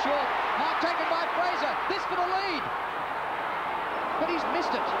pass is short. Mark taken by Fraser. This for the lead. But he's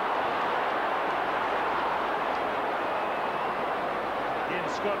missed it. Again,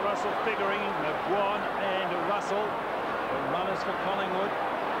 Scott Russell figuring, McGuan and Russell. The runners for Collingwood.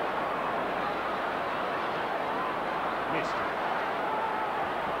 Missed it.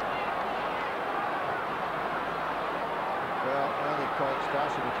 Well, only Cole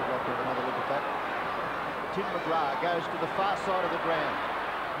Starcevic would like to have another look at that. Tim McGrath goes to the far side of the ground.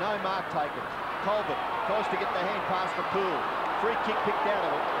 No mark taken. Colbert tries to get the hand past the pool. Free kick picked out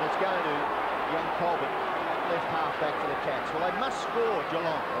of it, and it's going to young Colbert, left half back for the Cats. Well, they must score,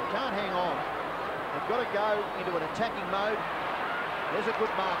 Geelong. They can't hang on. They've got to go into an attacking mode. There's a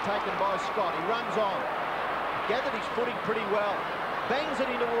good mark taken by Scott. He runs on. Gathered his footing pretty well. Bangs it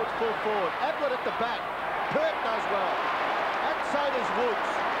in towards full forward. Ablett at the back. Pert does well. And so does Woods.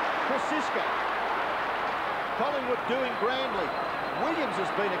 Francisco. Collingwood doing grandly. Williams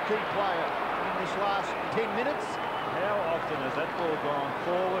has been a key player in this last 10 minutes. How often has that ball gone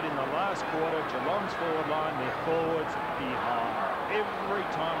forward in the last quarter? Geelong's forward line, their forwards behind. Every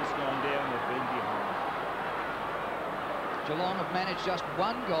time it's gone down, they've been behind. Geelong have managed just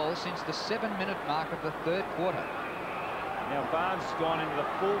 1 goal since the 7-minute mark of the 3rd quarter. Now Barnes has gone into the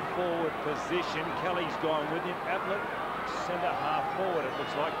full forward position. Kelly's gone with him. Ablett, centre half forward. It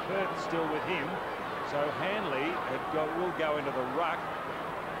looks like Perth's still with him. So Hanley will go into the ruck.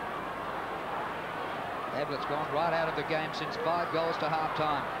 Ablett's gone right out of the game since 5 goals to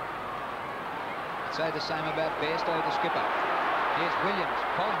half-time. I'd say the same about Bairstow, the skipper. Here's Williams.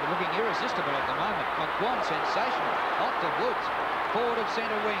 Collingwood looking irresistible at the moment. McGuan sensational. Off to Woods. Forward of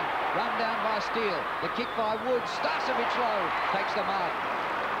centre wing. Run down by Steele. The kick by Woods. Starcevic low. Takes the mark.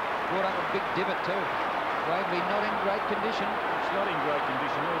 brought up a big divot too. Waverley not in great condition. It's not in great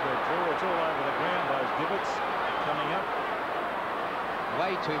condition either. It's all over the ground, those divots coming up.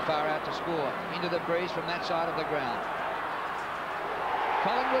 Way too far out to score. Into the breeze from that side of the ground.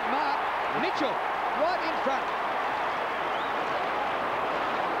 Collingwood mark. Mitchell right in front.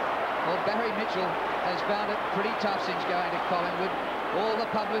 Well, Barry Mitchell has found it pretty tough since going to Collingwood. All the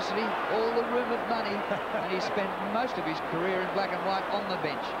publicity, all the rumoured money, and he's spent most of his career in black and white on the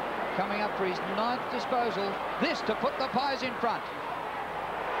bench. Coming up for his 9th disposal. This to put the Pies in front.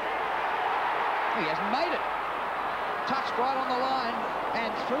 He hasn't made it. Touched right on the line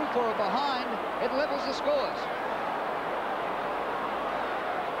and through for a behind. It levels the scores.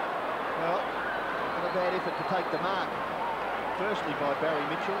 Well, not a bad effort to take the mark. Firstly by Barry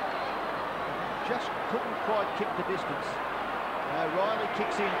Mitchell. Just couldn't quite kick the distance. Riley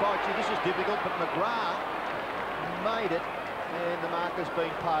kicks in, bites you. This is difficult, but McGrath made it, and the mark has been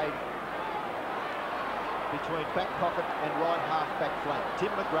paid between back pocket and right half back flank.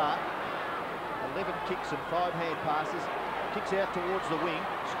 Tim McGrath, 11 kicks and 5 hand passes, kicks out towards the wing.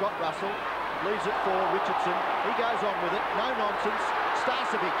 Scott Russell leaves it for Richardson. He goes on with it, no nonsense.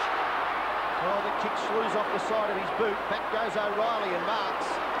 Starcevic. Oh, the kick slews off the side of his boot. Back goes O'Reilly and marks.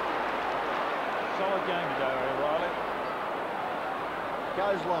 Solid game today, O'Reilly.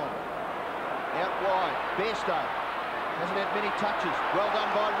 Goes long. Out wide. Bairstow hasn't had many touches. Well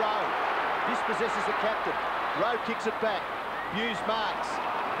done by Rowe. Dispossesses the captain. Rowe kicks it back. Hughes marks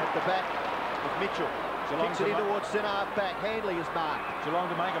at the back of Mitchell. Geelong Kicks it in towards centre half back. Handley is marked.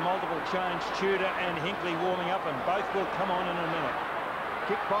 Geelong to make a multiple change. Tudor and Hinkley warming up, and both will come on in a minute.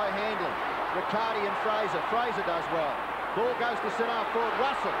 Kick by Handley. Riccardi and Fraser. Fraser does well. Ball goes to centre half forward.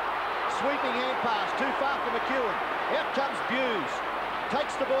 Russell. Sweeping hand pass. Too far for McEwen. Out comes Hughes.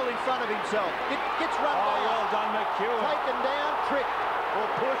 Takes the ball in front of himself. It gets run by. Well done, McEwen. Taken down, tripped or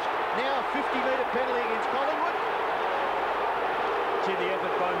pushed. Now a 50-metre penalty against Collingwood. Gee, the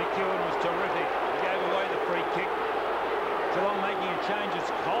effort by McEwen was terrific. He gave away the free kick. Geelong making a change.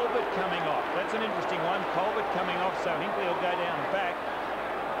 It's Colbert coming off. That's an interesting one. Colbert coming off, so Hinkley will go down back.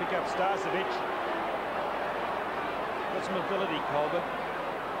 Pick up Starcevic. Got some ability, Colbert.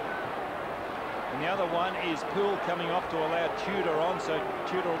 And the other one is Poole coming off to allow Tudor on, so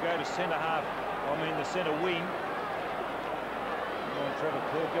Tudor will go to centre half. The centre wing. Trevor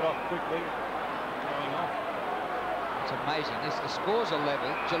Poole, get off quickly. Going off. It's amazing. The scores are level.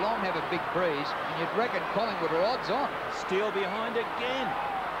 Geelong have a big breeze, and you'd reckon Collingwood are odds on. Steele behind again.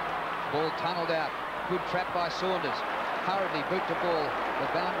 Ball tunnelled out. Good trap by Saunders. Hurriedly boot to ball. The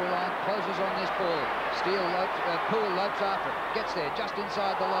boundary line closes on this ball. Poole lopes after it. Gets there just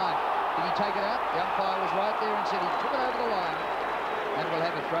inside the line. Did he take it out? The umpire was right there and said he took it over the line, and we'll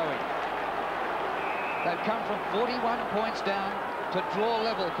have a throw-in. They've come from 41 points down to draw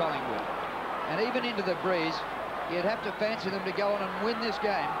level, Collingwood. And even into the breeze, you'd have to fancy them to go on and win this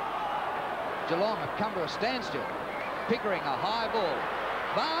game. Geelong have come to a standstill. Pickering, a high ball.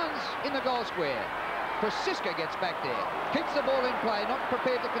 Barnes in the goal square. Prasiska gets back there. Keeps the ball in play, not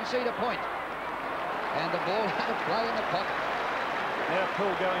prepared to concede a point. And the ball out of play in the pocket. Now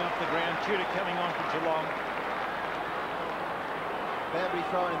Poole going off the ground. Tudor coming on for Geelong. Boundary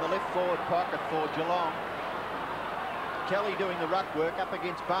thrown in the left forward pocket for Geelong. Kelly doing the ruck work up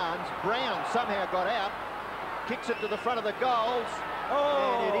against Barnes. Brown somehow got out. Kicks it to the front of the goals.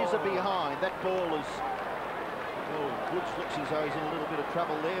 Oh! And it is a behind. That ball is... Oh, Woods looks as though he's in a little bit of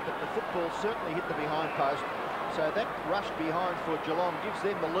trouble there, but the football certainly hit the behind post. So that rush behind for Geelong gives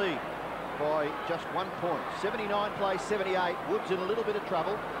them the lead by just 1 point. 79 plays 78. Woods in a little bit of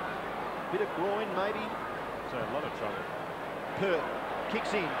trouble. Bit of groin maybe. So a lot of trouble. Pert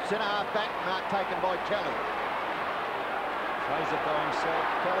kicks in. Centre half back. Mark taken by Kelly. Plays it by himself.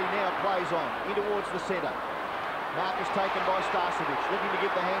 Kelly now plays on. In towards the centre. Mark is taken by Starcevic. Looking to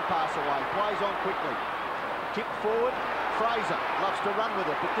give the hand pass away. Plays on quickly. Kick forward. Fraser loves to run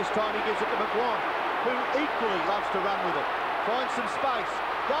with it, but this time he gives it to McGuan, who equally loves to run with it. Finds some space.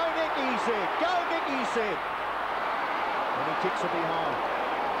 Go Nicky, he said. Go Nicky, he said. And he kicks it behind.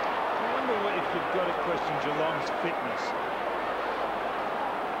 I wonder if you've got to question Geelong's fitness.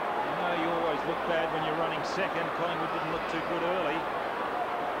 I know you always look bad when you're running second. Collingwood didn't look too good early.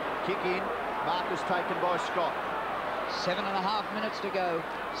 Kick in. Mark is taken by Scott. 7.5 minutes to go.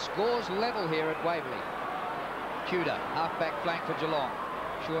 Scores level here at Waverley. Tudor, half-back flank for Geelong.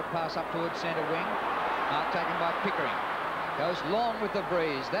 Short pass up towards centre wing. Mark taken by Pickering. Goes long with the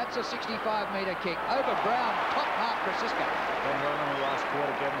breeze. That's a 65-metre kick. Over Brown, top mark Prasiska. Done well in the last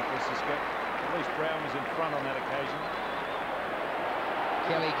quarter, Gavin Prasiska. At least Brown was in front on that occasion.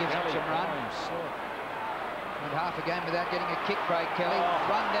 Kelly gives him some run. Went half a game without getting a kick break, Kelly.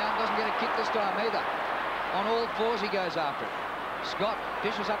 Run down, doesn't get a kick this time either. On all fours he goes after it. Scott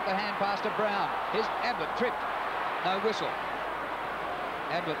dishes up the hand pass to Brown. Here's Ablett, tripped. No whistle.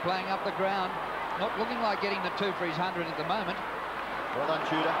 Ablett playing up the ground. Not looking like getting the 2 for his 100 at the moment. Well done,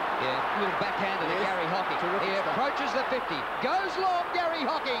 Tudor. Yeah, a little backhander to Gary Hocking. He approaches the 50. Goes long, Gary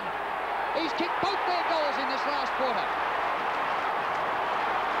Hocking. He's kicked both their goals in this last quarter.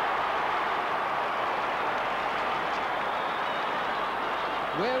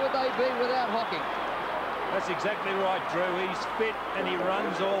 Where would they be without Hocking? That's exactly right, Drew. He's fit and he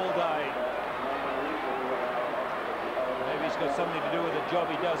runs all day. Maybe he's got something to do with the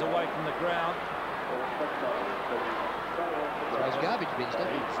job he does away from the ground. Throws garbage bins,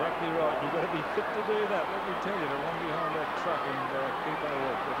 doesn't he? Exactly right. You've got to be fit to do that. Let me tell you, to run behind that truck and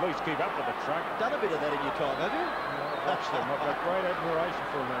at least keep up with the truck. Done a bit of that in your time, have you? Watch them. I've got great admiration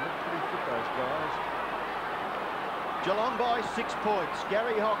for them. They're pretty fit, those guys. Geelong by 6 points.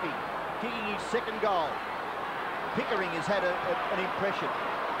 Gary Hocking kicking his second goal. Pickering has had an impression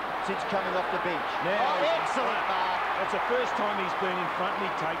since coming off the bench. Now, excellent mark. That's the first time he's been in front and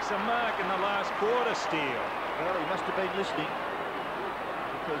he takes a mark in the last quarter, Steele. Well, he must have been listening,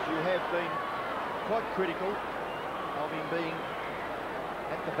 because you have been quite critical of him being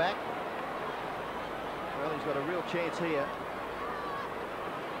at the back. Well, he's got a real chance here.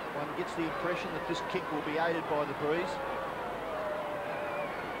 One gets the impression that this kick will be aided by the breeze.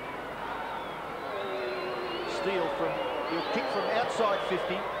 Steele he'll kick from outside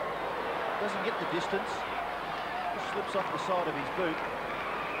 50. Doesn't get the distance. Just slips off the side of his boot.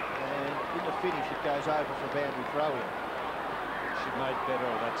 And in the finish, it goes over for boundary throw-in. Should made better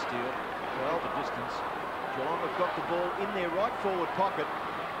of that, Steele. Well, the distance. Geelong have got the ball in their right forward pocket.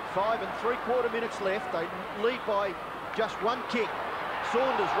 5 3/4 minutes left. They lead by just one kick.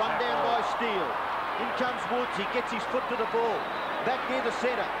 Saunders run down by Steele. In comes Woods. He gets his foot to the ball. Back near the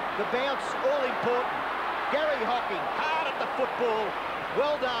centre. The bounce, all important. Gary Hocking, hard at the football.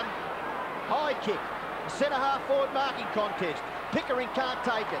 Well done. High kick. Centre-half forward marking contest. Pickering can't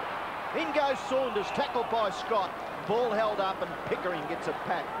take it. In goes Saunders, tackled by Scott. Ball held up and Pickering gets a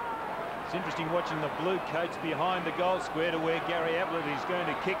pat. It's interesting watching the blue coats behind the goal square to where Gary Ablett is going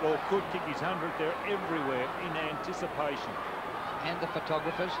to kick or could kick his 100. They're everywhere in anticipation. And the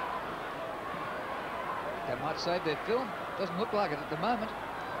photographers. They might save their film. Doesn't look like it at the moment.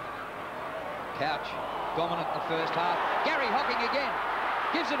 Couch, dominant in the first half. Gary Hocking again.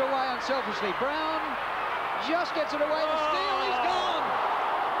 Gives it away unselfishly. Brown just gets it away to Steele. He's gone.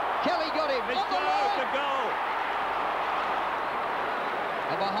 Kelly got him. It's the goal.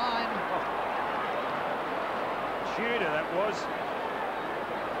 A behind. Shooter, that was.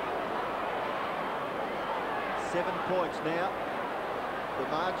 7 points now. The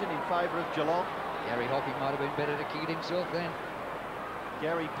margin in favour of Geelong. Gary Hocking might have been better to kick it himself then.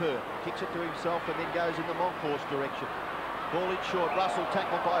 Gary Pert kicks it to himself and then goes in the Moncourse direction. Ball in short. Russell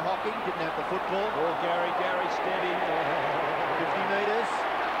tackled by Hocking. Didn't have the football. Oh, Gary steady. 50 metres.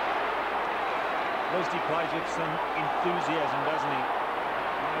 At least he plays with some enthusiasm, doesn't he?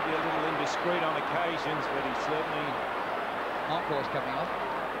 Maybe a little indiscreet on occasions, but he certainly... Moncourse coming off.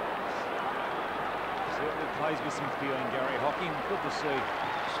 Certainly plays with some feeling, Gary Hocking. Good to see.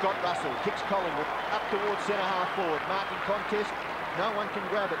 Scott Russell kicks Collingwood up towards centre-half forward. Marking contest. No one can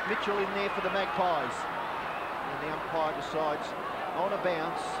grab it. Mitchell in there for the Magpies. And the umpire decides on a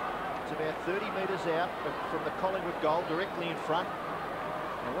bounce. It's about 30 metres out from the Collingwood goal, directly in front.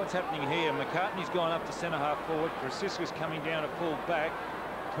 Now what's happening here? McCartney's gone up to centre-half forward. Krasiska's coming down to full back.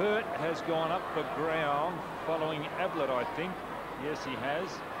 Pert has gone up the ground, following Ablett, I think. Yes, he has.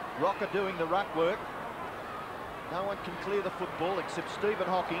 Rocker doing the ruck work. No one can clear the football except Stephen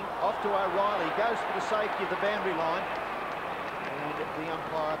Hocking. Off to O'Reilly. Goes for the safety of the boundary line. And the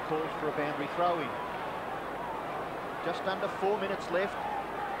umpire calls for a boundary throw-in. Just under 4 minutes left.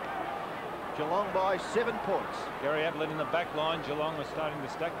 Geelong by 7 points. Gary Ablett in the back line. Geelong are starting to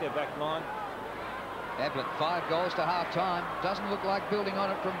stack their back line. Ablett 5 goals to half-time. Doesn't look like building on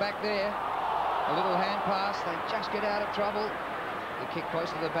it from back there. A little hand pass. They just get out of trouble. The kick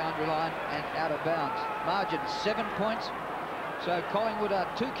close to the boundary line and out of bounds. Margin 7 points. So Collingwood are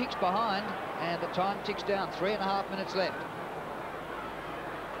 2 kicks behind and the time ticks down. 3.5 minutes left.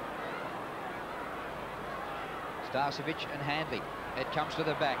 Starcevic and Handley. It comes to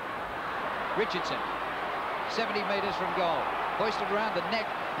the back. Richardson, 70 metres from goal. Hoisted around the neck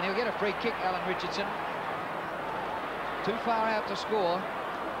and he'll get a free kick, Alan Richardson. Too far out to score.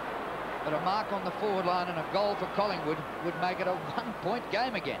 But a mark on the forward line and a goal for Collingwood would make it a 1-point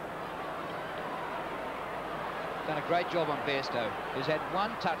game again. Done a great job on Bairstow, who's had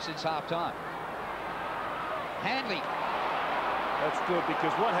 1 touch since half-time. Handley. That's good,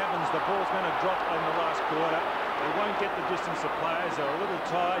 because what happens, the ball's going to drop in the last quarter. They won't get the distance of players. They're a little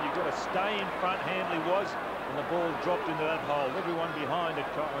tired. You've got to stay in front. Handley was, and the ball dropped into that hole. Everyone behind it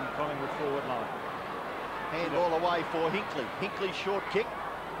on Collingwood forward line. Handball away for Hinkley. Hinkley's short kick.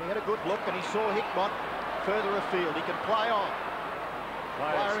 He had a good look and he saw Hickmott further afield. He can play on.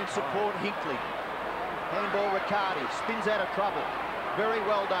 Player in support, Hinkley. Handball Riccardi. Spins out of trouble. Very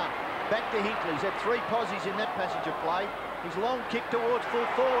well done. Back to Hinkley. He's had 3 posies in that passage of play. His long kick towards full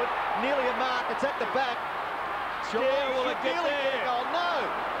forward. Nearly a mark. It's at the back. Yeah, will it get there? Oh,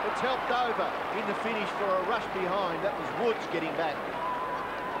 no! It's helped over in the finish for a rush behind. That was Woods getting back.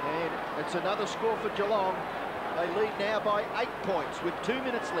 And it's another score for Geelong. They lead now by 8 points with 2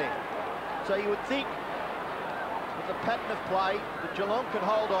 minutes left. So you would think, with the pattern of play, that Geelong can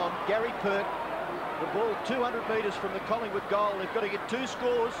hold on. Gary Pert, the ball 200 metres from the Collingwood goal. They've got to get 2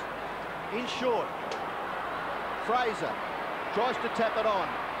 scores in short. Fraser tries to tap it on.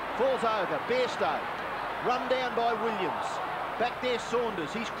 Falls over. Bairstow. Run down by Williams. Back there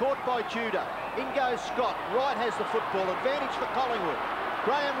Saunders. He's caught by Tudor. In goes Scott. Wright has the football. Advantage for Collingwood.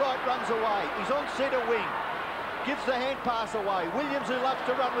 Graham Wright runs away. He's on centre wing. Gives the hand pass away. Williams, who loves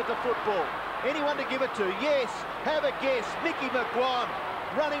to run with the football. Anyone to give it to? Yes. Have a guess. Mickey McGuan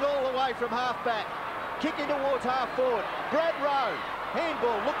running all the way from half-back. Kicking towards half-forward. Brad Rowe.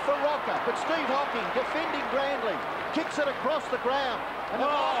 Handball. Look for Rocker. But Steve Hocking defending grandly. Kicks it across the ground. And the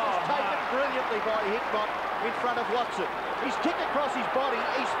ball is taken brilliantly by Hickmott in front of Watson. He's kicked across his body.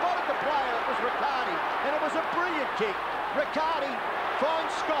 He spotted the player. It was Riccardi. And it was a brilliant kick. Riccardi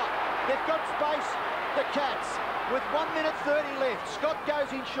finds Scott. They've got space. The Cats with 1 minute 30 left. Scott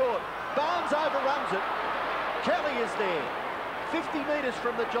goes in short. Barnes overruns it. Kelly is there. 50 metres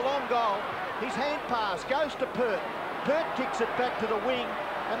from the Geelong goal. His hand pass goes to Pert. Pert kicks it back to the wing.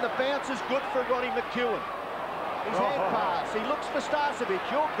 And the bounce is good for Ronnie McEwen. His hand pass. He looks for Starcevic.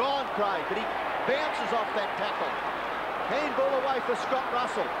 You're gone, Craig. But he bounces off that tackle. Handball away for Scott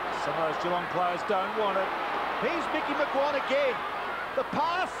Russell. Some of those Geelong players don't want it. Here's Mickey McGuan again. The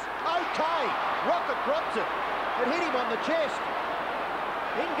pass, okay. Rocket drops it. It hit him on the chest.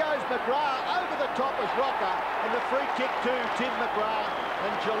 In goes McGrath, over the top is Rocker, and the free kick to Tim McGrath,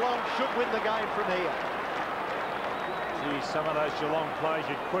 and Geelong should win the game from here. Gee, some of those Geelong players,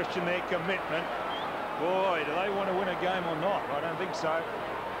 you'd question their commitment. Boy, do they want to win a game or not? I don't think so.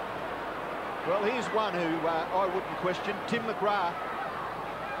 Well, here's one who I wouldn't question, Tim McGrath.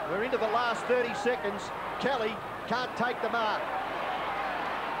 We're into the last 30 seconds. Kelly can't take the mark.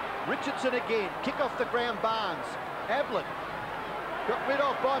 Richardson again, kick off the ground, Barnes. Ablett, got rid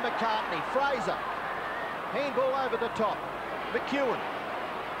of by McCartney. Fraser, handball over the top. McEwen,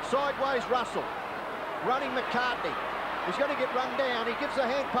 sideways Russell, running McCartney. He's going to get run down. He gives a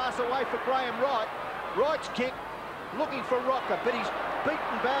hand pass away for Graham Wright. Wright's kick, looking for Rocker, but he's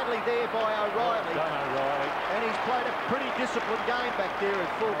beaten badly there by O'Reilly. Well done, O'Reilly. And he's played a pretty disciplined game back there at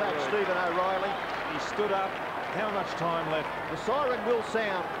fullback Stephen O'Reilly. He stood up. How much time left? The siren will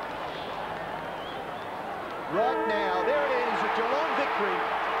sound. Right now, there it is, a Geelong victory,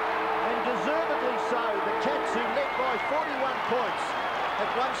 and deservedly so. The Cats, who led by 41 points at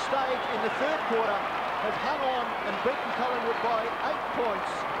one stage in the third quarter, have hung on and beaten Collingwood by 8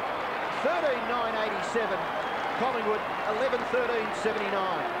 points. 13-9-87, Collingwood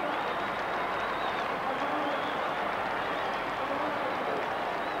 11-13-79.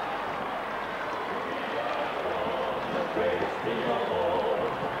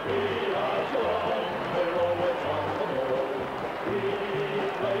 We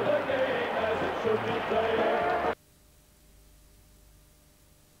play the game as it should be played.